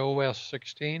iPad OS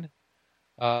 16,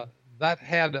 that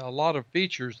had a lot of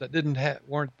features that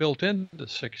weren't built into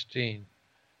 16.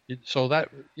 So that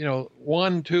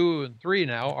 1, 2, and 3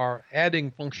 now are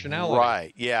adding functionality.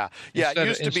 Right. Yeah. Yeah. It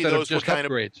used to be those were kind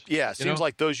upgrades, of. Yeah. It seems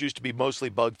like those used to be mostly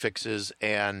bug fixes,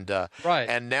 and right.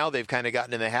 And now they've kind of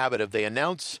gotten in the habit of they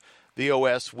announce the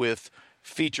OS with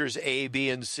features A, B,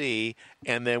 and C,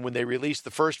 and then when they release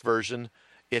the first version,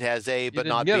 it has A but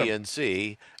not B and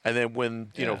C. And then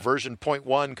when version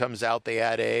 0.1 comes out, they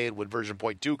add A. And when version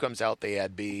 0.2 comes out, they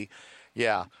add B.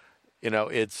 Yeah. And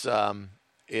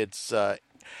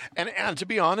to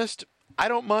be honest, I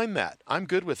don't mind that. I'm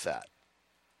good with that.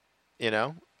 You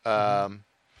know.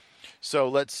 So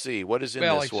let's see what is in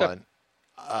Well, this except- one.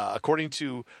 According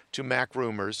to Mac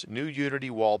Rumors, new Unity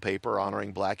wallpaper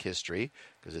honoring Black History,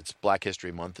 because it's Black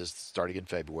History Month is starting in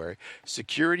February.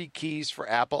 Security keys for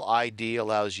Apple ID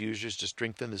allows users to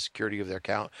strengthen the security of their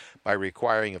account by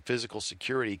requiring a physical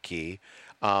security key.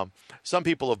 Some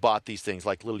people have bought these things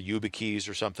like little YubiKeys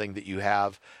or something that you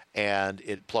have, and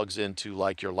it plugs into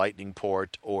like your Lightning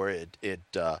port, or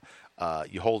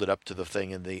you hold it up to the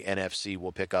thing and the NFC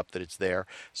will pick up that it's there,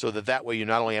 so that way you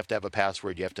not only have to have a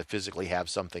password, you have to physically have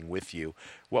something with you.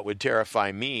 What would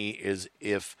terrify me is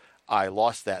if I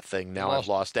lost that thing. Now I've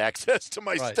lost access to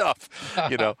my stuff.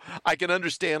 I can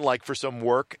understand like for some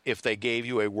work, if they gave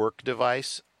you a work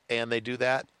device and they do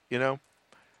that,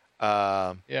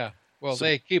 yeah. Well,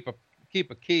 they keep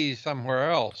a key somewhere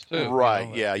else too.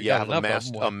 Right. You have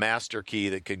a master key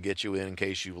that could get you in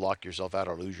case you lock yourself out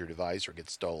or lose your device or get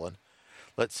stolen.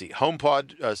 Let's see.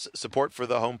 HomePod support for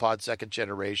the HomePod second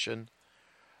generation.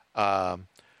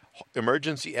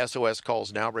 Emergency SOS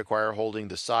calls now require holding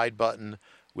the side button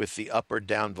with the up or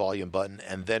down volume button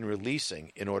and then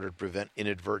releasing in order to prevent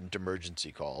inadvertent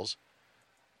emergency calls.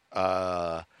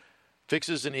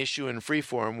 Fixes an issue in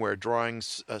Freeform where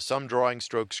some drawing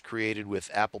strokes created with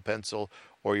Apple Pencil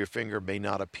or your finger may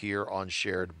not appear on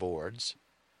shared boards.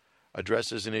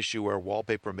 Addresses an issue where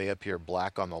wallpaper may appear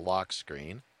black on the lock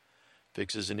screen.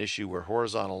 Fixes an issue where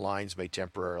horizontal lines may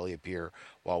temporarily appear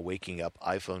while waking up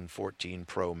iPhone 14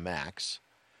 Pro Max.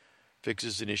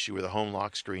 Fixes an issue where the home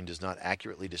lock screen does not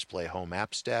accurately display home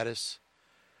app status.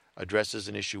 Addresses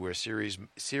an issue where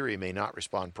Siri may not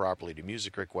respond properly to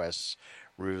music requests.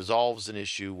 Resolves an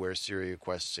issue where Siri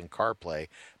requests in CarPlay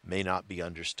may not be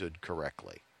understood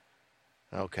correctly.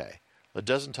 Okay. It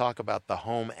doesn't talk about the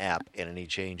home app and any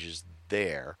changes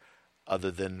there,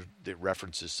 other than it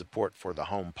references support for the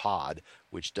HomePod,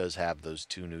 which does have those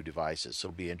two new devices. So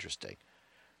it'll be interesting.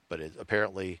 But it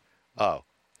apparently, let's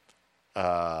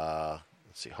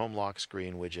see, home lock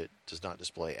screen widget does not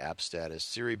display app status.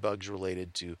 Siri bugs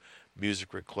related to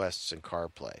music requests and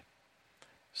CarPlay.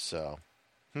 So,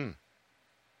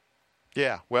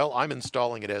 yeah, well, I'm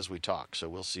installing it as we talk, so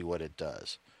we'll see what it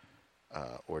does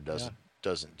or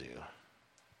doesn't do.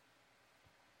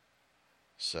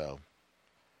 So,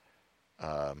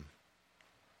 I'm...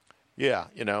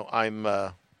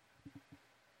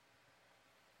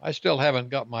 I still haven't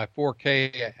got my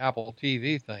 4K Apple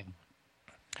TV thing.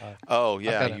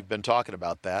 You've been talking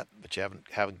about that, but you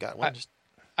haven't got one.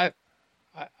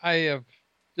 I have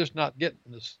just not getting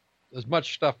as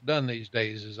much stuff done these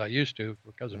days as I used to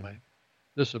because of my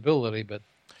disability, but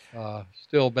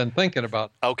still been thinking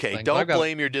about Okay, things. don't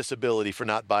blame your disability for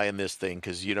not buying this thing,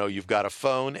 because you've got a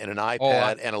phone and an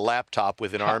iPad and a laptop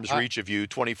within arm's reach of you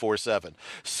 24/7.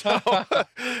 So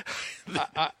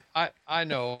I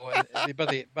know,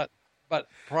 but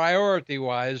priority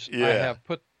wise, I have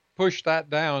pushed that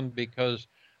down because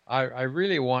I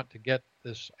really want to get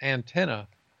this antenna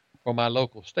for my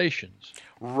local stations.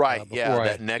 Right,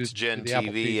 that next gen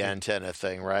TV antenna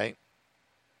thing, right?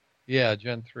 Yeah,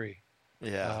 Gen 3.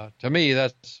 Yeah. To me,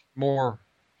 that's more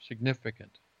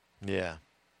significant. Yeah.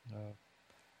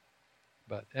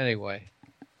 But anyway,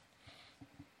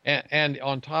 and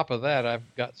on top of that,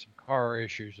 I've got some car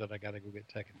issues that I got to go get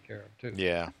taken care of too.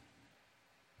 Yeah.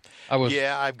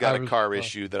 I've got a car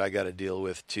issue that I got to deal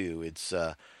with too. It's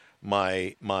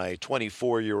my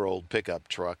 24-year-old pickup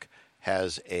truck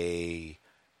has a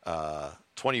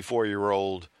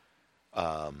 24-year-old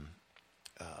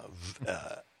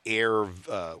air.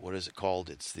 What is it called?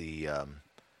 It's the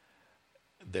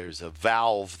there's a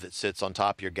valve that sits on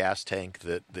top of your gas tank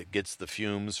that gets the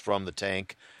fumes from the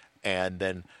tank, and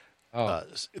then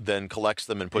collects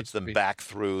them and puts them back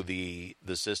through the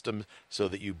system so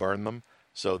that you burn them,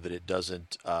 so that it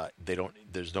doesn't.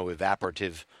 There's no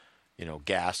evaporative,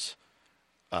 gas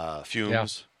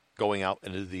fumes going out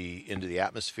into the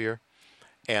atmosphere,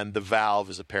 and the valve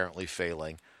is apparently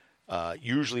failing.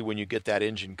 Usually when you get that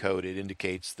engine code, it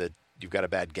indicates that you've got a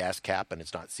bad gas cap and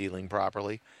it's not sealing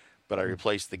properly. But I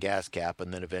replaced the gas cap,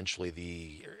 and then eventually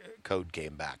the code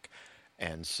came back.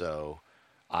 And so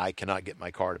I cannot get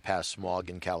my car to pass smog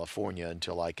in California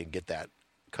until I can get that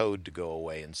code to go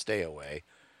away and stay away.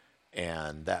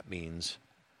 And that means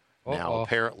now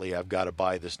apparently I've got to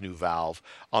buy this new valve.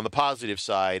 On the positive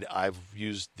side, I've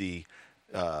used the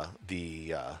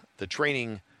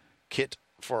training kit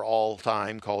for all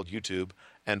time called YouTube,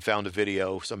 and found a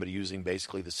video of somebody using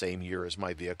basically the same year as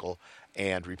my vehicle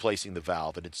and replacing the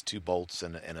valve, and it's 2 bolts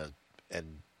and a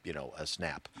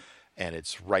snap, and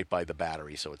it's right by the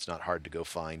battery, so it's not hard to go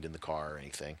find in the car or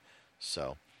anything.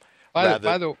 So By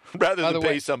rather than the pay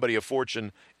way, somebody a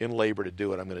fortune in labor to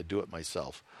do it, I'm going to do it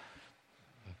myself.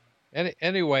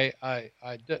 anyway, I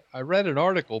read an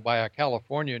article by a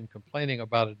Californian complaining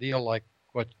about a deal like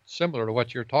similar to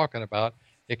what you're talking about,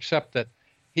 except that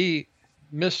he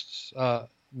didn't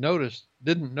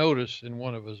notice in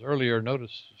one of his earlier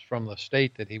notices from the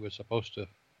state that he was supposed to,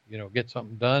 get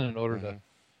something done in order to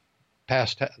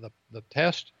pass the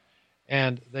test,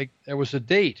 and there was a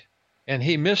date, and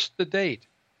he missed the date,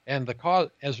 and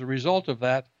as a result of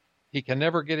that, he can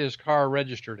never get his car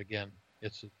registered again.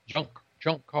 It's a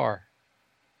junk car.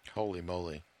 Holy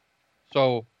moly!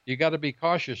 So you got to be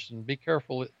cautious and be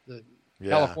careful that Yeah.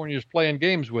 California's playing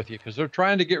games with you, because they're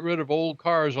trying to get rid of old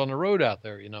cars on the road out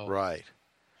there. Right.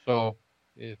 So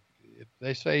if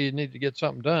they say you need to get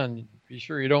something done, be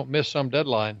sure you don't miss some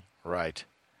deadline. Right.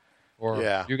 Or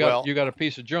Yeah. you got a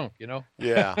piece of junk,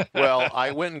 Yeah. Well,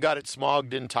 I went and got it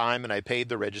smogged in time, and I paid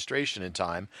the registration in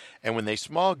time. And when they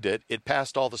smogged it, it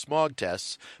passed all the smog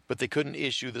tests, but they couldn't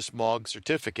issue the smog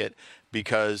certificate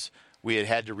because we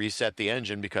had to reset the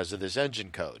engine because of this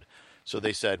engine code. So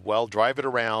they said, well, drive it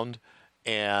around,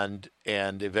 and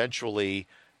eventually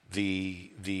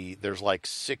there's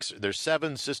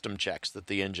seven system checks that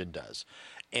the engine does,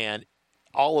 and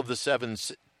all of the seven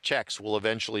checks will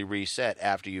eventually reset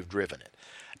after you've driven it.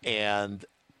 And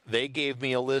they gave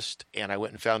me a list, and I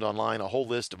went and found online a whole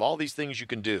list of all these things you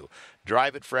can do.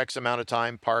 Drive it for X amount of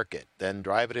time, park it, then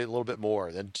drive it a little bit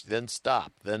more, then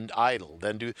stop, then idle,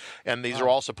 then do. And these are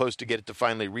all supposed to get it to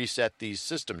finally reset these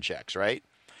system checks, right?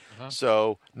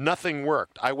 So nothing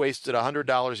worked. I wasted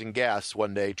 $100 in gas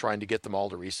one day trying to get them all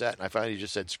to reset, and I finally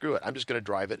just said, screw it. I'm just going to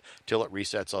drive it till it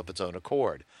resets of its own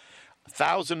accord.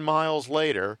 1,000 miles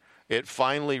later, it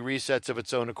finally resets of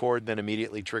its own accord, and then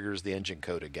immediately triggers the engine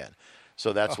code again.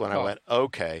 So that's when I went,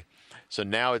 okay. So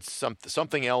now it's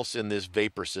something else in this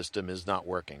vapor system is not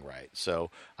working right. So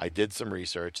I did some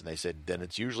research, and they said then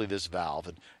it's usually this valve.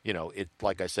 And,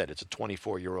 like I said, it's a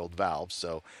 24-year-old valve,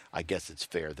 so I guess it's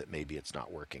fair that maybe it's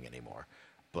not working anymore.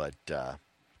 But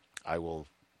I will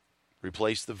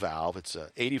replace the valve. It's a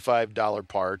 $85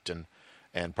 part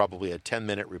and probably a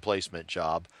 10-minute replacement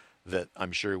job that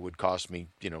I'm sure would cost me,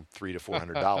 $300 to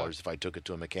 $400 if I took it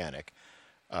to a mechanic.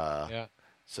 Yeah.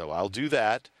 So I'll do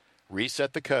that,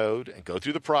 reset the code, and go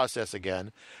through the process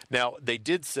again. Now, they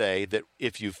did say that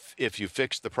if you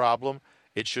fix the problem,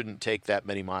 it shouldn't take that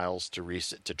many miles to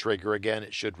reset to trigger again.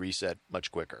 It should reset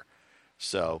much quicker.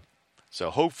 So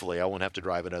hopefully I won't have to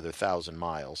drive another 1,000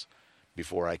 miles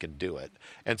before I can do it.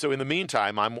 And so in the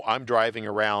meantime, I'm driving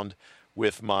around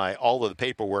with all of the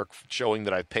paperwork showing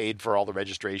that I've paid for all the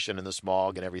registration and the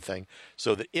smog and everything,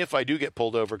 so that if I do get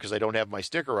pulled over because I don't have my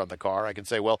sticker on the car, I can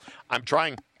say, well, I'm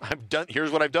trying. I'm done. Here's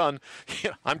what I've done.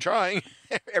 I'm trying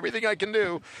everything I can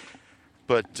do.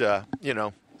 But,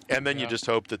 and then you just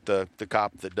hope that the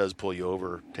cop that does pull you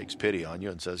over takes pity on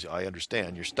you and says, I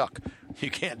understand, you're stuck.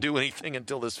 You can't do anything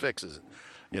until this fixes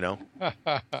it,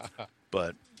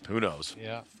 But who knows?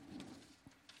 Yeah.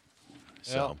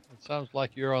 So. Well, it sounds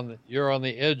like you're on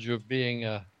the edge of being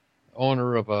a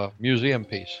owner of a museum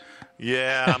piece.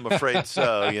 Yeah, I'm afraid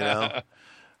so.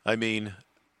 I mean,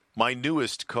 my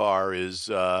newest car is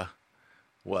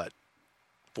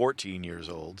 14 years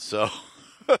old, so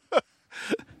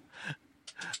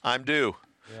I'm due.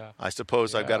 Yeah. I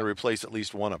suppose I've Yeah. got to replace at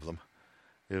least one of them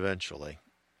eventually.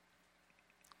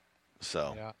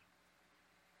 So. Yeah.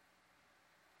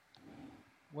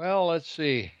 Well, let's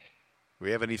see. Do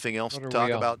we have anything else What to are talk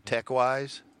we on? about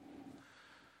tech-wise?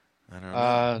 I don't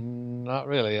know. Not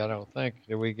really, I don't think.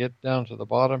 Did we get down to the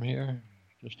bottom here?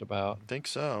 Just about. I think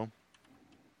so.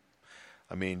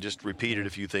 I mean, just repeated a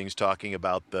few things talking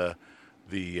about the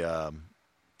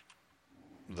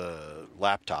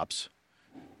laptops.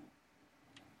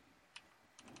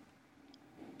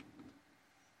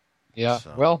 Yeah.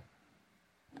 So. Well,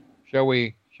 shall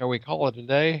we call it a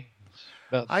day?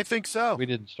 I think so. We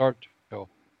didn't start till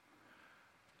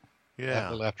Yeah.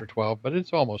 a little after 12, but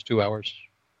it's almost 2 hours.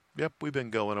 Yep, we've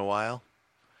been going a while.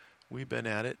 We've been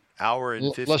at it. Hour and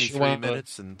Unless you 53 want to-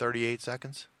 minutes and 38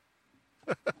 seconds.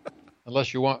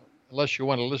 Unless you want to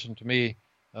listen to me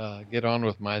get on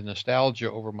with my nostalgia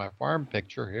over my farm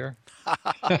picture here.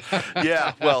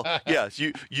 Yeah, well, yes,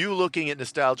 you looking at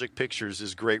nostalgic pictures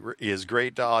is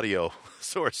great audio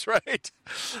source, right?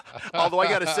 Although I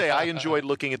got to say, I enjoyed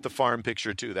looking at the farm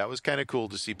picture too. That was kind of cool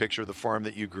to see a picture of the farm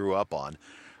that you grew up on.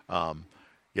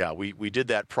 Yeah, we did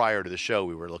that prior to the show.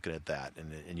 We were looking at that,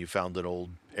 and you found an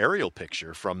old aerial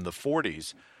picture from the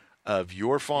 40s of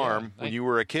your farm when you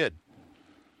were a kid.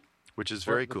 which is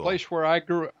very the cool. place where I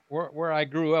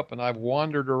grew up, and I've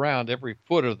wandered around every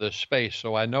foot of this space,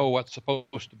 so I know what's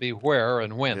supposed to be where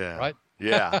and when, Yeah. right?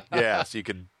 Yeah. So you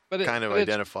could kind of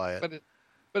identify it.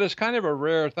 But it's kind of a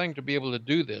rare thing to be able to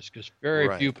do this because very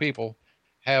Right. few people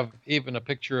have even a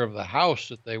picture of the house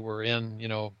that they were in,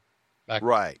 back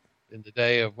Right. in the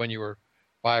day of when you were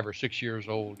 5 or 6 years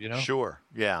old, Sure.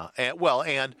 Yeah.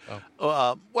 And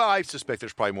I suspect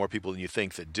there's probably more people than you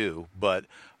think that do, but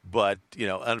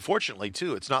unfortunately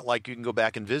too, it's not like you can go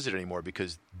back and visit anymore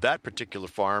because that particular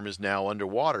farm is now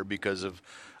underwater because of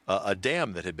a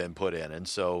dam that had been put in, and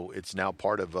so it's now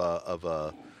part of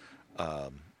a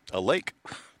lake,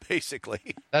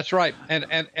 basically. That's right.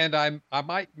 And I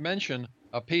might mention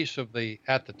a piece of the,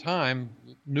 at the time,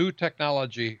 new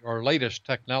technology or latest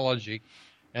technology,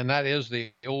 and that is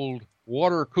the old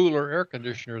water cooler air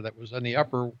conditioner that was in the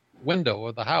upper window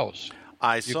of the house.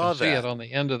 You saw can see it on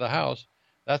the end of the house.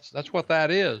 That's what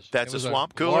that is. That's it was a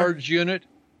swamp cooler? Large unit.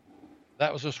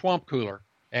 That was a swamp cooler,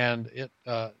 and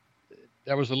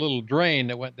there was a little drain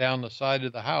that went down the side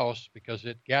of the house because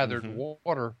it gathered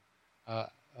water,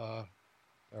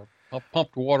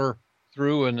 pumped water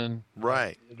through, and then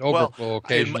right. it overflow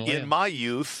occasionally. In my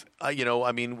youth,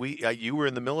 you were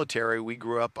in the military.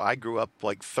 I grew up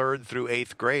like 3rd through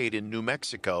 8th grade in New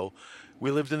Mexico. We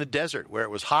lived in the desert where it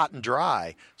was hot and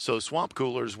dry. So swamp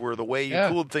coolers were the way you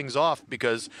cooled things off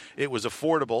because it was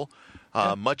affordable,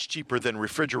 much cheaper than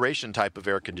refrigeration type of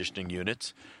air conditioning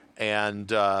units.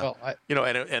 And,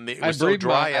 it was so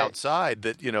dry outside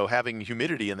that, having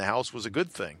humidity in the house was a good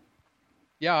thing.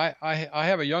 Yeah, I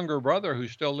have a younger brother who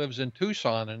still lives in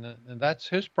Tucson, and that's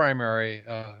his primary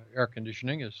air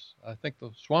conditioning is, I think, the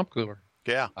swamp cooler.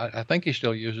 Yeah. I think he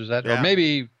still uses that, Yeah. or maybe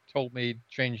he told me he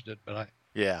changed it, but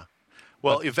Yeah.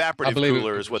 Well, evaporative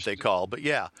cooler is what they call, but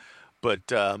yeah.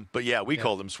 But we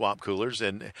call them swamp coolers,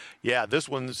 and this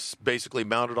one's basically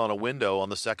mounted on a window on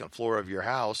the 2nd floor of your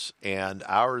house, and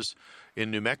ours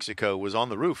in New Mexico was on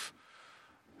the roof.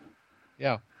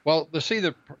 Yeah. Well,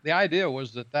 the idea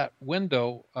was that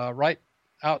window, right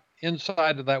out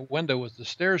inside of that window was the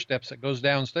stair steps that goes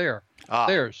downstairs.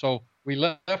 So we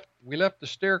left the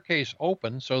staircase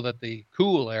open so that the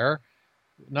cool air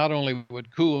not only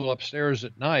would cool upstairs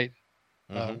at night,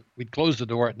 we'd close the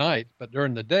door at night, but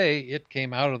during the day it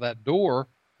came out of that door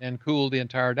and cooled the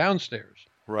entire downstairs.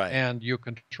 Right. And you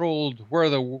controlled where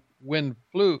the wind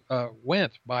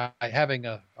went by having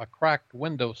a cracked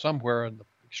window somewhere in the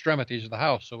extremities of the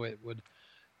house, so it would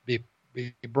be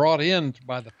brought in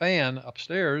by the fan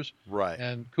upstairs, right,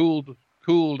 and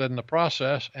cooled in the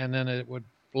process, and then it would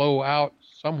flow out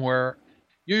somewhere,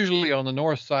 usually on the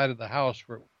north side of the house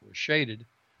where it was shaded.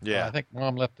 Yeah, I think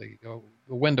Mom left the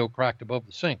window cracked above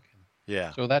the sink.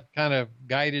 Yeah, so that kind of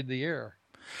guided the air.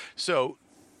 So,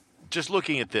 just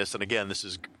looking at this, and again, this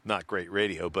is not great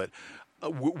radio, but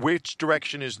which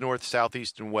direction is north, south,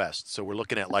 east, and west? So we're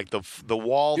looking at like the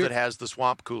wall that has the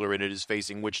swamp cooler in it is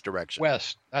facing which direction?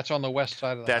 West. That's on the west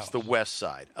side of the house. That's the west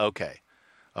side. Okay.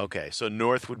 So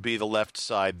north would be the left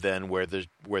side then, where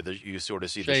you sort of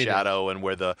see the shadow and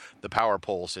where the power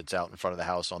pole sits out in front of the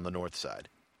house on the north side.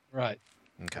 Right.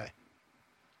 Okay.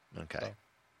 So,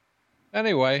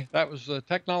 anyway, that was the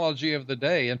technology of the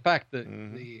day. In fact,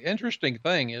 the interesting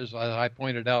thing is, as I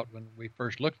pointed out when we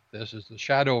first looked at this, is the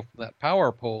shadow from that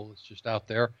power pole that's just out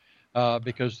there,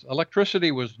 because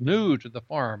electricity was new to the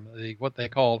farm, what they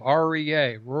called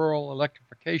REA, Rural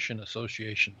Electrification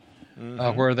Association,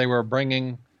 where they were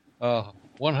bringing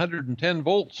 110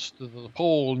 volts to the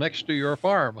pole next to your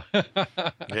farm.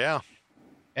 Yeah.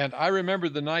 And I remember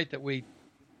the night that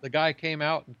the guy came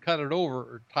out and cut it over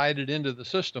or tied it into the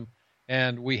system.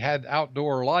 And we had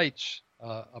outdoor lights,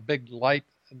 a big light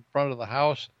in front of the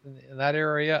house in that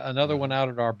area, another one out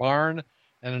at our barn,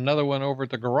 and another one over at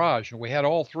the garage. And we had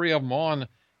all three of them on,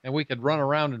 and we could run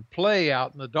around and play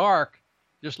out in the dark,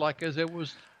 just like as it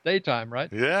was daytime, right?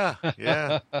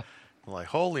 Yeah. Like,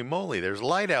 holy moly, there's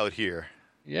light out here.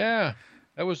 Yeah,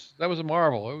 that was a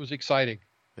marvel. It was exciting.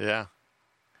 Yeah.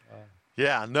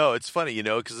 No, it's funny,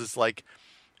 because it's like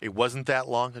it wasn't that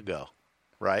long ago,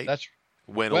 right? That's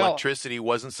when electricity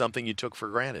wasn't something you took for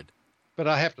granted. But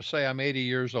I have to say I'm 80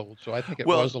 years old, so I think it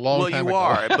was a long time ago.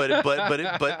 Well, you are, but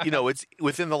it's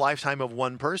within the lifetime of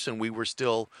one person. We were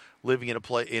still living in a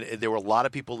place. There were a lot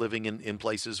of people living in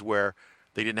places where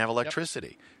they didn't have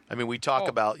electricity. Yep. I mean, we talk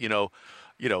about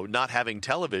not having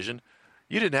television.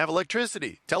 You didn't have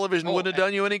electricity. Television wouldn't have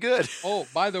done you any good.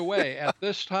 By the way, at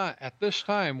this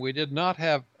time, we did not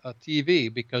have a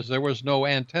TV because there was no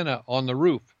antenna on the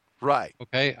roof. Right.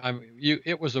 Okay.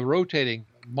 It was a rotating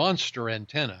monster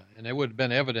antenna, and it would have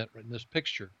been evident in this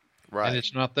picture. Right. And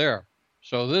it's not there.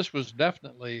 So this was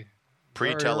definitely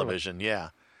very early. Pre-television, yeah.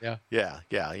 Yeah.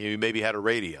 Yeah. You maybe had a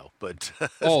radio, but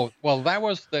Oh, well, that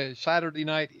was the Saturday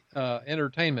night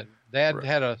entertainment. Dad Right.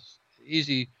 had a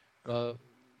easy uh,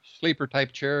 sleeper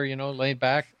type chair, laid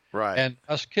back, right. and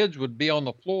us kids would be on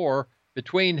the floor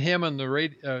between him and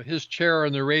his chair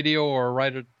and the radio, or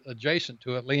right adjacent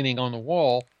to it, leaning on the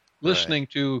wall, listening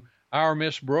to Our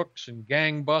Miss Brooks and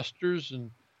Gangbusters,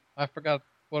 and I forgot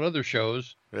what other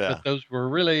shows. Yeah. But those were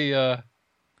really that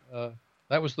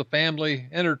was the family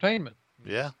entertainment.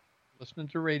 Yeah. Listening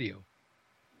to radio.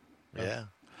 Yeah.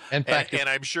 In fact, and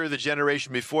I'm sure the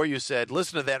generation before you said,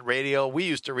 listen to that radio. We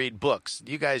used to read books.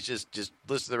 You guys just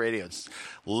listen to the radio. It's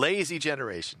lazy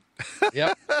generation.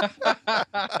 Yep.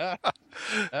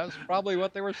 That's probably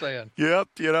what they were saying. Yep.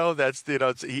 That's,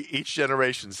 each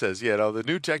generation says, the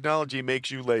new technology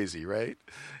makes you lazy, right?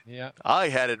 Yeah. I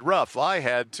had it rough. I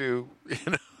had to,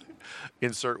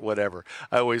 insert whatever.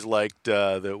 I always liked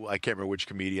I can't remember which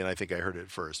comedian. I think I heard it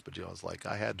first, but I was like,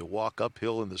 I had to walk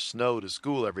uphill in the snow to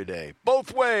school every day,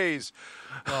 both ways.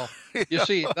 Well, you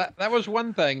see, that was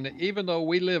one thing. That even though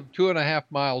we lived 2.5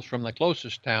 miles from the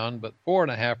closest town, but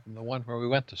 4.5 from the one where we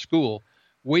went to school,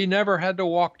 we never had to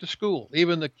walk to school.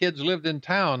 Even the kids lived in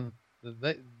town.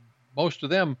 Most of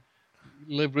them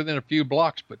lived within a few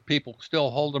blocks, but people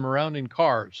still hauled them around in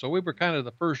cars. So we were kind of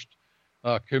the first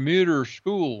commuter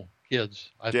school kids,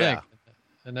 I think,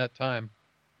 in that time.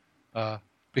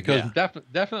 Because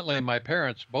definitely my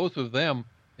parents, both of them,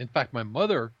 in fact, my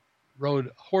mother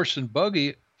rode horse and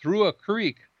buggy through a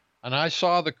creek, and I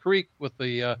saw the creek with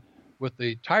the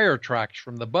tire tracks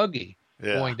from the buggy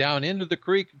going down into the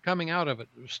creek and coming out of it.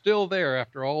 It was still there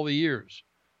after all the years,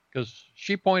 because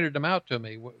she pointed them out to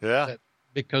me.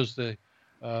 Because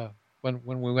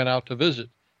when we went out to visit,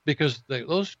 because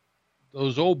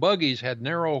those old buggies had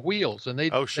narrow wheels, and they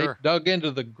dug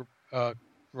into the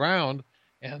ground,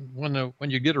 and when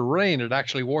you get a rain, it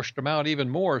actually washed them out even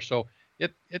more. So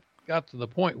it got to the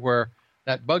point where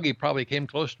that buggy probably came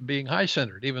close to being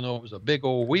high-centered, even though it was a big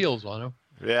old wheels on them.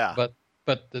 Yeah.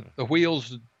 But the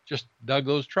wheels just dug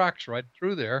those tracks right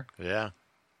through there. Yeah.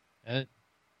 And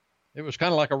it was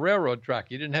kind of like a railroad track.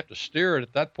 You didn't have to steer it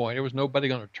at that point. There was nobody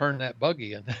going to turn that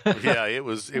buggy in. Yeah, it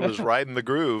was right in the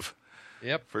groove.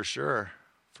 Yep. For sure.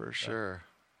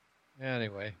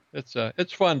 Anyway,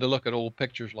 it's fun to look at old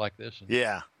pictures like this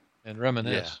and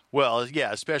reminisce. Yeah. Well,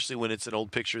 especially when it's an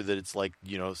old picture that it's like,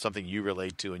 something you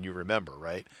relate to and you remember,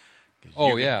 right?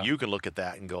 You can look at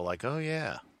that and go like, oh,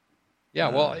 yeah. Yeah,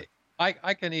 well,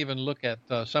 I can even look at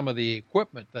some of the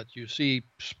equipment that you see,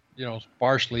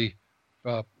 sparsely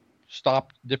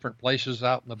stopped different places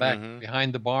out in the back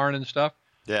behind the barn and stuff.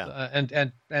 Yeah.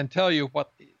 And tell you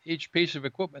what each piece of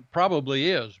equipment probably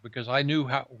is, because I knew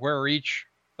where each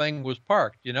thing was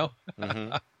parked,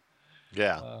 Mm-hmm.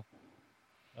 Yeah.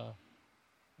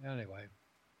 Anyway.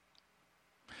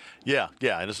 Yeah,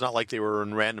 and it's not like they were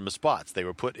in random spots. They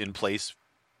were put in place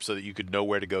so that you could know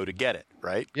where to go to get it,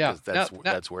 right? Yeah. 'Cause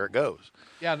that's where it goes.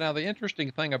 Yeah, now the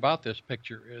interesting thing about this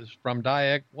picture is from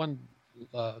one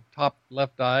top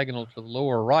left diagonal to the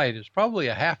lower right is probably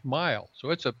a half mile. So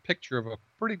it's a picture of a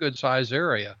pretty good size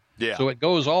area. Yeah. So it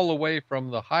goes all the way from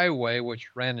the highway,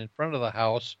 which ran in front of the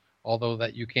house, although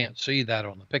that you can't see that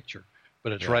on the picture,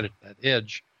 but it's right at that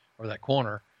edge or that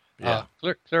corner. Yeah.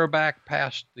 Clear back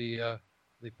past the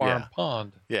farm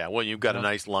pond. Yeah, well, you've got a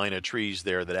nice line of trees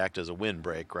there that act as a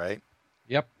windbreak, right?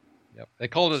 Yep. They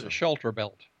called it a shelter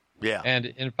belt. Yeah. And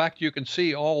in fact, you can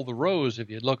see all the rows if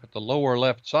you look at the lower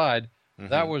left side.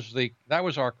 That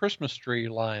was our Christmas tree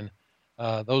line.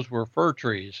 Those were fir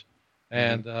trees,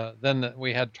 and then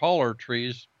we had taller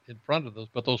trees in front of those.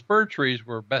 But those fir trees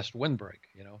were best windbreak,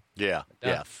 Yeah,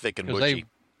 thick and bushy.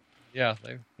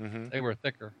 They were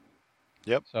thicker.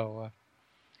 Yep. So,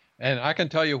 and I can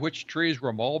tell you which trees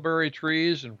were mulberry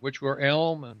trees and which were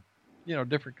elm, and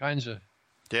different kinds of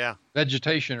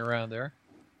vegetation around there.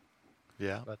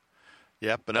 Yeah. But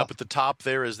and up at the top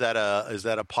there, is that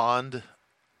a pond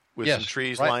with some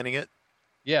trees lining it?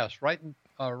 Yes, right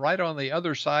on the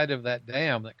other side of that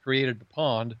dam that created the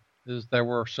pond there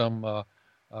were some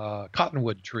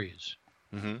cottonwood trees.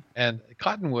 Mm-hmm. And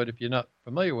cottonwood, if you're not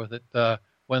familiar with it,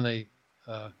 when the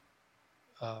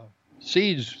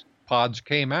seeds pods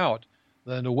came out,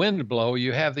 then the wind blow,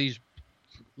 you have these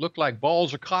look like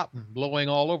balls of cotton blowing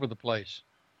all over the place.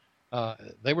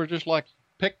 They were just like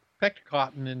picked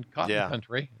cotton in cotton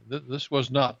country. This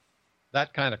was not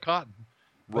that kind of cotton.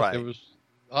 Right. There was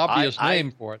obvious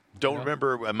name for it. Don't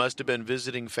remember. I must have been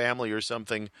visiting family or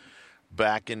something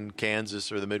back in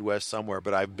Kansas or the Midwest somewhere,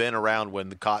 but I've been around when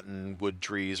the cottonwood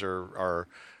trees are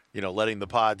letting the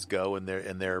pods go and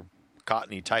they're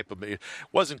cottony type of. It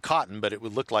wasn't cotton, but it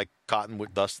would look like cotton,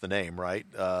 thus the name, right?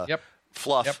 Yep.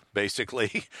 Fluff, Yep.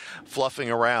 basically, fluffing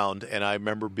around. And I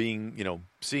remember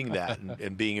seeing that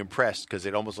and being impressed because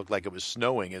it almost looked like it was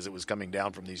snowing as it was coming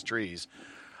down from these trees.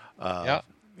 Yeah.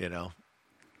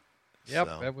 Yep,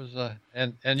 so, it was,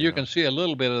 and you can see a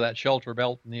little bit of that shelter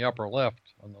belt in the upper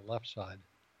left on the left side.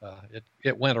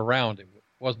 It went around. It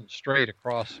wasn't straight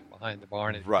across behind the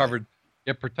barn.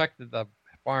 It protected the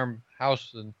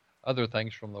farmhouse and other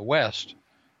things from the west,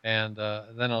 and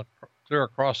then clear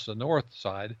across the north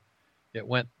side, it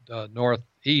went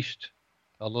northeast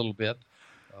a little bit,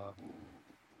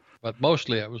 but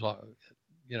mostly it was,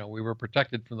 we were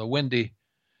protected from the windy,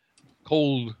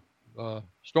 cold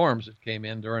storms that came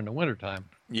in during the wintertime.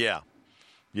 Yeah.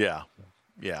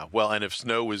 Well, and if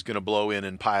snow was going to blow in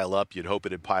and pile up, you'd hope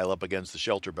it'd pile up against the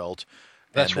shelter belt.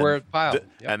 That's where it piled.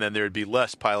 And then there'd be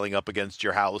less piling up against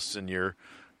your house and your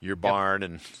barn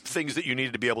and things that you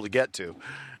needed to be able to get to,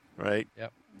 right?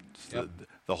 Yep.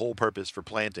 The whole purpose for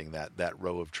planting that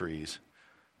row of trees.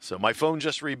 So my phone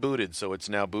just rebooted, so it's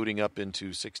now booting up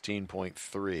into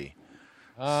 16.3.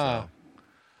 Well,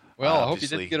 I hope you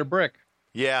didn't get a brick.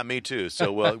 Yeah, me too.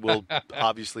 So we'll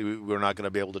obviously we're not going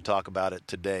to be able to talk about it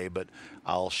today, but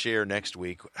I'll share next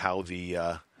week how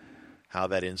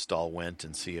that install went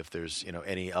and see if there's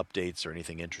any updates or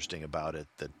anything interesting about it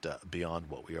that beyond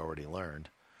what we already learned.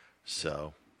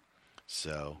 So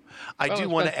I do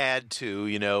want to add too.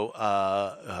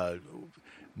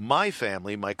 My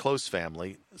family, my close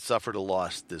family, suffered a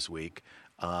loss this week.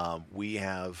 We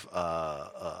have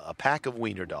a pack of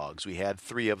wiener dogs. We had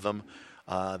 3 of them.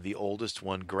 The oldest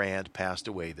one, Grant, passed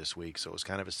away this week, so it was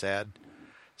kind of a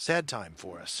sad time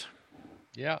for us.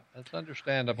 Yeah, that's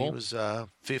understandable. He was a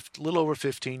little over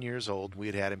 15 years old.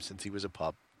 We had him since he was a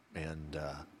pup, and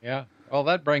yeah. Well,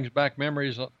 that brings back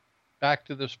memories back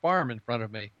to this farm in front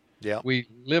of me. Yeah, we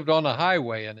lived on a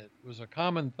highway, and it was a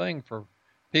common thing for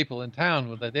people in town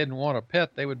when they didn't want a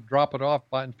pet, they would drop it off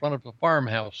in front of a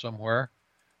farmhouse somewhere,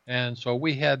 and so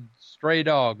we had stray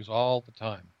dogs all the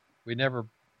time. We never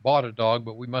bought a dog,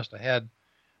 but we must have had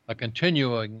a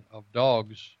continuing of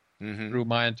dogs through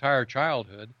my entire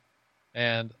childhood.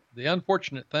 And the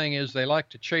unfortunate thing is they like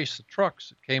to chase the trucks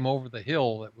that came over the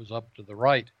hill that was up to the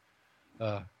right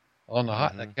on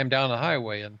the that came down the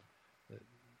highway. And,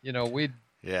 we'd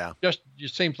it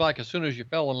seems like as soon as you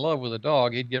fell in love with a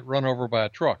dog, he'd get run over by a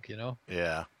truck,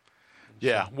 Yeah.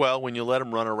 Yeah. Well, when you let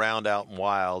them run around out in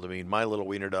wild, I mean, my little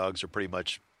wiener dogs are pretty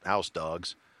much house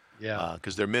dogs. Yeah.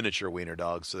 Because they're miniature wiener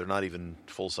dogs, so they're not even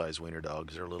full-size wiener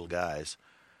dogs. They're little guys.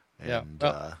 And,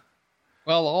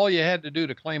 well, all you had to do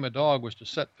to claim a dog was to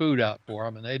set food out for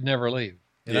them, and they'd never leave.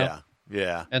 Yeah.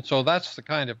 And so that's the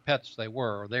kind of pets they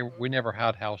were. We never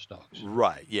had house dogs.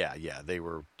 Right. Yeah. They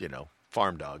were,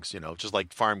 farm dogs. Just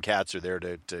like farm cats are there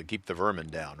to keep the vermin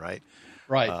down, right?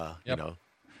 Right.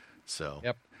 So.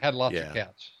 Yep. Had lots of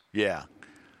cats. Yeah.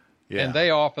 Yeah. And they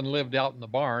often lived out in the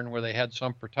barn where they had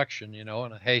some protection, and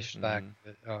a haystack,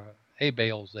 hay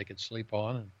bales they could sleep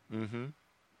on. And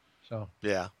so.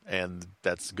 Yeah, and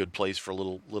that's a good place for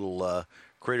little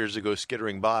critters to go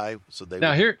skittering by. So they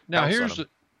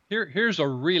here's a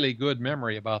really good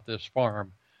memory about this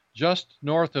farm. Just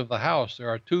north of the house, there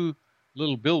are 2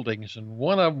 little buildings, and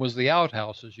one of them was the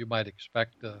outhouse, as you might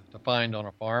expect to find on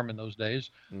a farm in those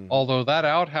days. Although that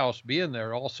outhouse being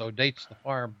there also dates the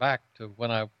farm back to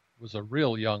when I was a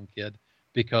real young kid,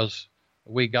 because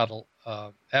we got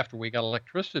after we got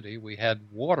electricity, we had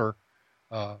water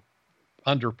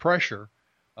under pressure,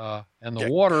 and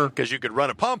the water, because you could run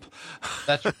a pump.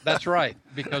 that's right,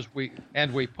 because we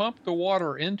pumped the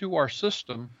water into our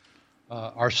system,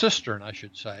 our cistern, I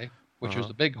should say, which was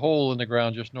the big hole in the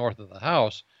ground just north of the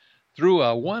house, through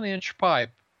a 1-inch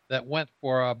pipe that went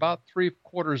for about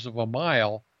 3/4 of a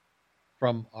mile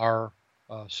from our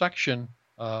section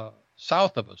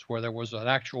south of us, where there was an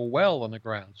actual well in the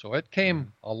ground. So it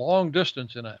came a long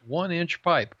distance in a 1-inch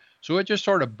pipe. So it just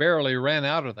sort of barely ran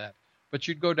out of that. But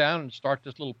you'd go down and start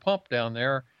this little pump down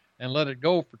there and let it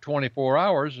go for 24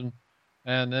 hours, and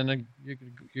then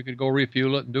you could go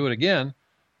refuel it and do it again.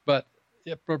 But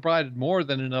it provided more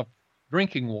than enough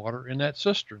drinking water in that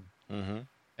cistern.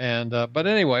 And but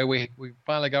anyway, we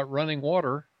finally got running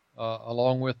water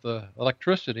along with the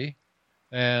electricity,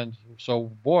 and so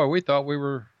boy, we thought we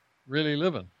were really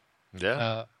living.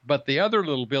 Yeah. But the other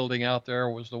little building out there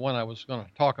was the one I was going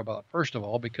to talk about first of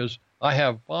all, because I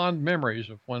have fond memories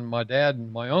of when my dad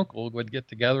and my uncle would get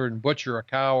together and butcher a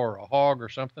cow or a hog or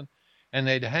something, and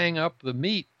they'd hang up the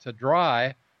meat to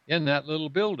dry in that little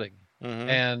building.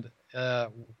 And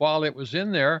while it was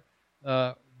in there,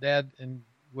 Dad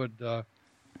would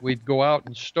we'd go out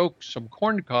and stoke some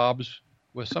corn cobs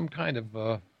with some kind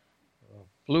of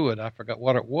fluid. I forgot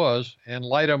what it was, and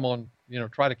light them on,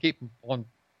 try to keep them on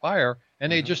fire,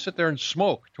 and they just sit there and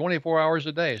smoke 24 hours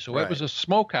a day. So it was Right. a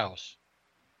smokehouse.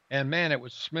 And man, it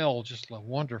would smell just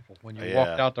wonderful. When you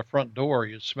walked Yeah. out the front door,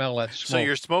 you'd smell that So smoke.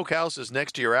 your smokehouse is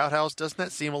next to your outhouse. Doesn't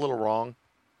that seem a little wrong?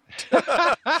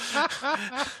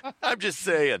 I'm just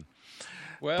saying.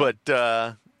 Well, But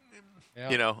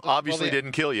yeah. obviously the-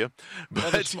 didn't kill you.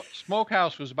 Well, the But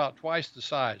smokehouse was about twice the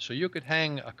size, so you could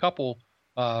hang a couple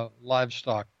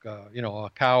livestock,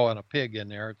 a cow and a pig in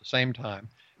there at the same time,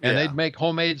 and Yeah. they'd make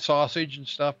homemade sausage and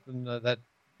stuff, and that,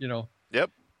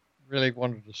 Yep. really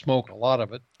wanted to smoke a lot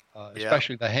of it, Yeah.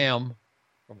 especially the ham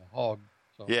from a hog.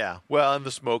 So Yeah, well, and the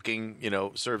smoking,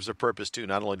 serves a purpose too.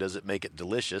 Not only does it make it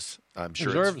delicious, I'm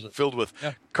sure Preserves it's it. filled with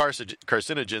Yeah.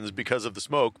 carcinogens because of the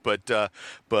smoke, but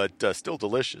still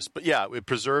delicious. But yeah, it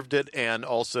preserved it and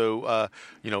also,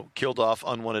 killed off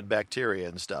unwanted bacteria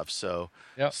and stuff. So,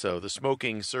 Yep. so the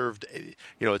smoking served,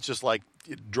 it's just like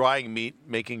drying meat,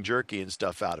 making jerky and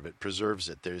stuff out of it, preserves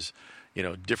it. There's,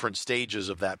 different stages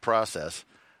of that process,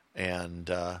 and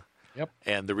Yep.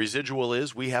 and the residual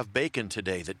is we have bacon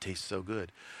today that tastes so good.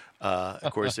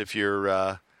 Of course, if you're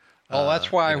Well,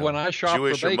 that's why when I shop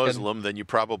Jewish for or bacon, Muslim, then you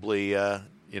probably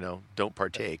don't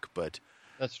partake. But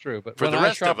that's true. But For when the I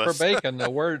rest shop of for us. bacon,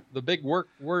 the big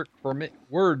word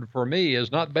for me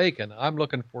is not bacon. I'm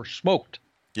looking for smoked.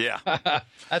 yeah,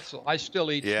 I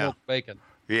still eat Yeah. smoked bacon.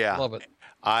 yeah, Love it.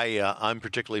 I'm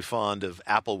particularly fond of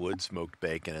Applewood smoked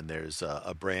bacon, and there's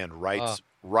a brand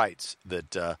Wrights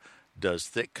that does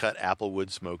thick cut Applewood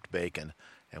smoked bacon,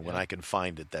 and when Yeah. I can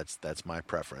find it, that's my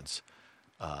preference.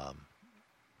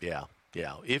 Yeah.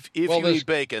 If Well, you this- eat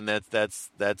bacon, that's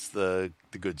the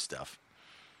good stuff.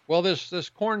 Well, this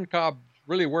corn cob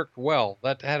really worked well.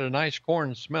 That had a nice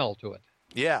corn smell to it.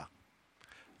 Yeah,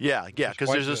 because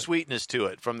quite there's a good. sweetness to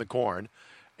it from the corn,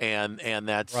 and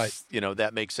that's Right.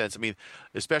 that makes sense. I mean,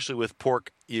 especially with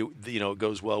pork, it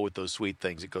goes well with those sweet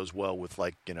things. It goes well with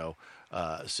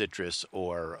citrus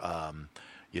or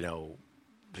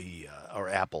the or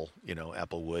apple,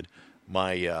 Applewood.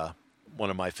 My one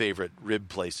of my favorite rib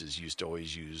places used to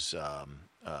always use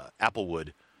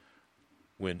Applewood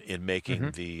when in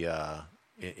making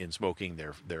in smoking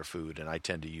their food, and I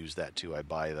tend to use that too. I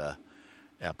buy the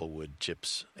Applewood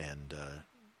chips and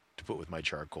to put with my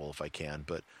charcoal if I can,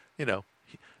 but Well,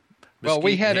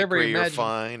 we mesquite had and every hickory are imagine-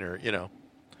 fine, or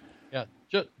Yeah,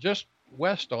 just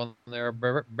west on there,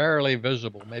 barely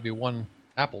visible, maybe one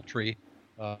apple tree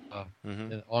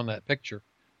on that picture.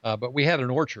 But we had an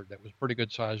orchard that was a pretty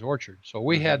good sized orchard. So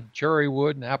we had cherry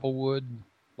wood and apple wood, and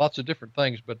lots of different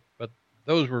things, but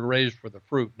those were raised for the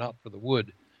fruit, not for the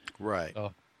wood. right.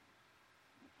 So,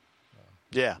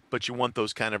 Yeah, but you want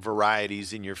those kind of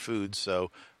varieties in your food.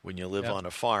 So when you live Yeah. on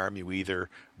a farm, you either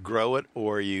grow it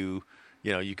or you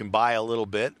can buy a little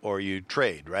bit or you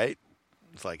trade, right?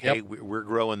 It's like, Yep. hey, we're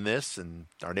growing this and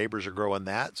our neighbors are growing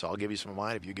that, so I'll give you some of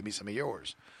mine if you give me some of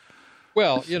yours.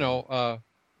 well,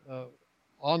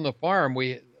 on the farm,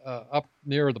 we up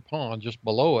near the pond, just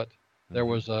below it, there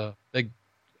was a big.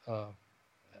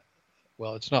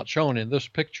 Well, it's not shown in this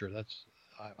picture.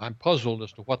 I'm puzzled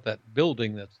as to what that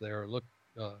building that's there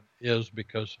is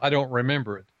because I don't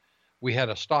remember it. We had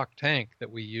a stock tank that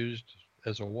we used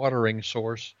as a watering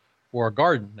source for a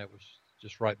garden that was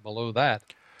just right below that.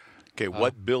 Okay,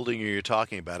 what building are you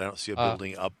talking about? I don't see a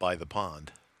building up by the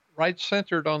pond. Right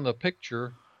centered on the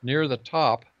picture near the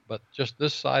top, but just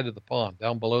this side of the pond,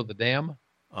 down below the dam.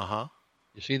 Uh-huh.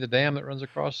 You see the dam that runs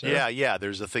across there? Yeah.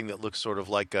 There's a thing that looks sort of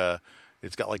like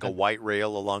it's got like a white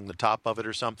rail along the top of it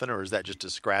or something, or is that just a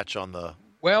scratch on the...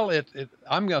 Well,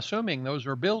 I'm assuming those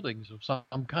are buildings of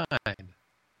some kind,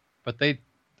 but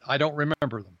I don't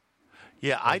remember them.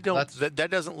 Yeah, I don't... that's- That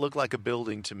doesn't look like a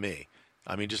building to me.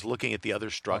 I mean, just looking at the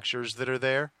other structures that are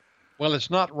there. Well,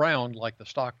 it's not round like the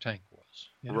stock tank was.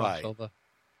 Right.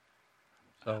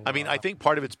 So I mean, I think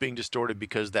part of it's being distorted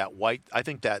because I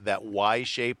think that Y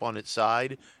shape on its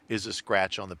side is a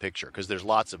scratch on the picture because there's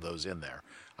lots of those in there.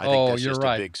 I think that's you're just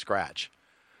right. a big scratch,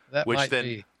 that which might then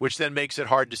be. makes it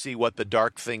hard to see what the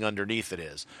dark thing underneath it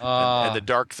is. Ah. And the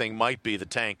dark thing might be the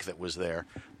tank that was there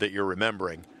that you're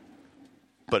remembering,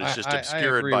 but it's just I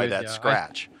obscured agree by with that you.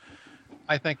 scratch.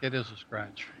 I think it is a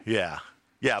scratch. Yeah,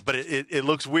 but it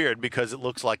looks weird because it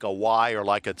looks like a Y or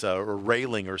like it's a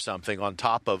railing or something on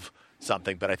top of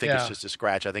something, but I think it's Yeah. just a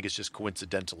scratch. I think it's just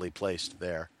coincidentally placed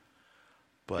there.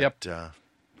 But Yep.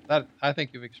 That I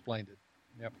think you've explained it.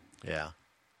 Yep. yeah.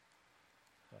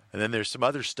 And then there's some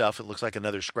other stuff. It looks like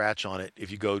another scratch on it. If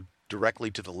you go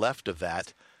directly to the left of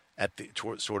that at the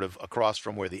sort of across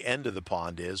from where the end of the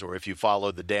pond is, or if you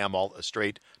follow the dam all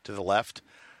straight to the left,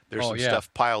 there's some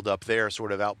stuff piled up there,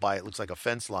 sort of out by it looks like a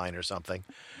fence line or something,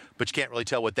 but you can't really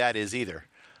tell what that is either.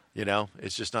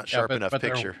 It's just not sharp enough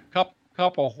picture. There are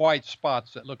couple white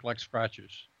spots that look like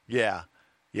scratches. Yeah.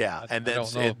 And then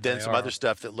some other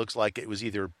stuff that looks like it was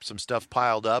either some stuff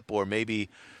piled up or maybe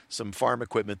some farm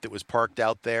equipment that was parked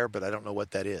out there, but I don't know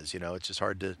what that is. It's just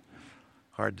hard to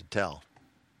tell.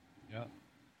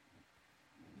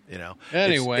 Yeah.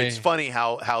 Anyway, it's funny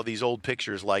how these old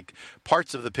pictures, like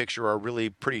parts of the picture are really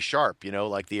pretty sharp,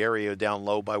 like the area down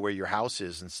low by where your house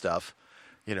is and stuff,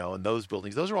 and those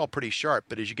buildings, those are all pretty sharp.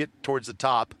 But as you get towards the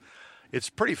top, it's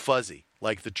pretty fuzzy,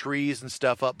 like the trees and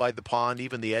stuff up by the pond,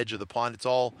 even the edge of the pond, it's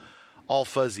all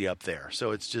fuzzy up there.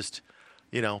 So it's just,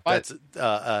 that's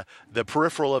the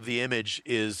peripheral of the image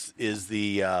is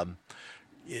the,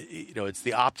 it's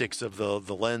the optics of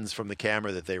the lens from the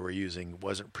camera that they were using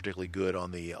wasn't particularly good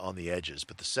on the edges,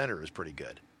 but the center is pretty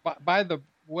good. By the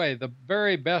way, the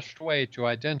very best way to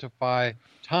identify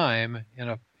time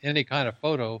in any kind of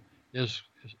photo is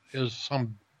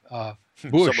some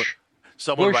bush.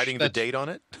 Someone writing the date on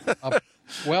it?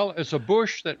 Well, it's a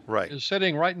bush that is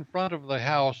sitting right in front of the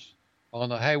house on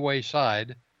the highway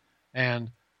side, and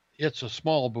it's a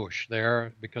small bush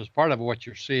there because part of what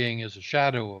you're seeing is a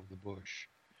shadow of the bush.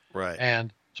 Right.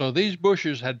 And so these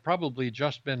bushes had probably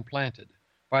just been planted.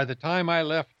 By the time I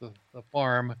left the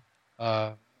farm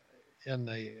in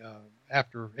the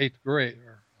after 8th grade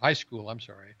or high school,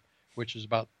 which is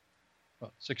about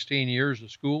 16 years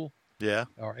of school. Yeah.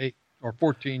 Or 8 or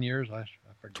 14 years. I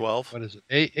forget. 12. What is it?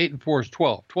 8 and 4 is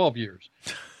 12. 12 years.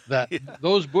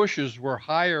 Those bushes were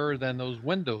higher than those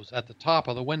windows at the top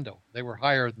of the window. They were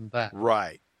higher than that.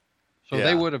 Right. So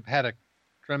they would have had a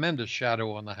tremendous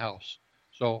shadow on the house.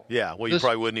 So you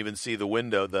probably wouldn't even see the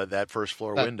window, that first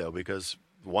floor window, because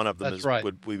one of them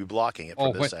would be blocking it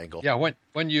from this angle. Yeah,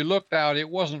 when you looked out, it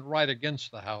wasn't right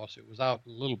against the house; it was out a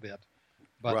little bit.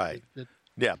 But right.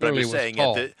 But I'm just saying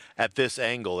at this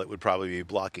angle, it would probably be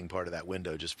blocking part of that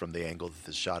window just from the angle that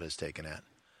this shot is taken at.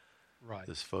 Right.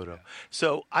 This photo. Yeah.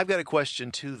 So I've got a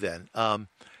question too. Then,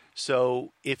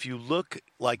 so if you look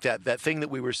like that thing that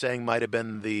we were saying might have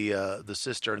been the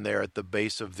cistern there at the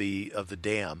base of the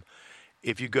dam.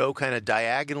 If you go kind of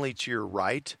diagonally to your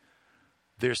right,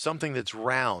 there's something that's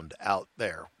round out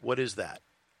there. What is that?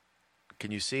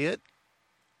 Can you see it?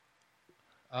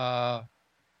 Well,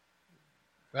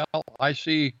 I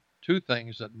see two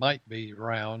things that might be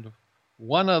round.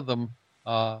 One of them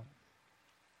off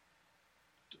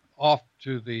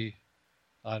to the,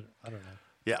 I don't know.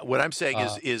 Yeah, what I'm saying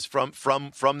is from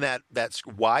that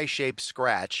Y-shaped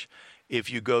scratch, if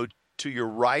you go to your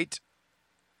right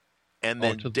and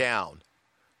then down.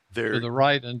 To the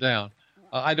right and down.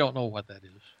 I don't know what that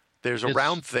is. There's a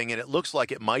round thing, and it looks like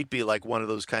it might be like one of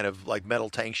those kind of like metal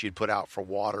tanks you'd put out for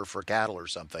water for cattle or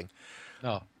something.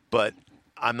 No. But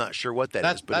I'm not sure what that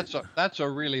is. But that's a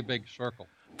really big circle.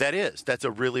 That's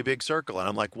a really big circle. And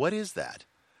I'm like, what is that?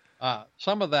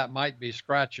 Some of that might be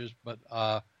scratches, but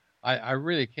I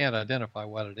really can't identify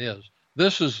what it is.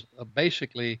 This is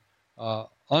basically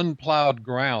unplowed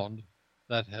ground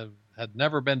that had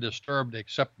never been disturbed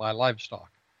except by livestock.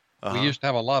 We used to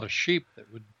have a lot of sheep that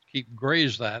would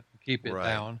graze that and keep it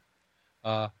down.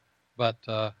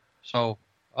 So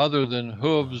other than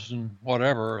hooves and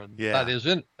whatever, that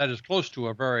is close to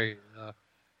a very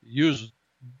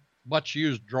much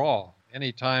used draw.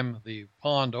 Anytime the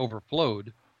pond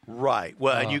overflowed. Right.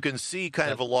 Well, and you can see kind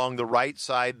of along the right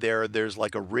side there's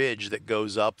like a ridge that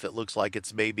goes up that looks like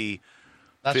it's maybe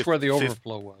that's where the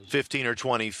overflow was. 15 or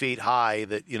 20 feet high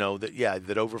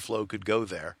that overflow could go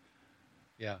there.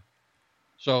 Yeah.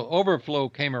 So overflow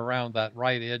came around that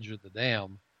right edge of the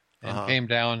dam and came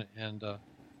down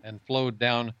and flowed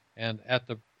down, and at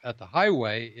the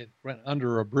highway it went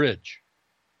under a bridge.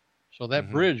 So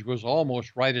that bridge was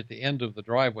almost right at the end of the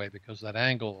driveway because that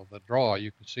angle of the draw,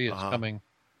 you can see it's coming.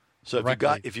 So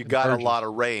if you got a lot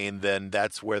of rain, then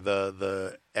that's where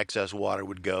the excess water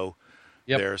would go.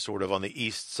 Yep. There, sort of on the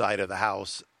east side of the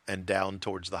house and down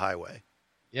towards the highway.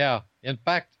 Yeah. In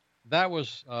fact, that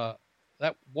was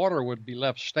that water would be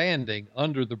left standing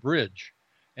under the bridge,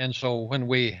 and so when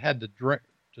we had to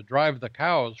drive the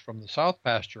cows from the south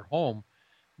pasture home,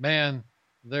 man,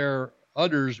 their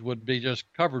udders would be just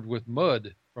covered with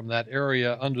mud from that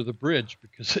area under the bridge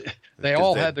because they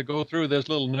had to go through this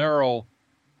little narrow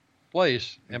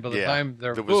place, and by the time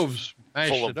their hooves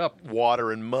mashed it up,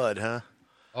 water and mud, huh?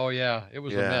 Oh yeah, it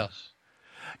was a mess.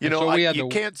 You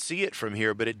can't see it from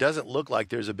here, but it doesn't look like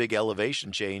there's a big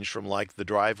elevation change from like the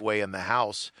driveway and the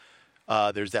house.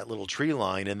 There's that little tree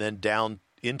line, and then down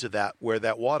into that where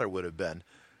that water would have been.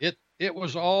 It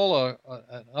was all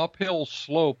an uphill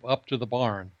slope up to the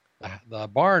barn. The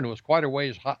barn was quite a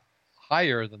ways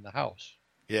higher than the house.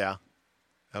 Yeah.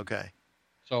 Okay.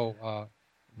 So,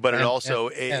 but and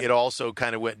it also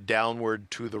kind of went downward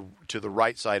to the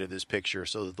right side of this picture,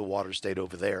 so that the water stayed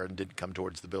over there and didn't come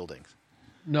towards the buildings.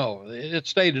 No, it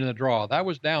stayed in the draw. That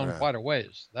was down Yeah. quite a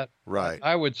ways. Right.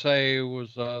 I would say it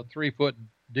was 3 foot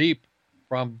deep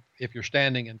from if you're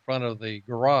standing in front of the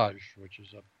garage, which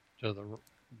is up to the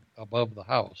above the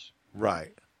house.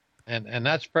 Right. And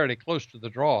that's fairly close to the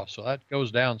draw, so that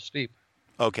goes down steep.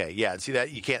 Okay, yeah, and see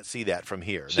that you can't see that from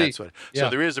here. See, That's what. yeah. So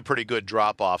there is a pretty good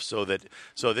drop off, so that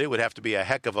it would have to be a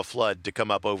heck of a flood to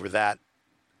come up over that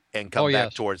and come back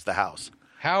yes. towards the house.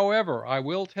 However, I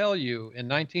will tell you, in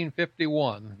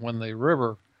 1951, when the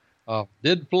river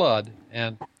did flood,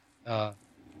 and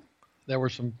there were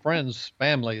some friends'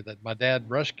 family that my dad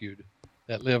rescued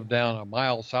that lived down a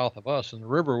mile south of us, and the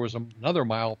river was another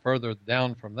mile further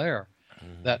down from there.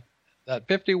 Mm-hmm. That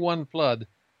 51 flood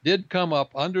did come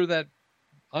up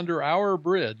under our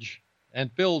bridge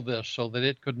and filled this so that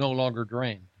it could no longer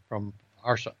drain from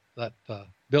that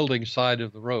building side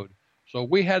of the road. So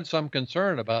we had some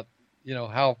concern about,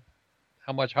 how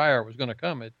much higher it was going to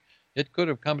come. It could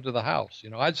have come to the house.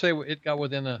 I'd say it got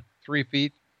within 3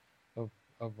 feet of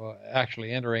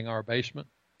actually entering our basement.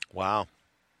 Wow.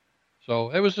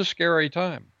 So it was a scary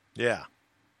time. Yeah.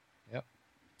 Yep.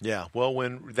 Yeah. Well,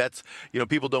 when that's,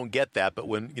 people don't get that, but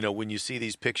when you see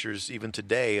these pictures even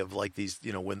today of like these,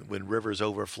 when rivers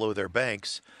overflow their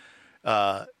banks,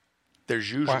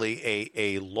 there's usually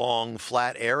a long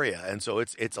flat area. And so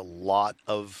it's a lot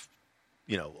of,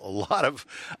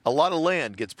 a lot of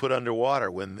land gets put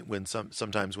underwater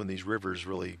sometimes when these rivers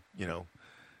really, do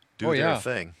their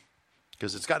thing,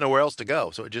 because it's got nowhere else to go.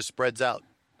 So it just spreads out.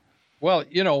 Well,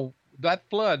 that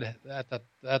flood at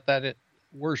that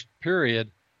worst period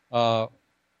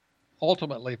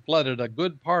ultimately flooded a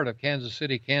good part of Kansas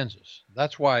City, Kansas.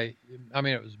 That's why,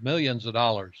 it was millions of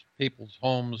dollars. People's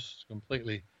homes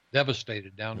completely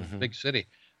devastated down in the big city.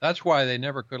 That's why they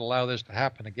never could allow this to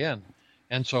happen again.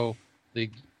 And so the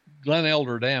Glen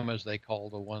Elder Dam, as they call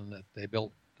the one that they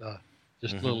built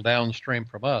just a little downstream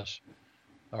from us,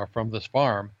 or from this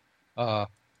farm,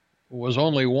 was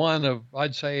only one of,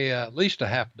 I'd say, at least a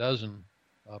half dozen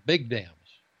big dams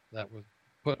that were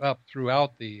put up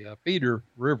throughout the feeder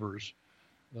rivers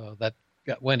that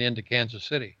went into Kansas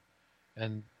City.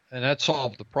 And that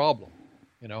solved the problem,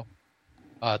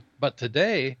 But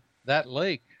today, that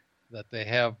lake that they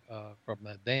have from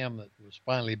that dam that was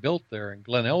finally built there in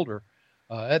Glen Elder,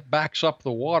 it backs up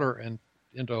the water and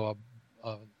into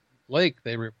a lake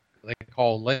they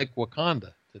call Lake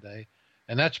Wakanda today.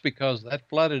 And that's because that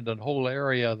flooded a whole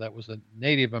area that was a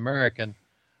Native American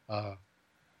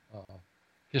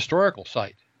historical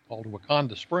site called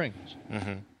Wakanda Springs.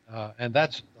 And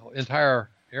that's the entire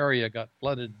area got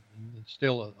flooded and it's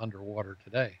still underwater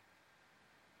today.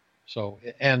 So,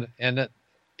 and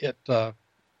it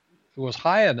was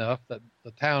high enough that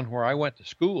the town where I went to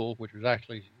school, which was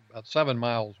actually about 7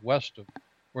 miles west of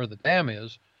where the dam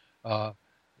is,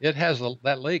 it has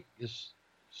that lake is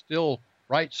still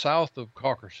right south of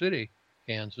Cawker City,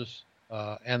 Kansas,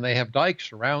 and they have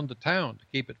dikes around the town to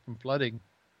keep it from flooding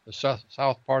the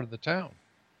south part of the town.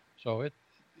 So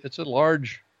it's a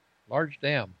large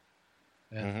dam,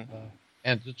 and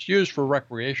it's used for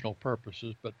recreational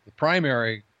purposes. But the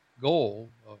primary goal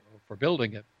for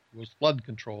building it was flood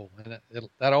control, and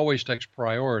that always takes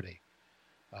priority.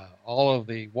 All of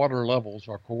the water levels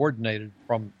are coordinated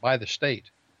by the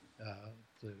state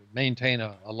to maintain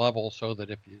a level so that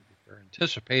if you're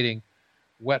anticipating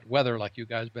wet weather like you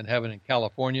guys been having in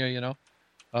California,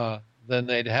 then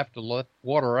they'd have to let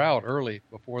water out early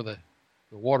before the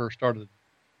water started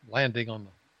landing on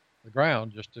the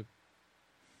ground,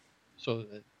 so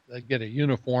that they get a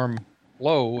uniform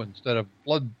flow instead of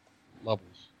flood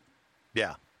levels.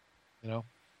 Yeah.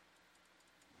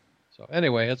 So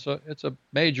anyway, it's a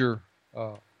major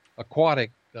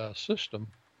aquatic system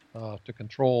to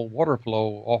control water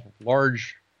flow off of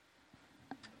large,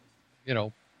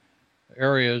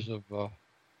 areas of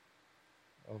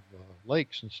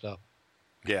lakes and stuff.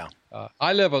 Yeah.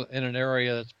 I live in an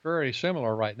area that's very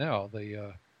similar right now.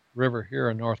 The river here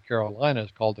in North Carolina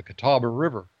is called the Catawba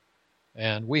River,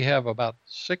 and we have about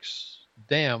 6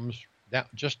 dams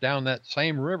just down that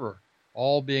same river,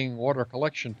 all being water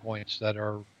collection points that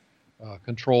are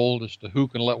controlled as to who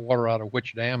can let water out of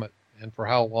which dam and for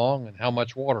how long and how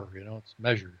much water. It's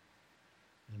measured,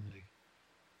 and they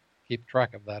keep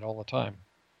track of that all the time.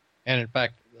 And in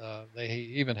fact, they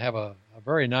even have a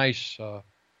very nice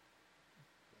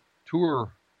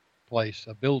tour place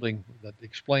a building that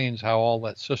explains how all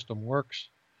that system works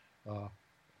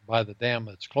by the dam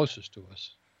that's closest to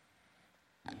us.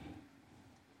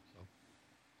 So,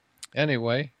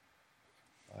 anyway,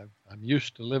 I'm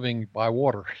used to living by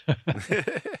water.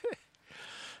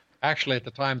 Actually, at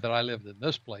the time that I lived in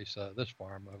this place, this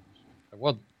farm, there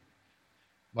wasn't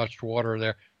much water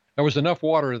there. There was enough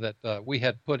water that we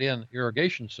had put in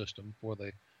irrigation system for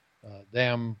the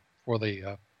dam for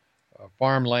the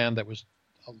farmland that was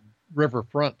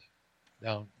riverfront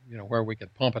down, where we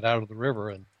could pump it out of the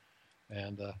river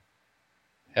and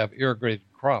have irrigated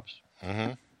crops.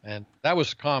 Mm-hmm. And that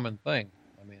was a common thing.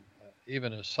 I mean,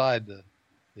 even aside the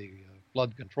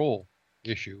flood control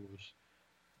issue, was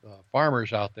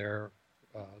farmers out there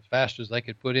as fast as they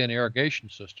could put in irrigation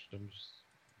systems.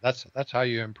 That's how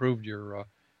you improved your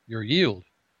yield,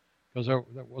 because there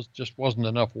wasn't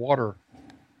enough water,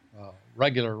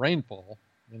 regular rainfall,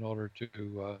 in order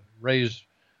to raise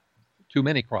too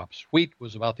many crops. Wheat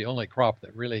was about the only crop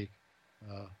that really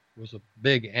was a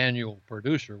big annual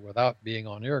producer without being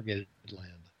on irrigated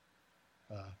land.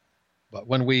 But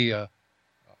when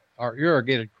our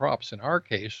irrigated crops in our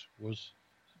case was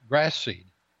grass seed,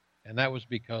 and that was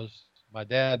because my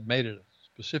dad made it a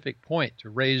specific point to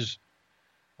raise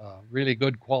really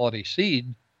good quality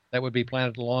seed that would be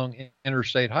planted along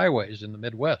interstate highways in the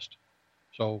Midwest.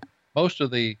 So most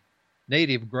of the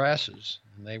native grasses,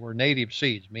 and they were native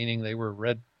seeds, meaning they were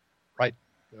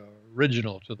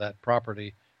original to that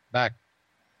property back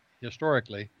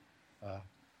historically.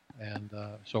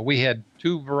 So we had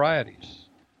two varieties,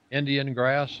 Indian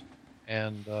grass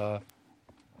and, of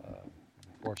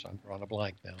course, I'm drawing a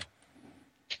blank now.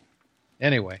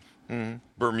 Anyway. Mm-hmm.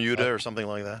 Bermuda or something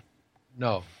like that?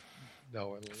 No.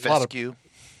 Fescue?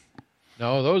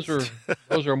 No,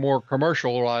 those are more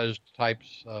commercialized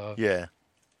types. Yeah.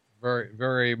 Very,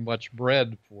 very much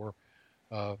bred for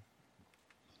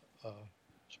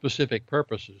specific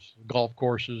purposes, golf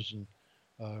courses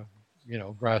and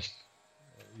grass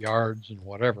yards and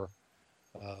whatever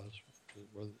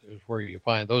is where you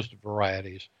find those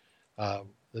varieties.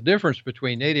 The difference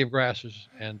between native grasses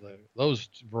and those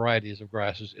varieties of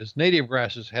grasses is native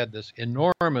grasses had this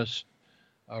enormous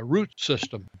root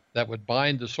system that would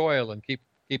bind the soil and keep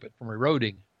it from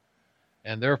eroding,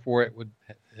 and therefore it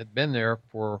had been there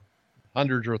for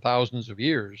hundreds or thousands of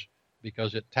years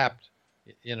because it tapped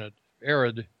in an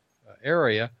arid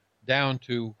area down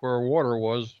to where water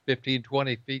was 15,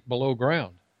 20 feet below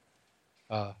ground.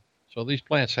 So these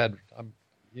plants had,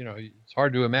 it's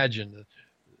hard to imagine that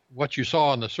what you saw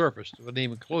on the surface wasn't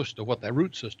even close to what that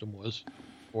root system was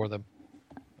for them.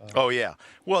 Oh, yeah.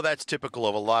 Well, that's typical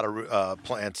of a lot of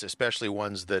plants, especially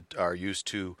ones that are used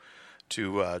to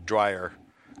drier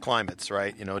climates,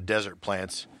 right? Desert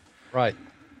plants. Right.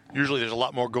 Usually there's a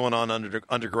lot more going on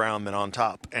underground than on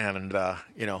top. And,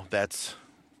 that's,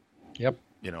 yep.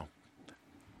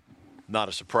 Not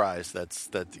a surprise.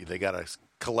 That they got to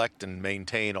collect and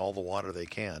maintain all the water they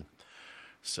can.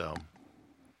 So.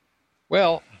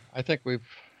 Well, I think we've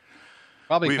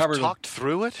covered talked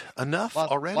through it enough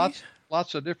already.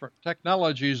 Lots of different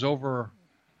technologies over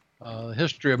the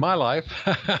history of my life.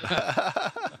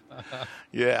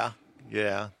 Yeah.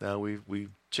 Now we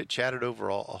chit-chatted over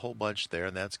a whole bunch there,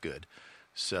 and that's good.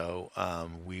 So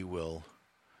we will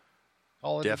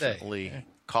definitely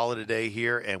call it a day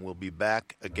here, and we'll be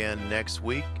back again next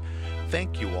week.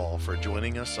 Thank you all for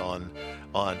joining us on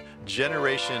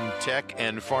Generation Tech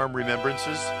and Farm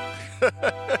Remembrances.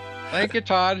 Thank you,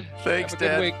 Todd. Thanks, Have a good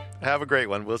Dad. week. Have a great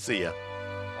one. We'll see you.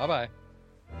 Bye-bye.